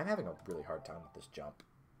having a really hard time with this jump.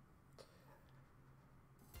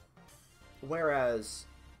 Whereas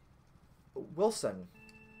Wilson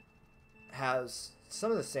has some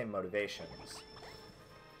of the same motivations,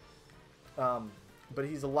 but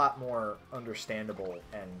he's a lot more understandable,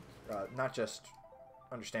 and not just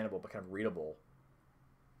understandable, but kind of readable.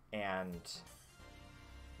 And,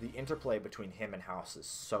 the interplay between him and House is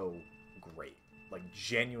so great. Like,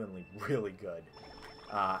 genuinely really good.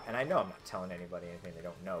 And I know I'm not telling anybody anything they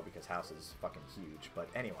don't know because House is fucking huge. But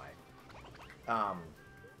anyway.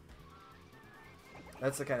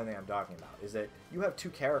 That's the kind of thing I'm talking about. Is that you have two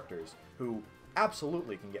characters who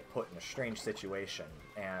absolutely can get put in a strange situation.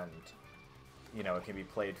 And, you know, it can be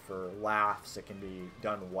played for laughs. It can be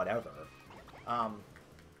done whatever.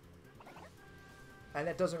 And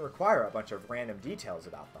it doesn't require a bunch of random details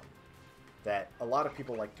about them that a lot of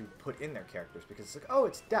people like to put in their characters because it's like, oh,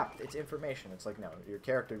 it's depth, it's information. It's like, no, your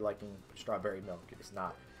character liking strawberry milk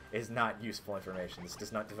is not useful information. This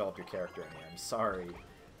does not develop your character any. I'm sorry.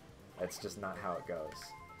 That's just not how it goes.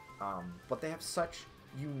 But they have such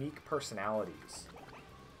unique personalities.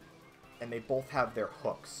 And they both have their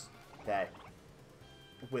hooks that,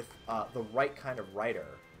 with the right kind of writer,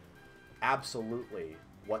 absolutely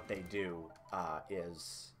what they do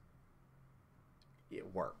it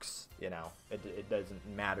works, you know. It doesn't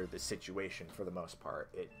matter the situation for the most part.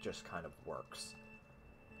 It just kind of works.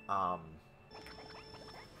 I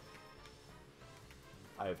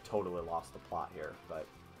have totally lost the plot here, but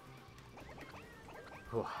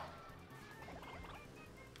whew.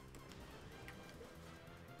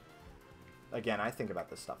 Again, I think about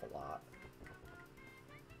this stuff a lot.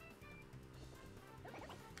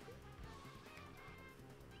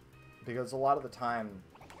 Because a lot of the time,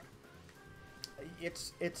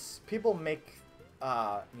 it's people make,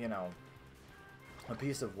 you know, a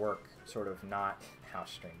piece of work sort of not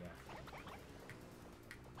house stream yet.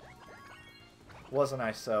 Wasn't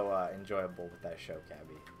I so enjoyable with that show,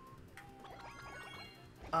 Cabby?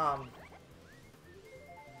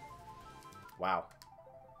 Wow.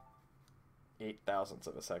 8 thousandths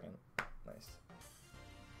of a second. Nice.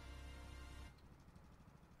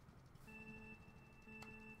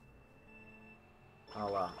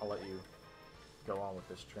 I'll let you go on with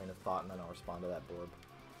this train of thought, and then I'll respond to that blurb.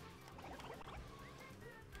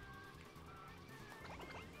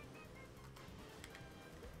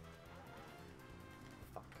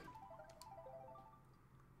 Fuck.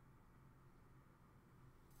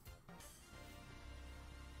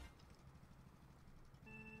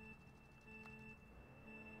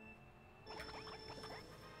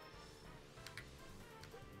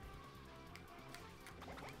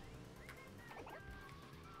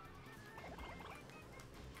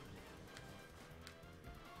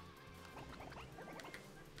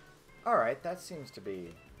 Alright, that seems to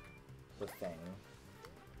be the thing.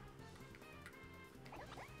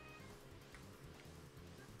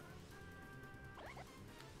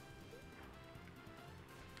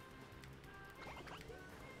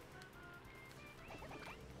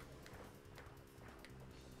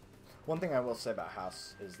 One thing I will say about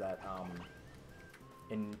House is that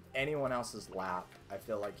in anyone else's lap, I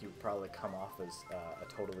feel like you probably come off as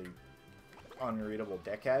a totally unreadable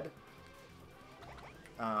dickhead.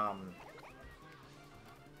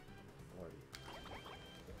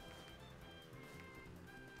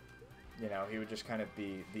 You know, he would just kind of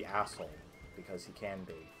be the asshole because he can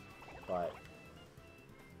be. But,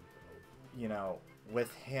 you know,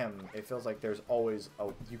 with him, it feels like there's always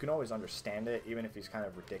you can always understand it. Even if he's kind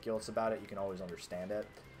of ridiculous about it, you can always understand it.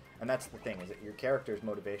 And that's the thing, is that your character's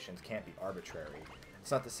motivations can't be arbitrary.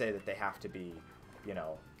 It's not to say that they have to be, you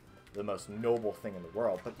know, the most noble thing in the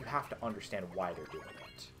world, but you have to understand why they're doing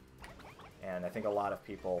it. And I think a lot of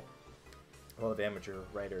people, a lot of amateur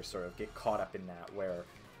writers sort of get caught up in that, where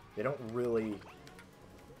they don't really,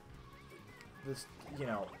 you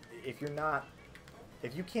know, if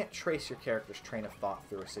you can't trace your character's train of thought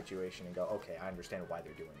through a situation and go, okay, I understand why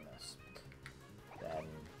they're doing this, then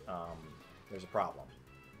there's a problem.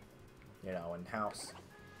 You know, and House,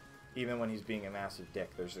 even when he's being a massive dick,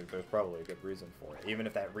 there's probably a good reason for it. Even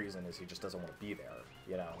if that reason is he just doesn't want to be there,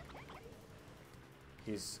 you know.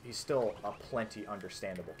 He's still a plenty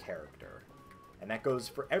understandable character. And that goes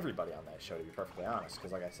for everybody on that show, to be perfectly honest,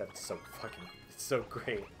 because like I said, it's so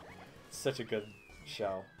great. It's such a good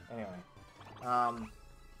show. Anyway, I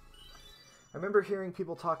remember hearing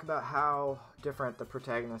people talk about how different the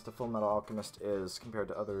protagonist of Fullmetal Alchemist is compared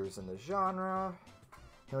to others in the genre.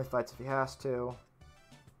 He only fights if he has to,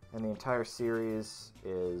 and the entire series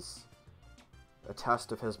is a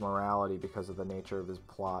test of his morality because of the nature of his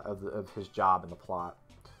plot, of his job in the plot.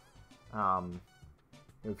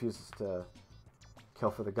 He refuses to kill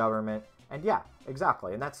for the government, and yeah,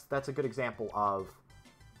 exactly, and that's a good example of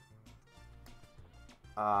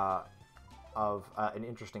an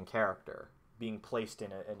interesting character being placed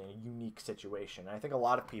in a unique situation. And I think a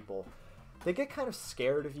lot of people, they get kind of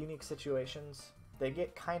scared of unique situations. They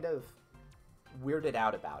get kind of weirded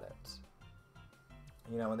out about it,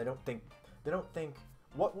 you know, and they don't think,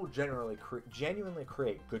 what will genuinely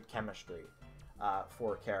create good chemistry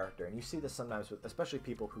for a character. And you see this sometimes with, especially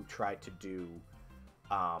people who try to do,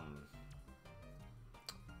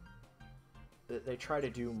 they try to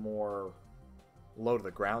do more low to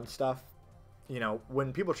the ground stuff. You know,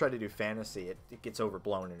 when people try to do fantasy, it gets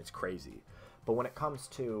overblown and it's crazy. But when it comes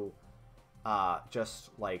to just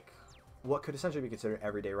like what could essentially be considered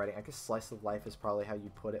everyday writing, I guess slice of life is probably how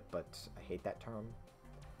you put it, but I hate that term.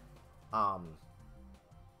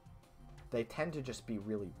 They tend to just be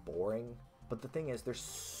really boring. But the thing is, there's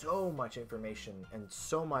so much information and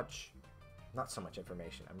so much, not so much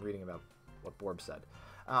information. I'm reading about what Borb said.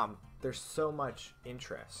 There's so much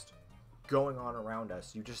interest going on around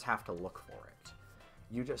us. You just have to look for it.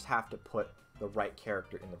 You just have to put the right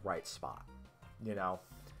character in the right spot, you know?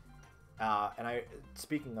 And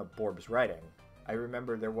speaking of Borb's writing, I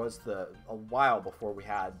remember there was a while before we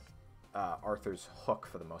had Arthur's hook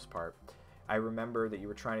for the most part. I remember that you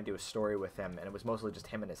were trying to do a story with him, and it was mostly just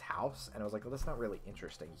him in his house, and I was like, well, that's not really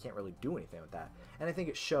interesting. You can't really do anything with that. And I think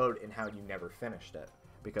it showed in how you never finished it,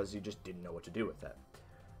 because you just didn't know what to do with it.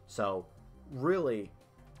 So, really,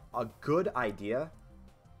 a good idea,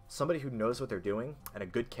 somebody who knows what they're doing, and a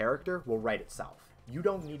good character will write itself. You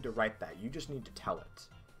don't need to write that. You just need to tell it.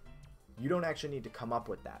 You don't actually need to come up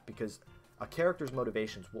with that, because a character's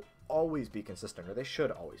motivations will always be consistent, or they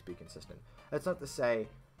should always be consistent. That's not to say,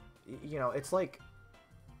 you know, it's like,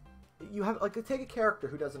 you have, like, take a character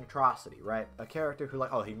who does an atrocity, right? A character who,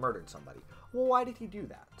 like, oh, he murdered somebody. Well, why did he do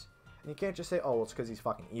that? And you can't just say, oh, well, it's because he's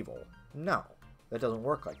fucking evil. No, that doesn't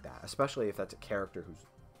work like that, especially if that's a character who's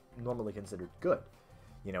normally considered good.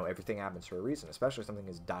 You know, everything happens for a reason, especially something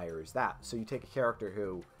as dire as that. So you take a character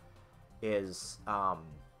who is,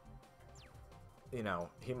 you know,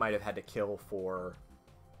 he might have had to kill for,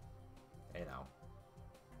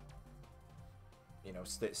 you know,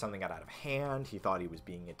 something got out of hand. He thought he was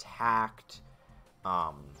being attacked.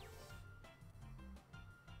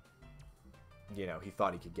 You know, he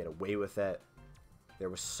thought he could get away with it. There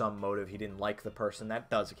was some motive. He didn't like the person.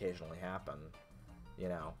 That does occasionally happen, you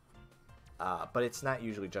know. But it's not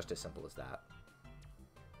usually just as simple as that.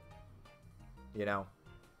 You know?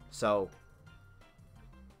 So,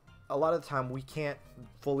 a lot of the time we can't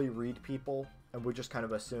fully read people, and we just kind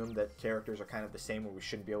of assume that characters are kind of the same, where we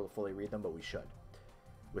shouldn't be able to fully read them, but we should.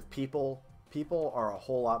 With people are a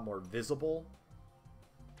whole lot more visible.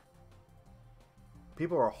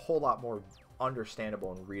 People are a whole lot more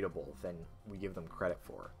understandable and readable than we give them credit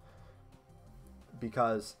for.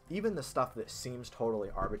 Because even the stuff that seems totally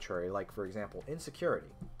arbitrary, like, for example,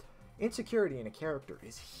 insecurity. Insecurity in a character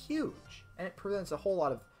is huge, and it presents a whole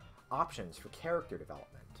lot of options for character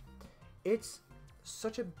development. It's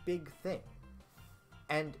such a big thing.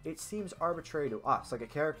 And it seems arbitrary to us, like a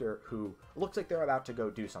character who looks like they're about to go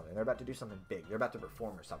do something. They're about to do something big. They're about to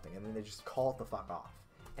perform or something, and then they just call it the fuck off.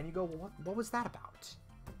 And you go, well, what was that about?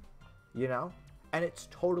 You know? And it's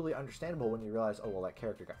totally understandable when you realize, oh, well, that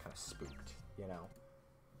character got kind of spooked, you know?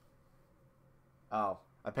 Oh,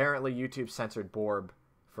 apparently YouTube censored Borb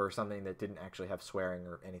for something that didn't actually have swearing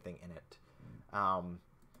or anything in it.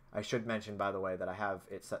 I should mention, by the way, that I have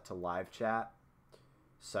it set to live chat.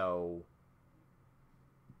 So,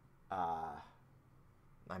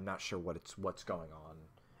 I'm not sure what's going on.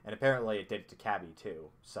 And apparently it did it to Cabby too.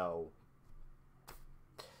 So,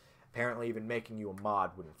 apparently even making you a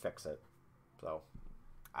mod wouldn't fix it. So,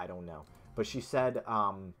 I don't know. But she said,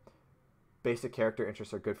 basic character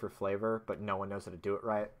interests are good for flavor, but no one knows how to do it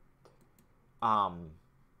right.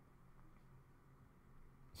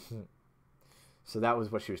 So that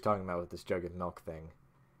was what she was talking about with this jug of milk thing.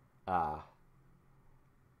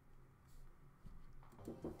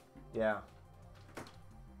 Yeah.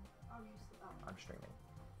 I'm streaming.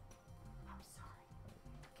 I'm sorry.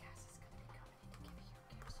 Cass is going to be coming in to give you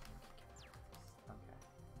your gifts so you can give her hers. Okay.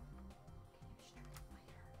 Can you stream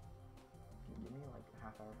later? Can you give me like a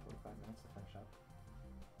half hour, 45 minutes to finish up?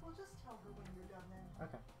 Well, just tell her when you're done then.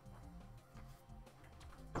 Okay.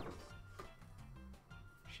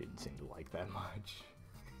 She didn't seem to like that much.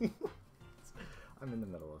 I'm in the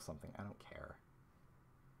middle of something. I don't care.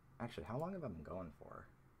 Actually, how long have I been going for?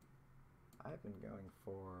 I've been going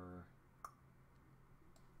for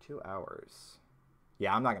 2 hours.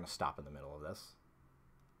 Yeah, I'm not going to stop in the middle of this.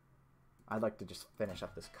 I'd like to just finish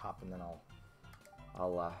up this cup, and then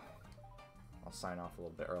I'll sign off a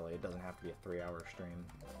little bit early. It doesn't have to be a 3-hour stream.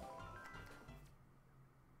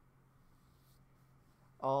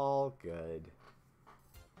 All good.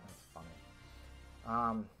 That's funny.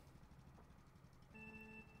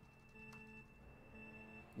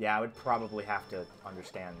 Yeah, I would probably have to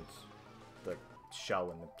understand the show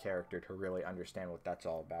and the character to really understand what that's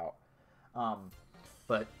all about.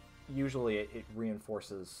 but usually it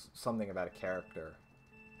reinforces something about a character.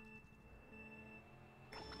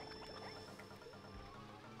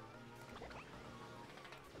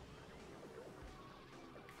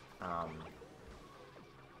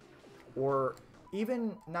 Or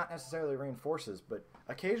even not necessarily reinforces, but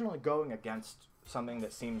occasionally going against something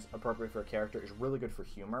that seems appropriate for a character is really good for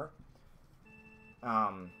humor.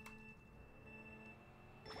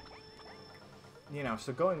 You know,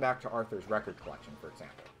 so going back to Arthur's record collection, for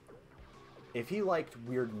example. If he liked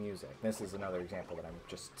weird music, this is another example that I'm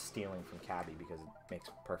just stealing from Cabby because it makes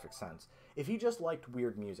perfect sense. If he just liked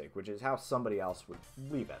weird music, which is how somebody else would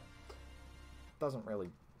leave it, doesn't really...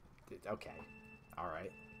 Okay,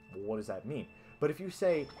 alright. Well, what does that mean? But if you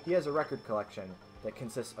say he has a record collection that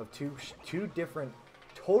consists of two different,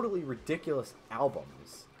 totally ridiculous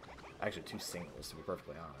albums, actually 2 singles to be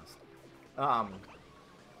perfectly honest,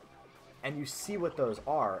 and you see what those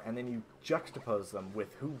are, and then you juxtapose them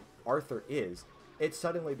with who Arthur is, it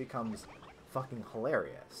suddenly becomes fucking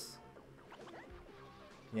hilarious.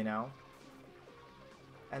 You know?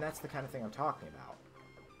 And that's the kind of thing I'm talking about.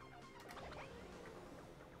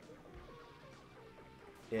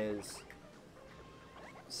 Is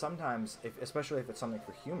sometimes, especially if it's something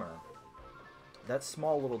for humor, that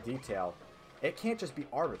small little detail, it can't just be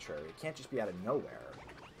arbitrary. It can't just be out of nowhere.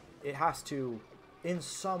 It has to, in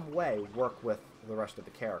some way, work with the rest of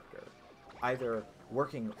the character. Either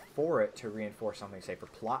working for it to reinforce something, say, for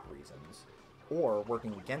plot reasons, or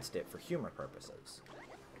working against it for humor purposes.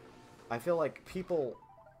 I feel like people...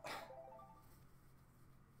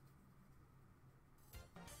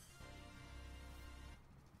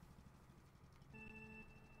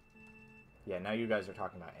 Yeah, now you guys are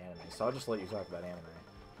talking about anime, so I'll just let you talk about anime,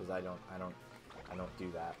 because I don't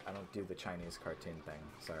do that. I don't do the Chinese cartoon thing.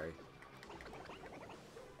 Sorry.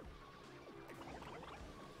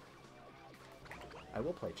 I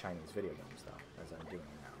will play Chinese video games, though, as I'm doing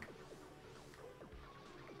now.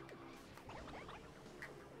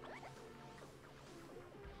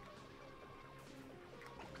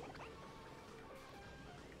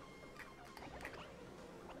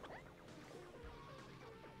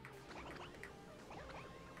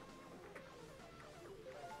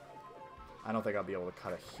 I don't think I'll be able to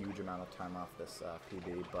cut a huge amount of time off this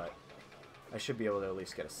PB, but I should be able to at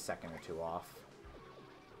least get a second or two off.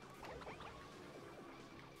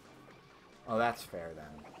 Oh, that's fair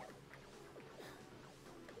then.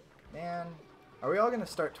 Man, are we all going to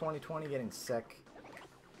start 2020 getting sick?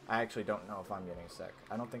 I actually don't know if I'm getting sick.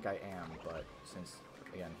 I don't think I am, but since,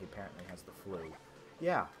 again, he apparently has the flu.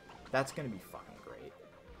 Yeah, that's going to be fucking great.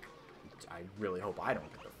 I really hope I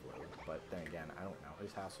don't get the flu, but then again, I don't know.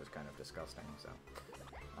 His house was kind of disgusting, so.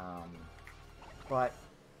 But,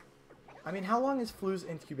 I mean, how long is flu's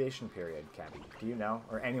incubation period, Cabby? Do you know?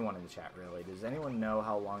 Or anyone in the chat, really? Does anyone know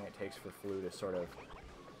how long it takes for flu to sort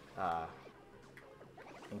of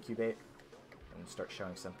incubate and start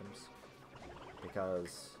showing symptoms?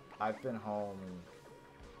 Because I've been home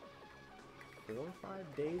 4 or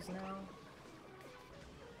 5 days now.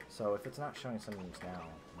 So if it's not showing symptoms now,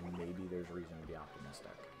 maybe there's reason to be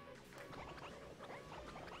optimistic.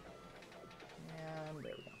 And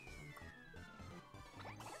there we go.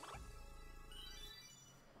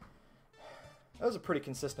 That was a pretty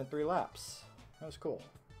consistent 3 laps. That was cool.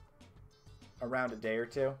 Around a day or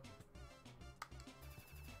two.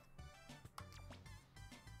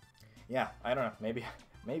 Yeah, I don't know.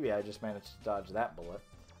 Maybe I just managed to dodge that bullet.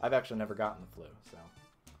 I've actually never gotten the flu, so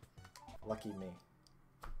lucky me.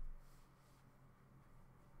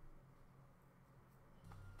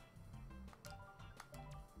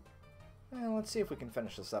 And let's see if we can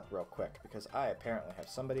finish this up real quick, because I apparently have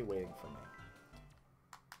somebody waiting for me.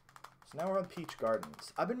 So now we're on Peach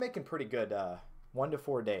Gardens. I've been making pretty good 1 to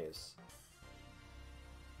 4 days.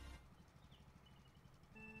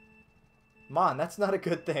 Mon, that's not a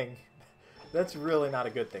good thing. That's really not a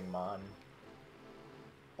good thing, Mon.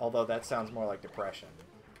 Although that sounds more like depression,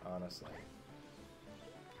 honestly.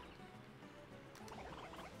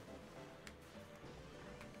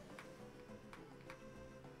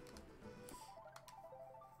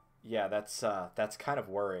 Yeah, that's kind of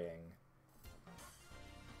worrying.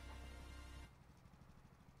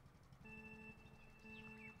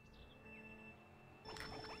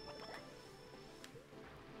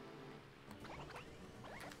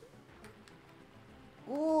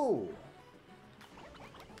 Ooh.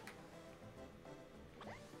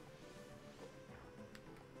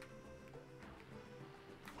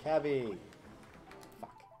 Cabby.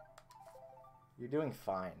 Fuck. You're doing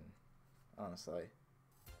fine, honestly.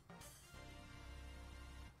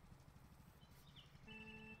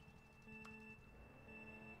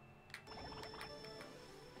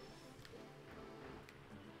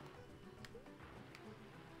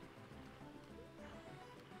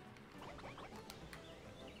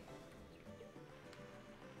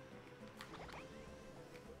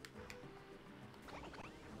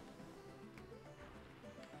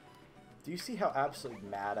 Do you see how absolutely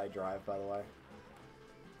mad I drive, by the way?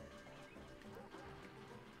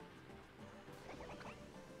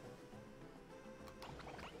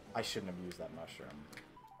 I shouldn't have used that mushroom.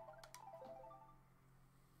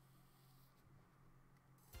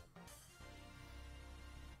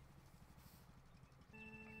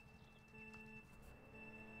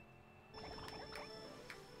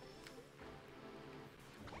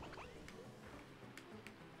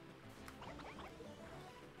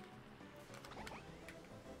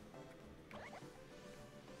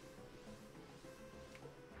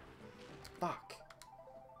 Fuck.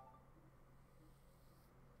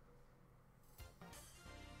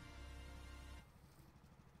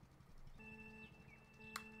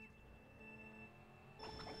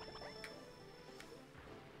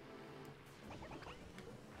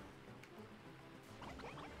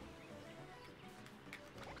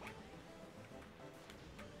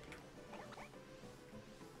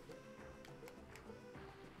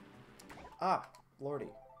 Ah, lordy.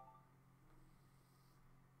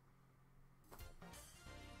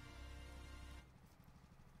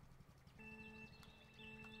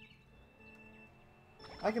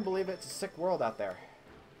 I can believe it. It's a sick world out there.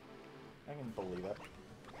 I can believe it.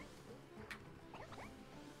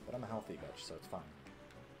 But I'm a healthy bitch, so it's fine.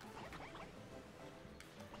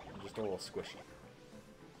 I'm just a little squishy.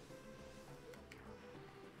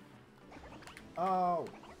 Oh,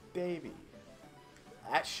 baby.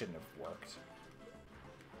 That shouldn't have worked.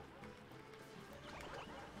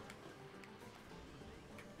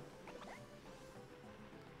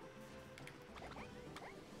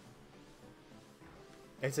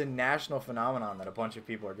 It's a national phenomenon that a bunch of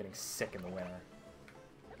people are getting sick in the winter.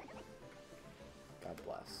 God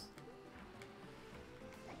bless.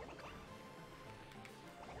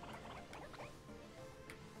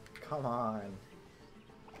 Come on.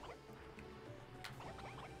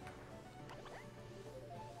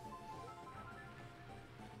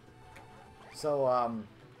 So, I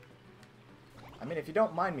mean, if you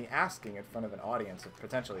don't mind me asking in front of an audience of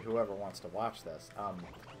potentially whoever wants to watch this,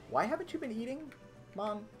 why haven't you been eating,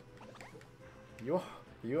 Mom? You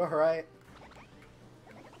alright?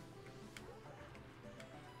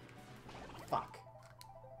 Fuck.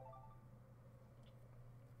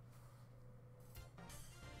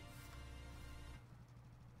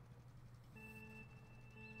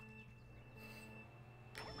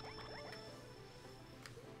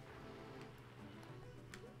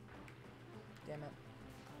 Damn it.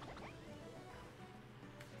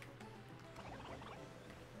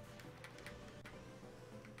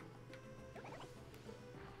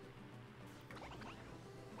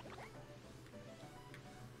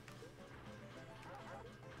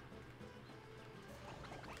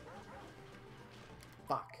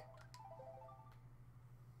 Fuck.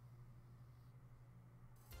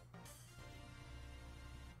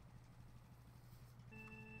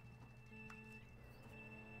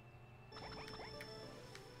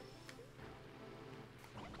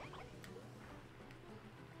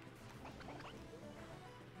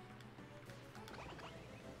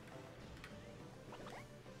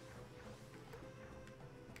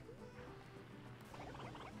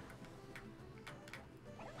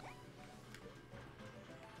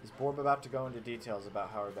 Is Borb about to go into details about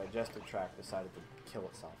how her digestive tract decided to kill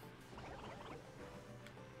itself?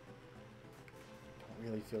 Don't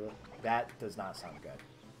really feel it. That does not sound good.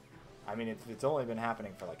 I mean, it's only been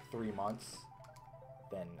happening for like 3 months.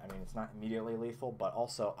 Then, I mean, it's not immediately lethal, but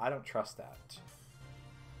also, I don't trust that.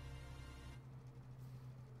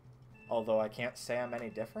 Although I can't say I'm any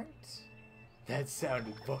different. That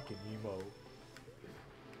sounded fucking emo.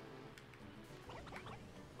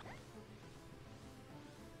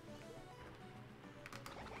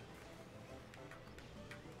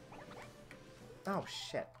 Oh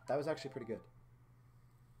shit, that was actually pretty good.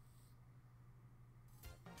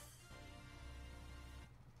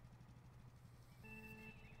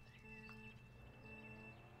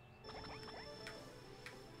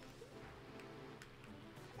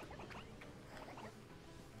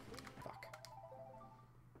 Fuck.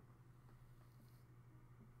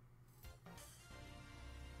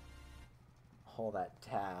 Hold that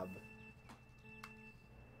tab.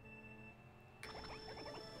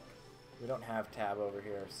 We don't have tab over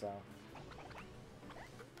here, so...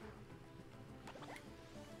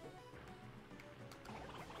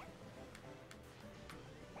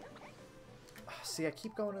 See, I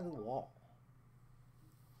keep going into the wall.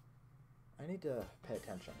 I need to pay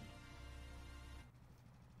attention.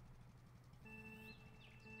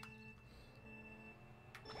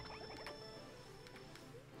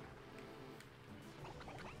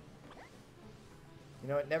 You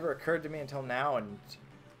know, it never occurred to me until now, and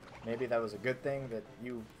Maybe that was a good thing that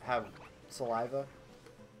you have saliva.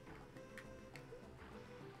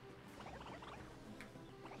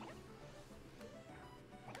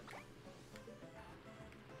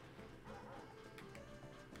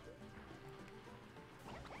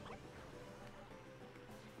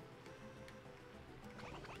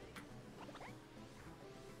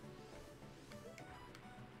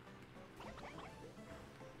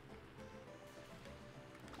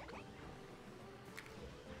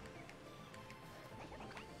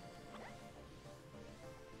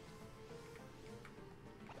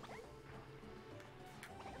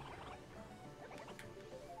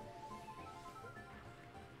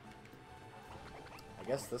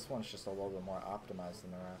 I guess this one's just a little bit more optimized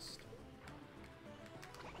than the rest.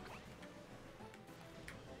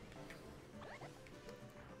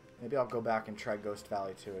 Maybe I'll go back and try Ghost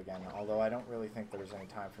Valley 2 again, although I don't really think there was any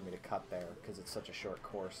time for me to cut there, because it's such a short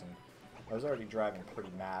course, and I was already driving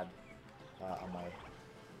pretty mad on my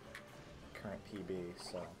current PB,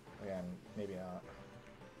 so again, maybe not.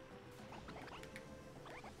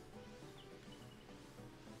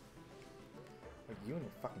 Like, you and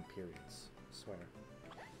your fucking periods, I swear.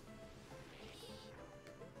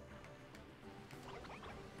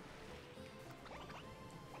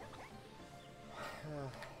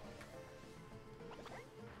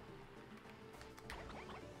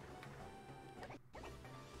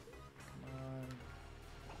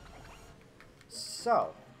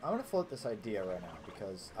 So, I'm going to float this idea right now,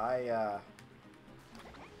 because I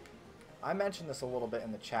mentioned this a little bit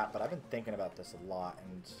in the chat, but I've been thinking about this a lot,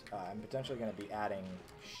 and I'm potentially going to be adding...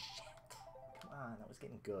 Shit! Come on, that was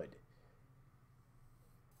getting good.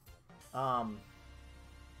 I'm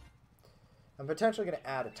potentially going to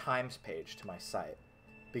add a times page to my site,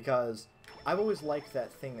 because I've always liked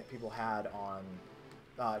that thing that people had on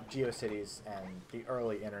GeoCities and the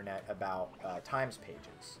early internet about times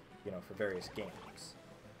pages, you know, for various games.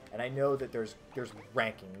 And I know that there's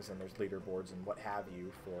rankings and there's leaderboards and what have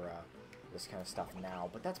you for this kind of stuff now,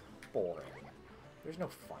 but that's boring. There's no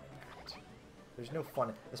fun in that. There's no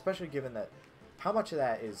fun, especially given that how much of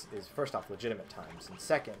that is first off legitimate times, and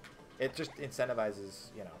second, it just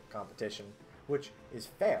incentivizes, you know, competition, which is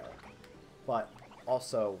fair, but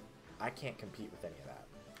also I can't compete with any of that.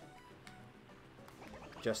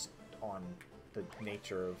 Just on the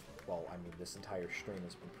nature of, well, I mean, this entire stream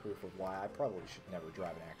has been proof of why I probably should never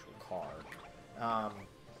drive an actual car.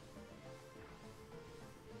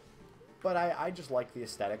 But I just like the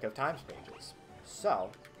aesthetic of times pages.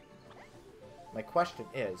 So, my question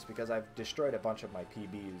is, because I've destroyed a bunch of my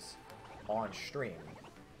PBs on stream,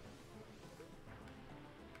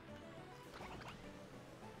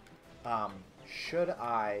 should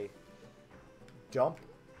I dump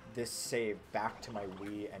this save back to my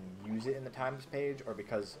Wii and use it in the times page, or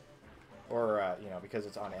because, you know, because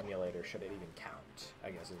it's on emulator, should it even count?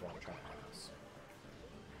 I guess is what I'm trying to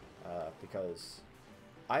ask. Because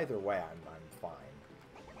either way, I'm fine.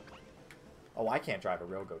 Oh, I can't drive a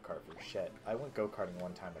real go-kart for shit. I went go-karting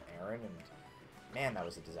one time with Aaron, and man, that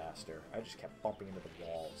was a disaster. I just kept bumping into the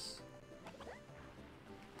walls.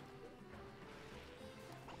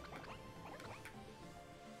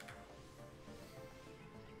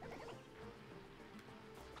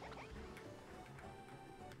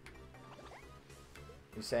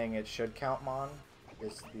 You saying it should count, Mon?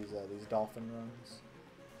 These dolphin runs?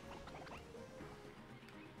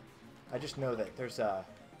 I just know that there's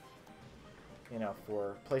you know,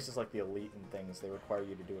 for places like the Elite and things, they require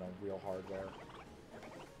you to do it on real hardware.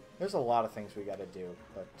 There's a lot of things we gotta do,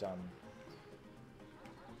 but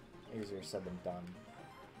easier said than done.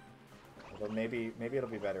 Although maybe it'll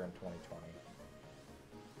be better in 2020.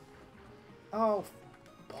 Oh,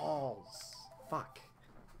 balls! Fuck!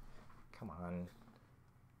 Come on.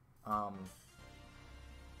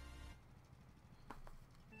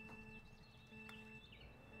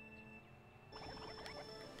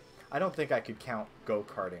 I don't think I could count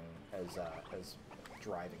go-karting as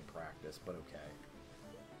driving practice, but okay.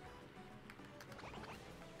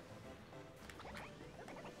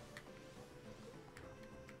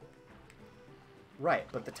 Right,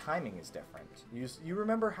 but the timing is different. You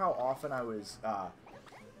remember how often I was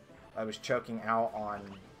choking out on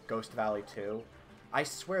Ghost Valley 2? I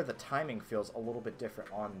swear the timing feels a little bit different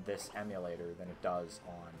on this emulator than it does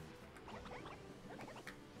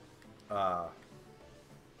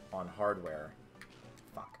on hardware.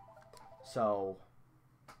 Fuck. So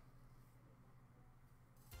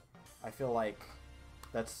I feel like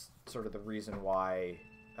that's sort of the reason why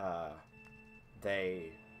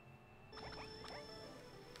they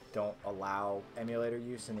don't allow emulator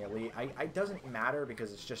use in the Elite. It doesn't matter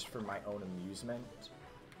because it's just for my own amusement,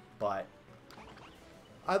 but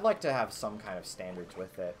I'd like to have some kind of standards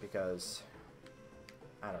with it because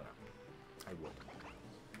I don't know. I would.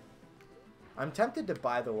 I'm tempted to,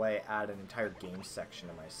 by the way, add an entire game section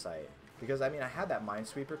to my site because I mean I had that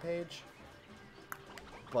Minesweeper page,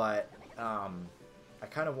 but I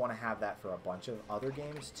kind of want to have that for a bunch of other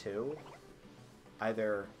games too.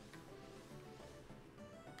 Either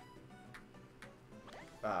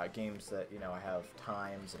games that, you know, I have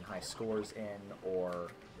times and high scores in,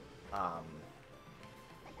 or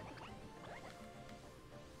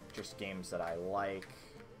just games that I like,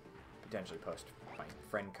 potentially post my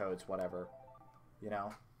friend codes, whatever, you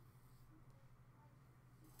know?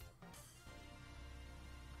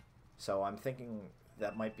 So I'm thinking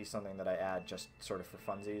that might be something that I add just sort of for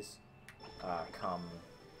funsies come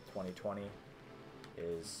 2020,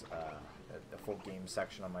 is a full game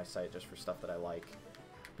section on my site just for stuff that I like.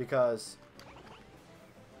 Because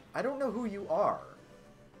I don't know who you are.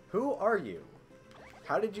 Who are you?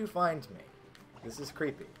 How did you find me? This is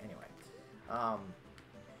creepy. Anyway.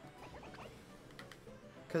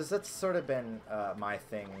 Because that's sort of been my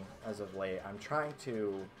thing as of late. I'm trying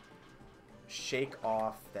to shake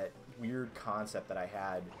off that weird concept that I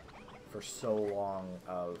had for so long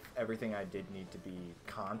of everything I did need to be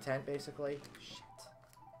content, basically. Shit.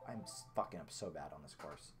 I'm fucking up so bad on this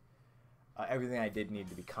course. Everything I did need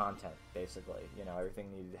to be content, basically. You know, everything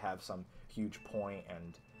needed to have some huge point,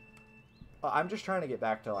 and I'm just trying to get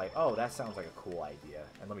back to like, oh, that sounds like a cool idea,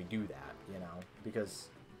 and let me do that, you know, because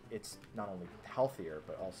it's not only healthier,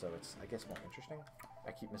 but also it's, I guess, more interesting.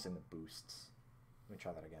 I keep missing the boosts. Let me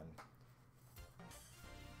try that again.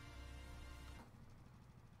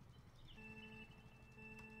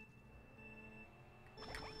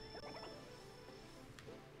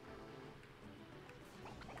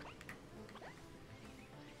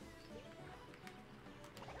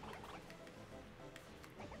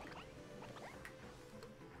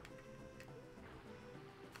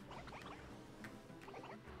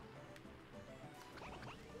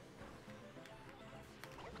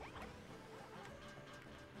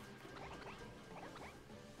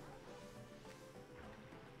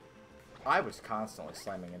 I was constantly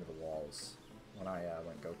slamming into the walls when I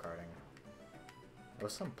went go-karting. It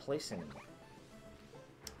was someplace in New York,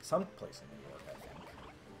 I think.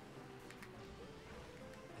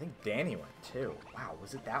 I think Danny went too. Wow,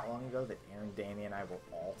 was it that long ago that Aaron, Danny, and I were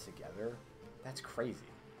all together? That's crazy.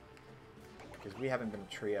 Because we haven't been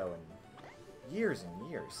a trio in years and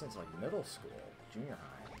years, since like middle school, junior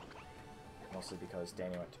high. Mostly because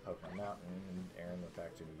Danny went to Pokemon Mountain and Aaron went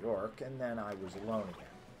back to New York, and then I was alone again.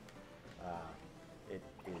 It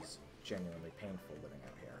is genuinely painful living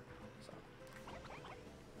out here. So.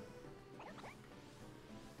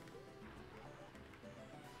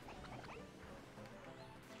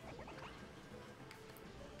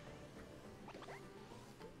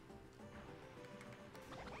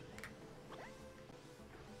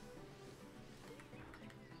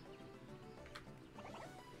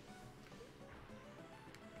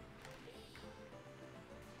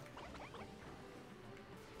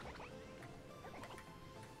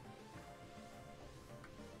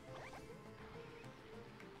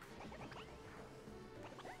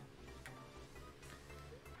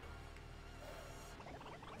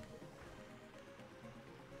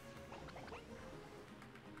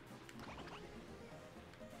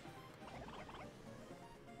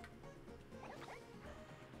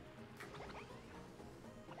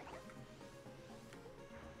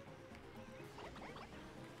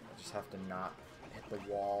 Have to not hit the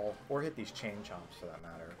wall or hit these chain chomps for that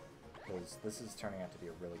matter, because this is turning out to be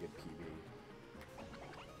a really good PB.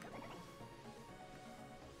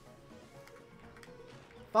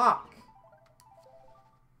 Fuck!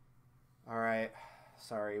 Alright,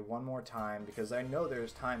 sorry, one more time, because I know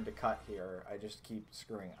there's time to cut here. I just keep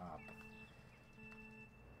screwing up.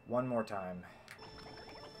 One more time.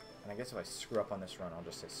 And I guess if I screw up on this run, I'll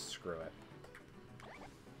just say screw it.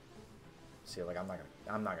 See, like, I'm not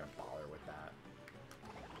gonna bother with that.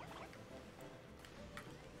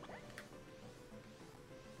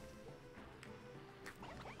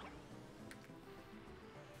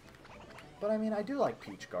 But I mean, I do like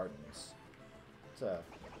Peach Gardens. It's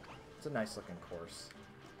a nice looking course.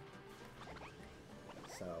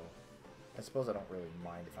 So, I suppose I don't really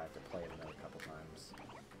mind if I have to play it another couple times.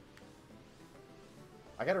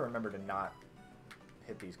 I gotta remember to not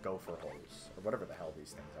hit these gopher holes, or whatever the hell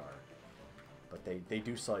these things are. But they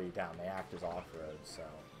do slow you down. They act as off-road, so...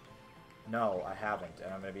 No, I haven't,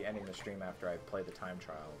 and I'm going to be ending the stream after I play the time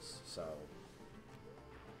trials, so...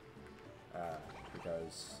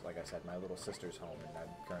 because, like I said, my little sister's home, and I'm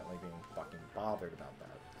currently being fucking bothered about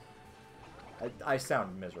that. I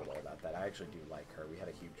sound miserable about that. I actually do like her. We had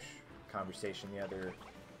a huge conversation the other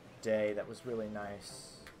day that was really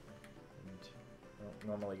nice. And I don't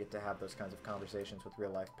normally get to have those kinds of conversations with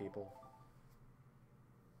real life people.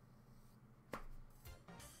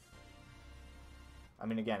 I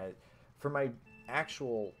mean, again, for my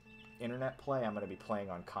actual internet play, I'm going to be playing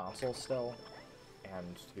on console still.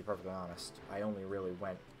 And to be perfectly honest, I only really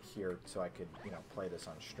went here so I could, you know, play this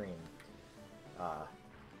on stream.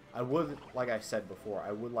 I would, like I said before,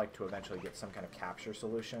 I would like to eventually get some kind of capture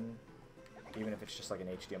solution, even if it's just like an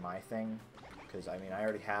HDMI thing. Because, I mean, I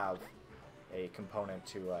already have a component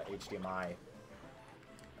to HDMI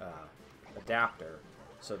adapter,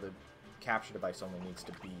 so the capture device only needs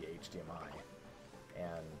to be HDMI.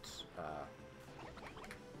 And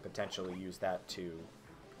potentially use that to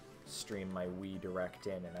stream my Wii direct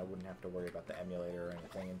in, and I wouldn't have to worry about the emulator or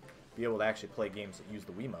anything, and be able to actually play games that use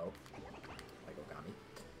the Wiimote, like Ogami.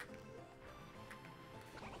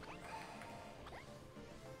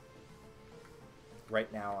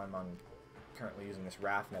 Right now I'm currently using this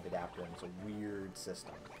RAFnet adapter, and it's a weird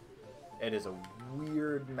system. It is a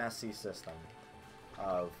weird, messy system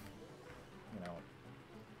of, you know,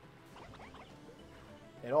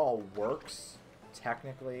 it all works,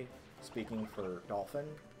 technically speaking, for Dolphin.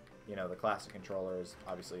 You know, the classic controller is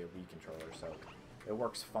obviously a Wii controller, so it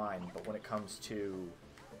works fine. But when it comes to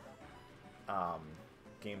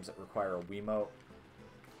games that require a Wiimote,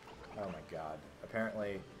 oh my god.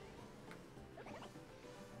 Apparently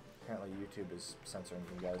YouTube is censoring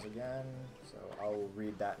you guys again, so I'll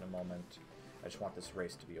read that in a moment. I just want this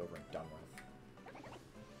race to be over and done with.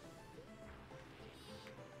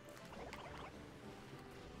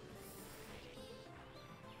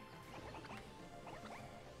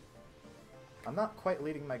 I'm not quite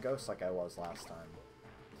leading my ghost like I was last time.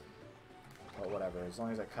 But whatever, as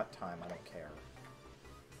long as I cut time, I don't care.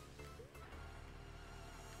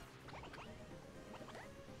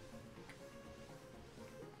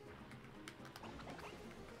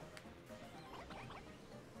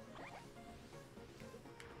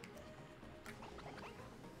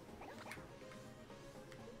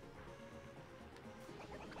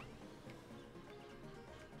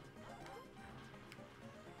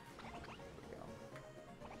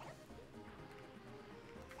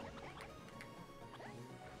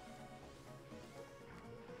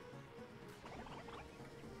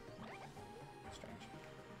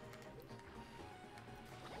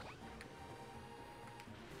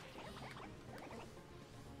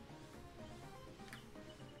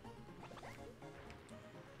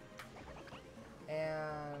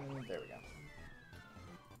 And there we go.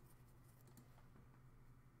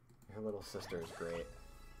 Her little sister is great.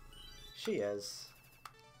 She is.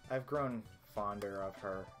 I've grown fonder of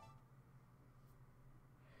her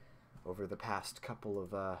over the past couple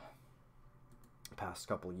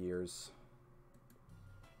years.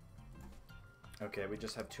 Okay, we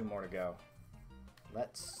just have 2 more to go.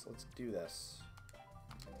 Let's do this.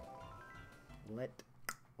 Let's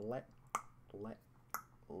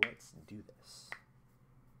do this.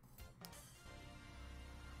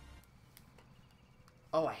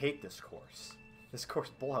 Oh, I hate this course. This course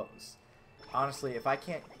blows. Honestly, if I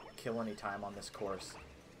can't kill any time on this course,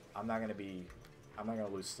 I'm not gonna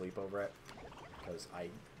lose sleep over it, because I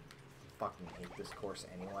fucking hate this course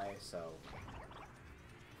anyway, so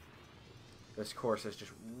this course is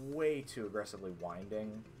just way too aggressively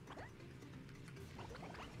winding.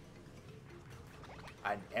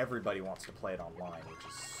 And everybody wants to play it online, which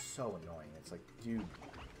is so annoying. It's like, dude,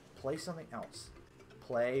 play something else.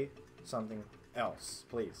 Play something else,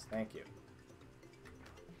 please. Thank you.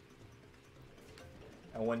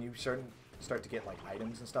 And when you start to get like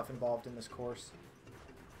items and stuff involved in this course,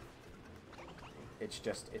 it's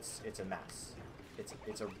just it's a mess.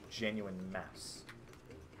 It's a genuine mess.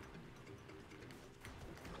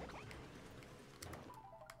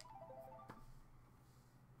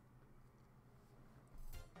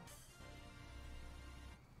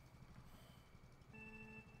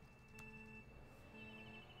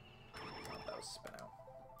 That was spin out.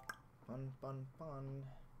 Fun, fun, fun.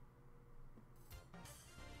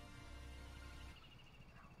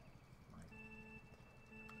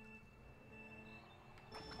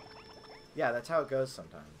 Yeah, that's how it goes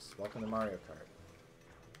sometimes. Welcome to Mario Kart.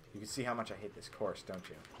 You can see how much I hate this course, don't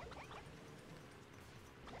you?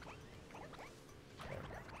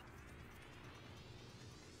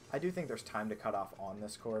 I do think there's time to cut off on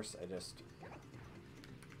this course.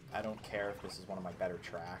 I don't care if this is one of my better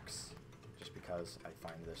tracks, just because I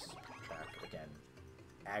find this track, again,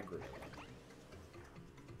 aggravating.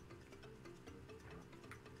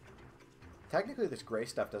 Technically, this gray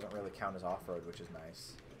stuff doesn't really count as off-road, which is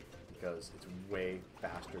nice. because it's way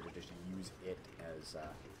faster to just use it as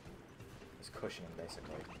cushioning,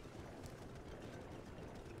 basically.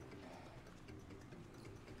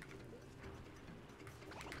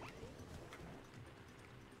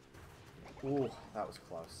 Ooh, that was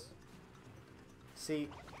close. See,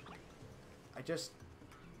 I guess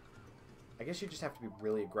you just have to be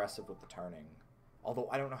really aggressive with the turning. Although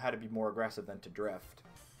I don't know how to be more aggressive than to drift.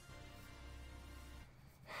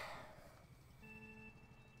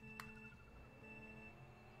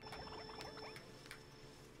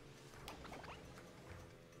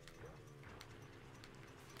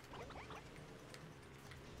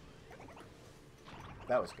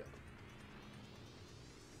 That was good.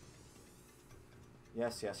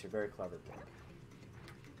 Yes, yes, you're very clever, Pig.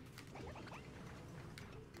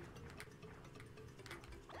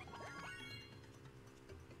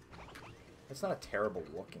 It's not a terrible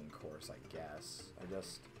looking course, I guess. I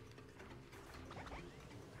just...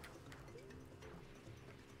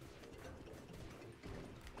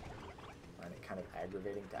 find it kind of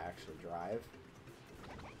aggravating to actually drive.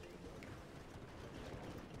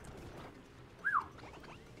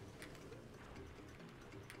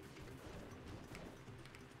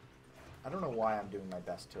 I don't know why I'm doing my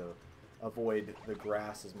best to avoid the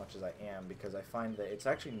grass as much as I am, because I find that it's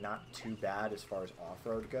actually not too bad as far as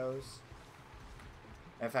off-road goes.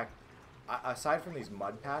 In fact, aside from these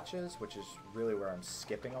mud patches, which is really where I'm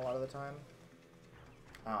skipping a lot of the time,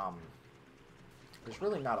 there's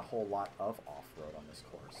really not a whole lot of off-road on this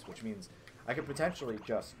course, which means I could potentially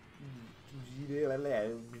just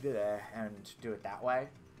and do it that way.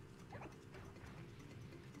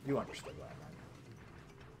 You understood what I meant.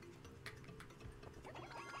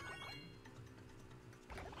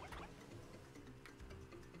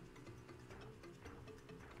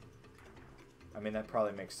 I mean, that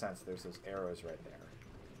probably makes sense. There's those arrows right there.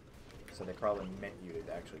 So they probably meant you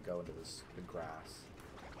to actually go into the grass.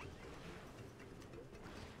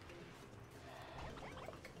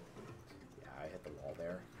 Fuck. Yeah, I hit the wall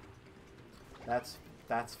there. That's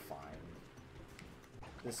fine.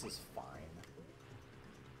 This is fine.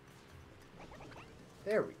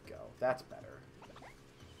 There we go. That's better.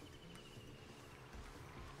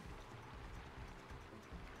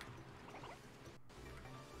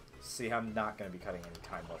 See, I'm not going to be cutting any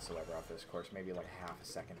time whatsoever off this course. Maybe like half a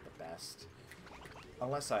second at the best.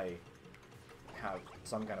 Unless I have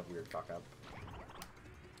some kind of weird fuck-up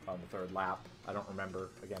on the third lap. I don't remember.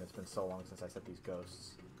 Again, it's been so long since I set these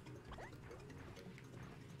ghosts.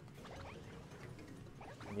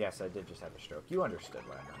 And yes, I did just have a stroke. You understood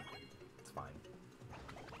what I meant. It's fine.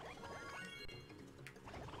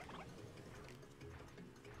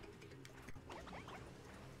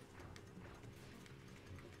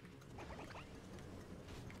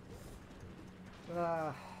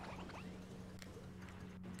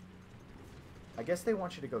 I guess they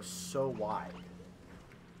want you to go so wide.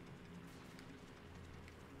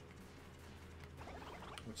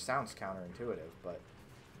 Which sounds counterintuitive, but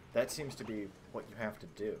that seems to be what you have to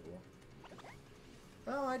do.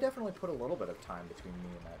 Oh, I definitely put a little bit of time between me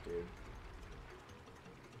and that dude.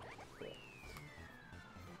 Cool.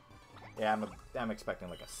 Yeah, I'm expecting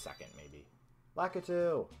like a second, maybe.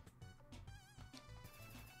 Lakitu!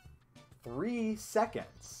 3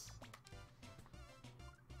 seconds.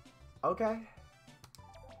 Okay.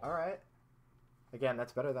 Alright. Again,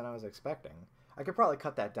 that's better than I was expecting. I could probably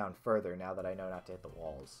cut that down further now that I know not to hit the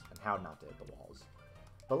walls, and how not to hit the walls.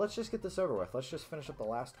 But let's just get this over with. Let's just finish up the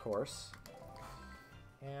last course.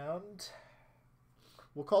 And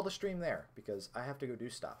we'll call the stream there, because I have to go do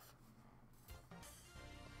stuff.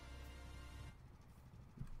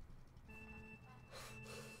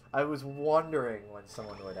 I was wondering when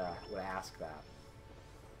someone would ask that.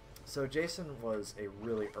 So Jason was a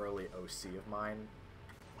really early OC of mine,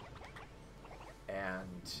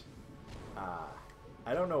 and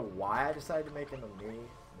I don't know why I decided to make him a me,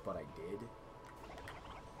 but I did.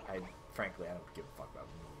 Frankly, I don't give a fuck about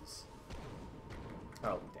me's.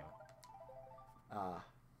 Oh, damn it.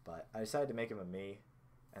 But I decided to make him a me,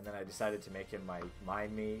 and then I decided to make him my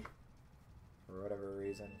me, for whatever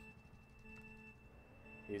reason.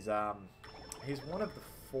 He's one of the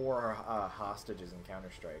 4 hostages in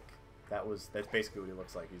Counter-Strike. That's basically what he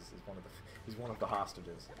looks like. He's one of the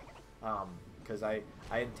hostages. Because I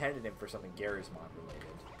intended him for something Gary's Mod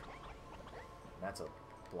related. And that's a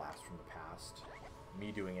blast from the past.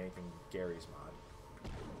 Me doing anything Gary's Mod.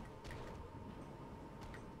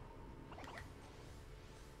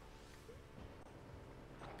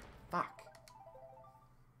 Fuck.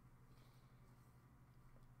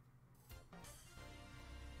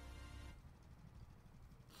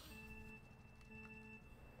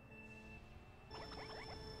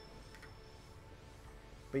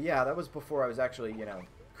 But yeah, that was before I was actually, you know,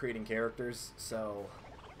 creating characters, so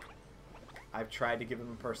I've tried to give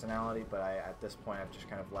him a personality, but at this point I've just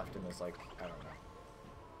kind of left him as, like, I don't know,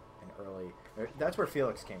 an early... That's where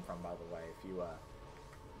Felix came from, by the way, if you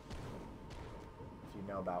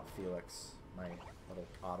know about Felix, my little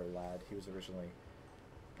otter lad. He was originally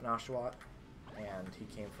an Oshawott, and he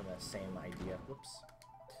came from that same idea. Whoops.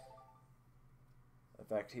 In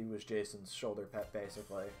fact, he was Jason's shoulder pet,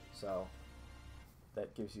 basically, so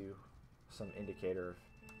that gives you some indicator of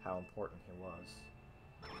how important he was.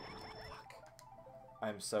 Fuck.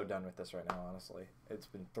 I'm so done with this right now, honestly. It's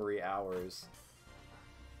been 3 hours.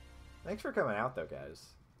 Thanks for coming out, though, guys.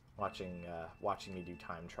 Watching me do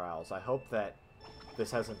time trials. I hope that this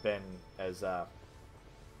hasn't been as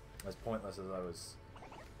pointless as I was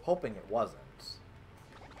hoping it wasn't.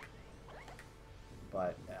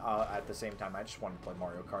 But at the same time, I just wanted to play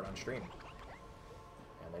Mario Kart on stream.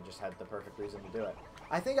 And they just had the perfect reason to do it.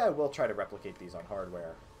 I think I will try to replicate these on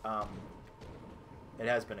hardware. It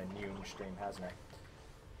has been a new stream, hasn't it?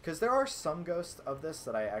 Because there are some ghosts of this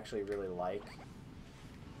that I actually really like.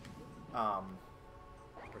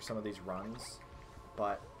 For some of these runs.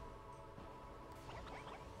 But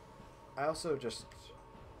I also just...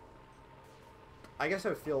 I guess I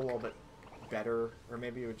would feel a little bit better, or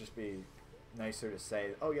maybe it would just be nicer to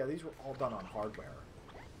say, oh yeah, these were all done on hardware.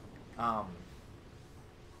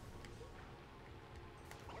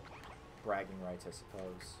 Bragging rights, I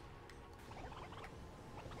suppose.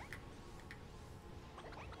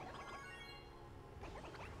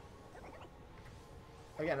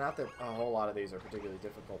 Again, not that a whole lot of these are particularly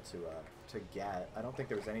difficult to get. I don't think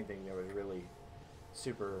there was anything that was really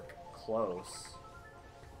super close.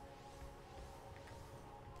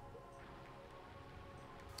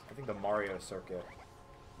 I think the Mario circuit,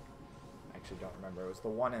 I actually don't remember. It was the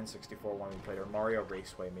one N64 one we played, or Mario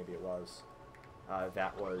Raceway maybe it was.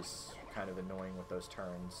 That was kind of annoying with those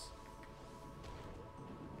turns.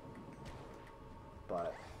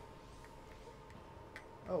 But,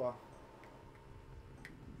 oh well.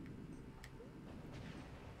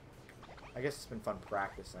 I guess it's been fun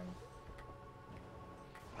practicing.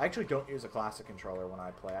 I actually don't use a classic controller when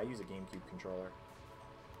I play. I use a GameCube controller.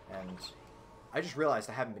 And I just realized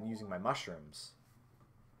I haven't been using my mushrooms.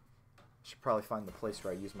 I should probably find the place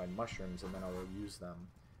where I use my mushrooms and then I'll use them.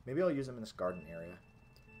 Maybe I'll use them in this garden area.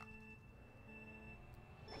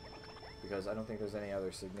 Because I don't think there's any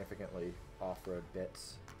other significantly off-road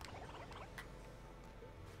bits.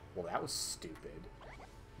 Well, that was stupid.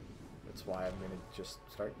 That's why I'm going to just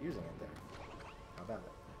start using it there. How about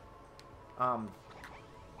it?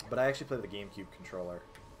 But I actually play the GameCube controller.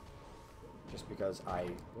 Just because I...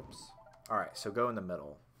 Whoops. Alright, so go in the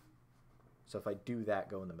middle. So if I do that,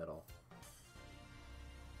 go in the middle.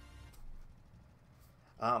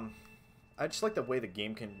 I just like the way the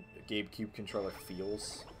GameCube controller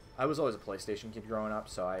feels. I was always a PlayStation kid growing up,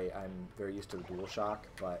 so I'm very used to the DualShock,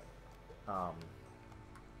 but...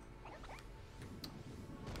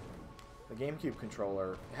 the GameCube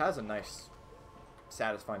controller, it has a nice,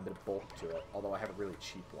 satisfying bit of bulk to it, although I have a really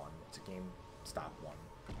cheap one. It's a GameStop one.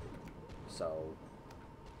 So,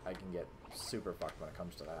 I can get super fucked when it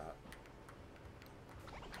comes to that.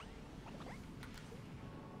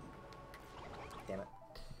 Damn it.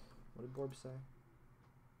 What did Borb say?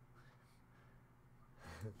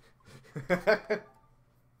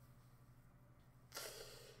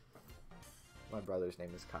 My brother's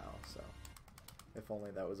name is Kyle, so if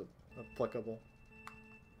only that was applicable.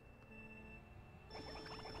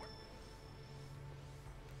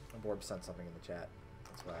 Borb sent something in the chat.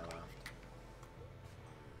 That's why I laughed.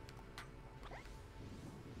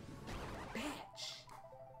 Bitch!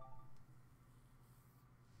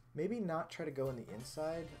 Maybe not try to go in the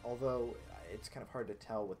inside, although it's kind of hard to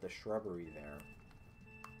tell with the shrubbery there.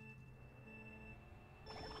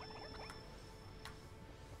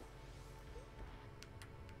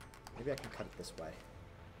 Maybe I can cut it this way.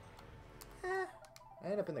 I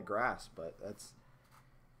end up in the grass, but that's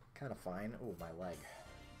kind of fine. Oh, my leg.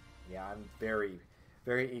 Yeah, I'm very,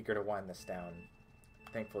 very eager to wind this down.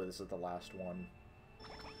 Thankfully, this is the last one.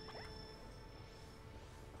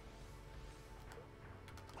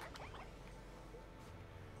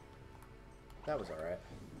 That was alright.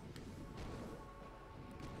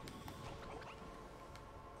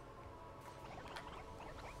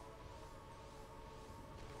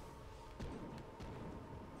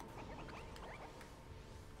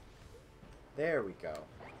 There we go.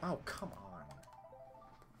 Oh, come on.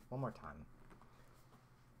 One more time.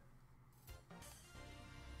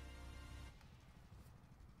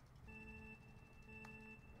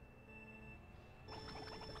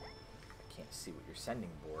 I can't see what you're sending,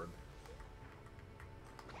 Borb.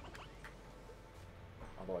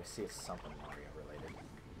 Although I see it's something Mario related.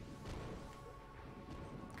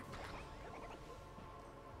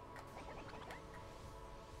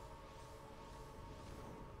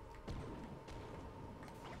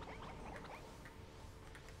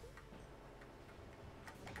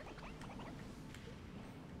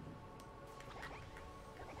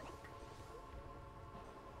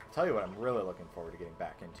 Tell you what, I'm really looking forward to getting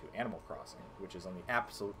back into Animal Crossing, which is on the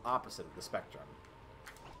absolute opposite of the spectrum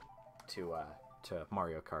to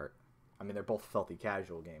Mario Kart. I mean, they're both filthy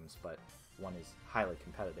casual games, but one is highly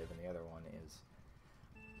competitive and the other one is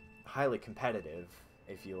highly competitive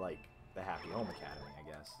if you like the Happy Home Academy, I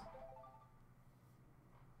guess.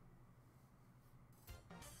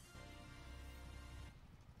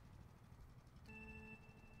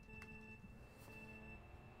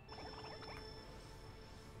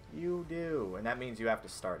 You do, and that means you have to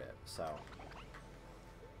start it, so.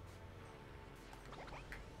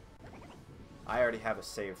 I already have a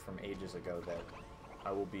save from ages ago that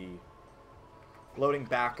I will be loading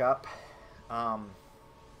back up,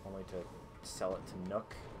 only to sell it to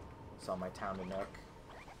Nook, sell my town to Nook,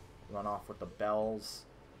 run off with the bells.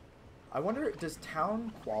 I wonder, does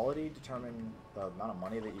town quality determine the amount of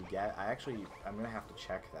money that you get? I'm going to have to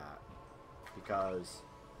check that, because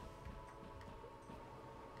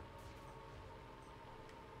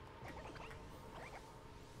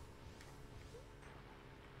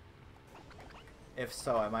if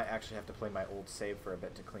so, I might actually have to play my old save for a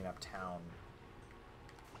bit to clean up town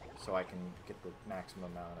so I can get the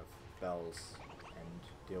maximum amount of bells and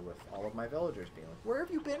deal with all of my villagers being like, where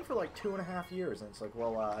have you been for like 2.5 years? And it's like,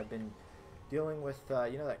 well, I've been dealing with,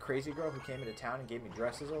 you know, that crazy girl who came into town and gave me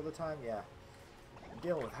dresses all the time? Yeah, I'm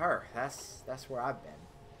dealing with her. That's where I've been.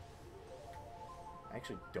 I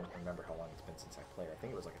actually don't remember how long it's been since I played. I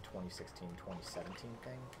think it was like a 2016, 2017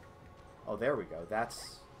 thing. Oh, there we go.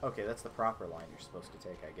 That's... okay, that's the proper line you're supposed to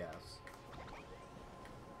take, I guess.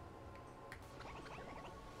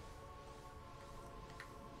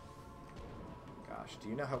 Gosh, do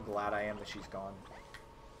you know how glad I am that she's gone?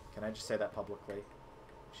 Can I just say that publicly?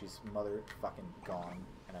 She's motherfucking gone,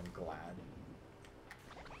 and I'm glad.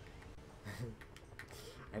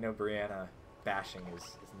 I know Brianna bashing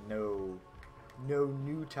is no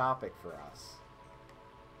new topic for us.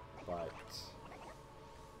 But...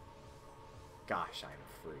 gosh, I'm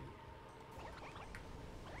free.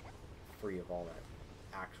 Free of all that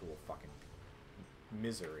actual fucking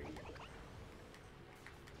misery.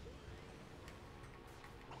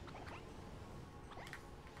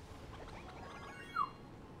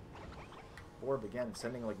 Orb again,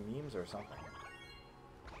 sending like memes or something.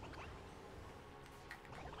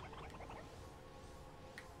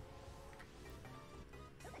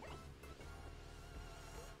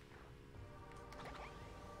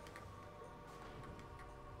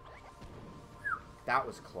 That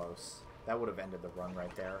was close. That would have ended the run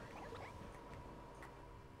right there.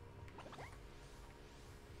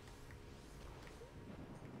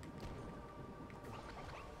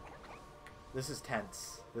 This is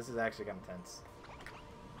tense. This is actually kind of tense.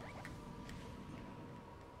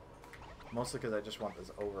 Mostly because I just want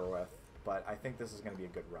this over with, but I think this is going to be a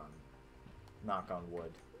good run. Knock on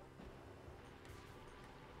wood.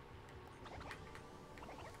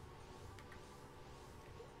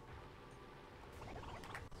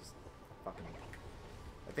 Just fucking...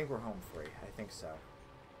 I think we're home free. I think so.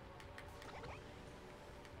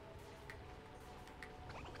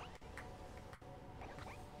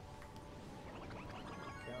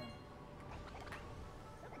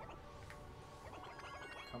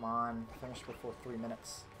 Come on, finish before 3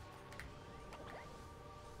 minutes.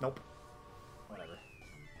 Nope. Whatever.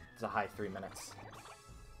 It's a high 3 minutes.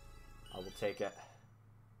 I will take it.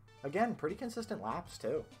 Again, pretty consistent laps,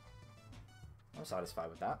 too. I'm satisfied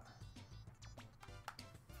with that.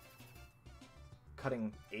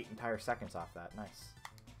 Cutting 8 entire seconds off that. Nice.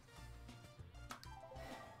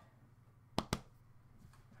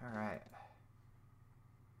 Alright.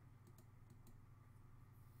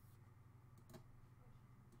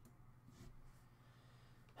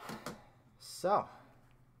 So,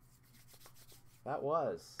 that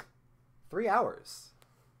was 3 hours.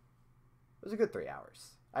 It was a good 3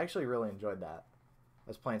 hours. I actually really enjoyed that. I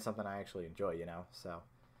was playing something I actually enjoy, you know, so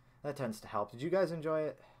that tends to help. Did you guys enjoy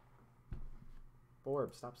it?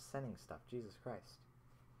 Borb, stop sending stuff. Jesus Christ.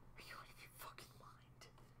 Are you out of your fucking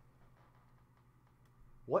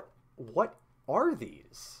mind? What are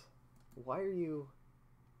these? Why are you...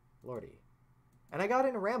 Lordy. And I got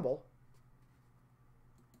in a ramble.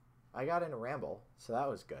 So that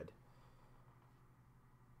was good.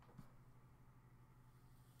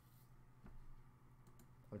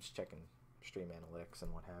 I'm just checking stream analytics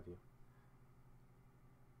and what have you.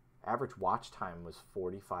 Average watch time was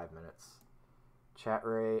 45 minutes. Chat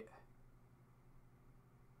rate,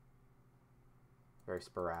 very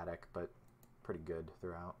sporadic, but pretty good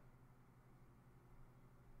throughout.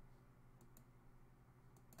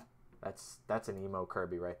 That's an emo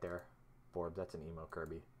Kirby right there. Forbes, that's an emo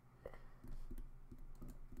Kirby.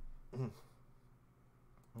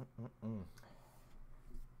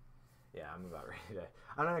 Yeah, I'm about ready to...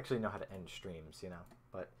 I don't actually know how to end streams, you know.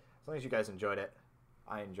 But as long as you guys enjoyed it,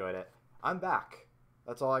 I enjoyed it. I'm back.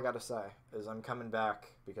 That's all I got to say, is I'm coming back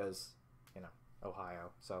because, you know,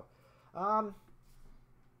 Ohio. So, I'll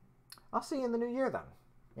see you in the new year then.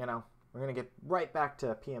 You know, we're going to get right back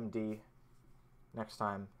to PMD next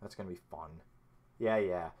time. That's going to be fun.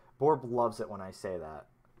 Yeah. Borb loves it when I say that.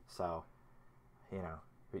 So, you know,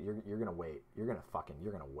 but you're going to wait. You're going to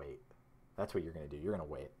wait. That's what you're going to do. You're going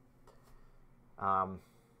to wait.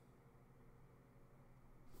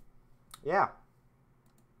 Yeah.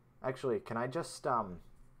 Actually, can I just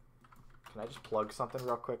plug something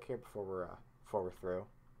real quick here before we're through?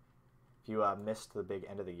 If you missed the big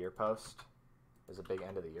end of the year post, there's a big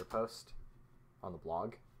end of the year post on the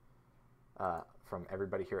blog from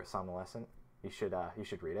everybody here at Somnolescent. You should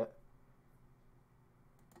read it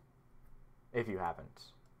if you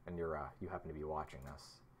haven't, and you happen to be watching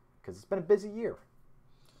this, because it's been a busy year.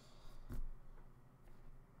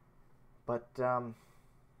 But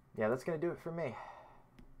yeah, that's gonna do it for me.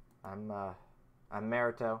 I'm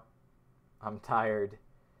Marito. I'm tired.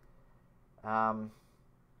 And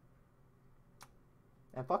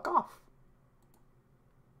fuck off.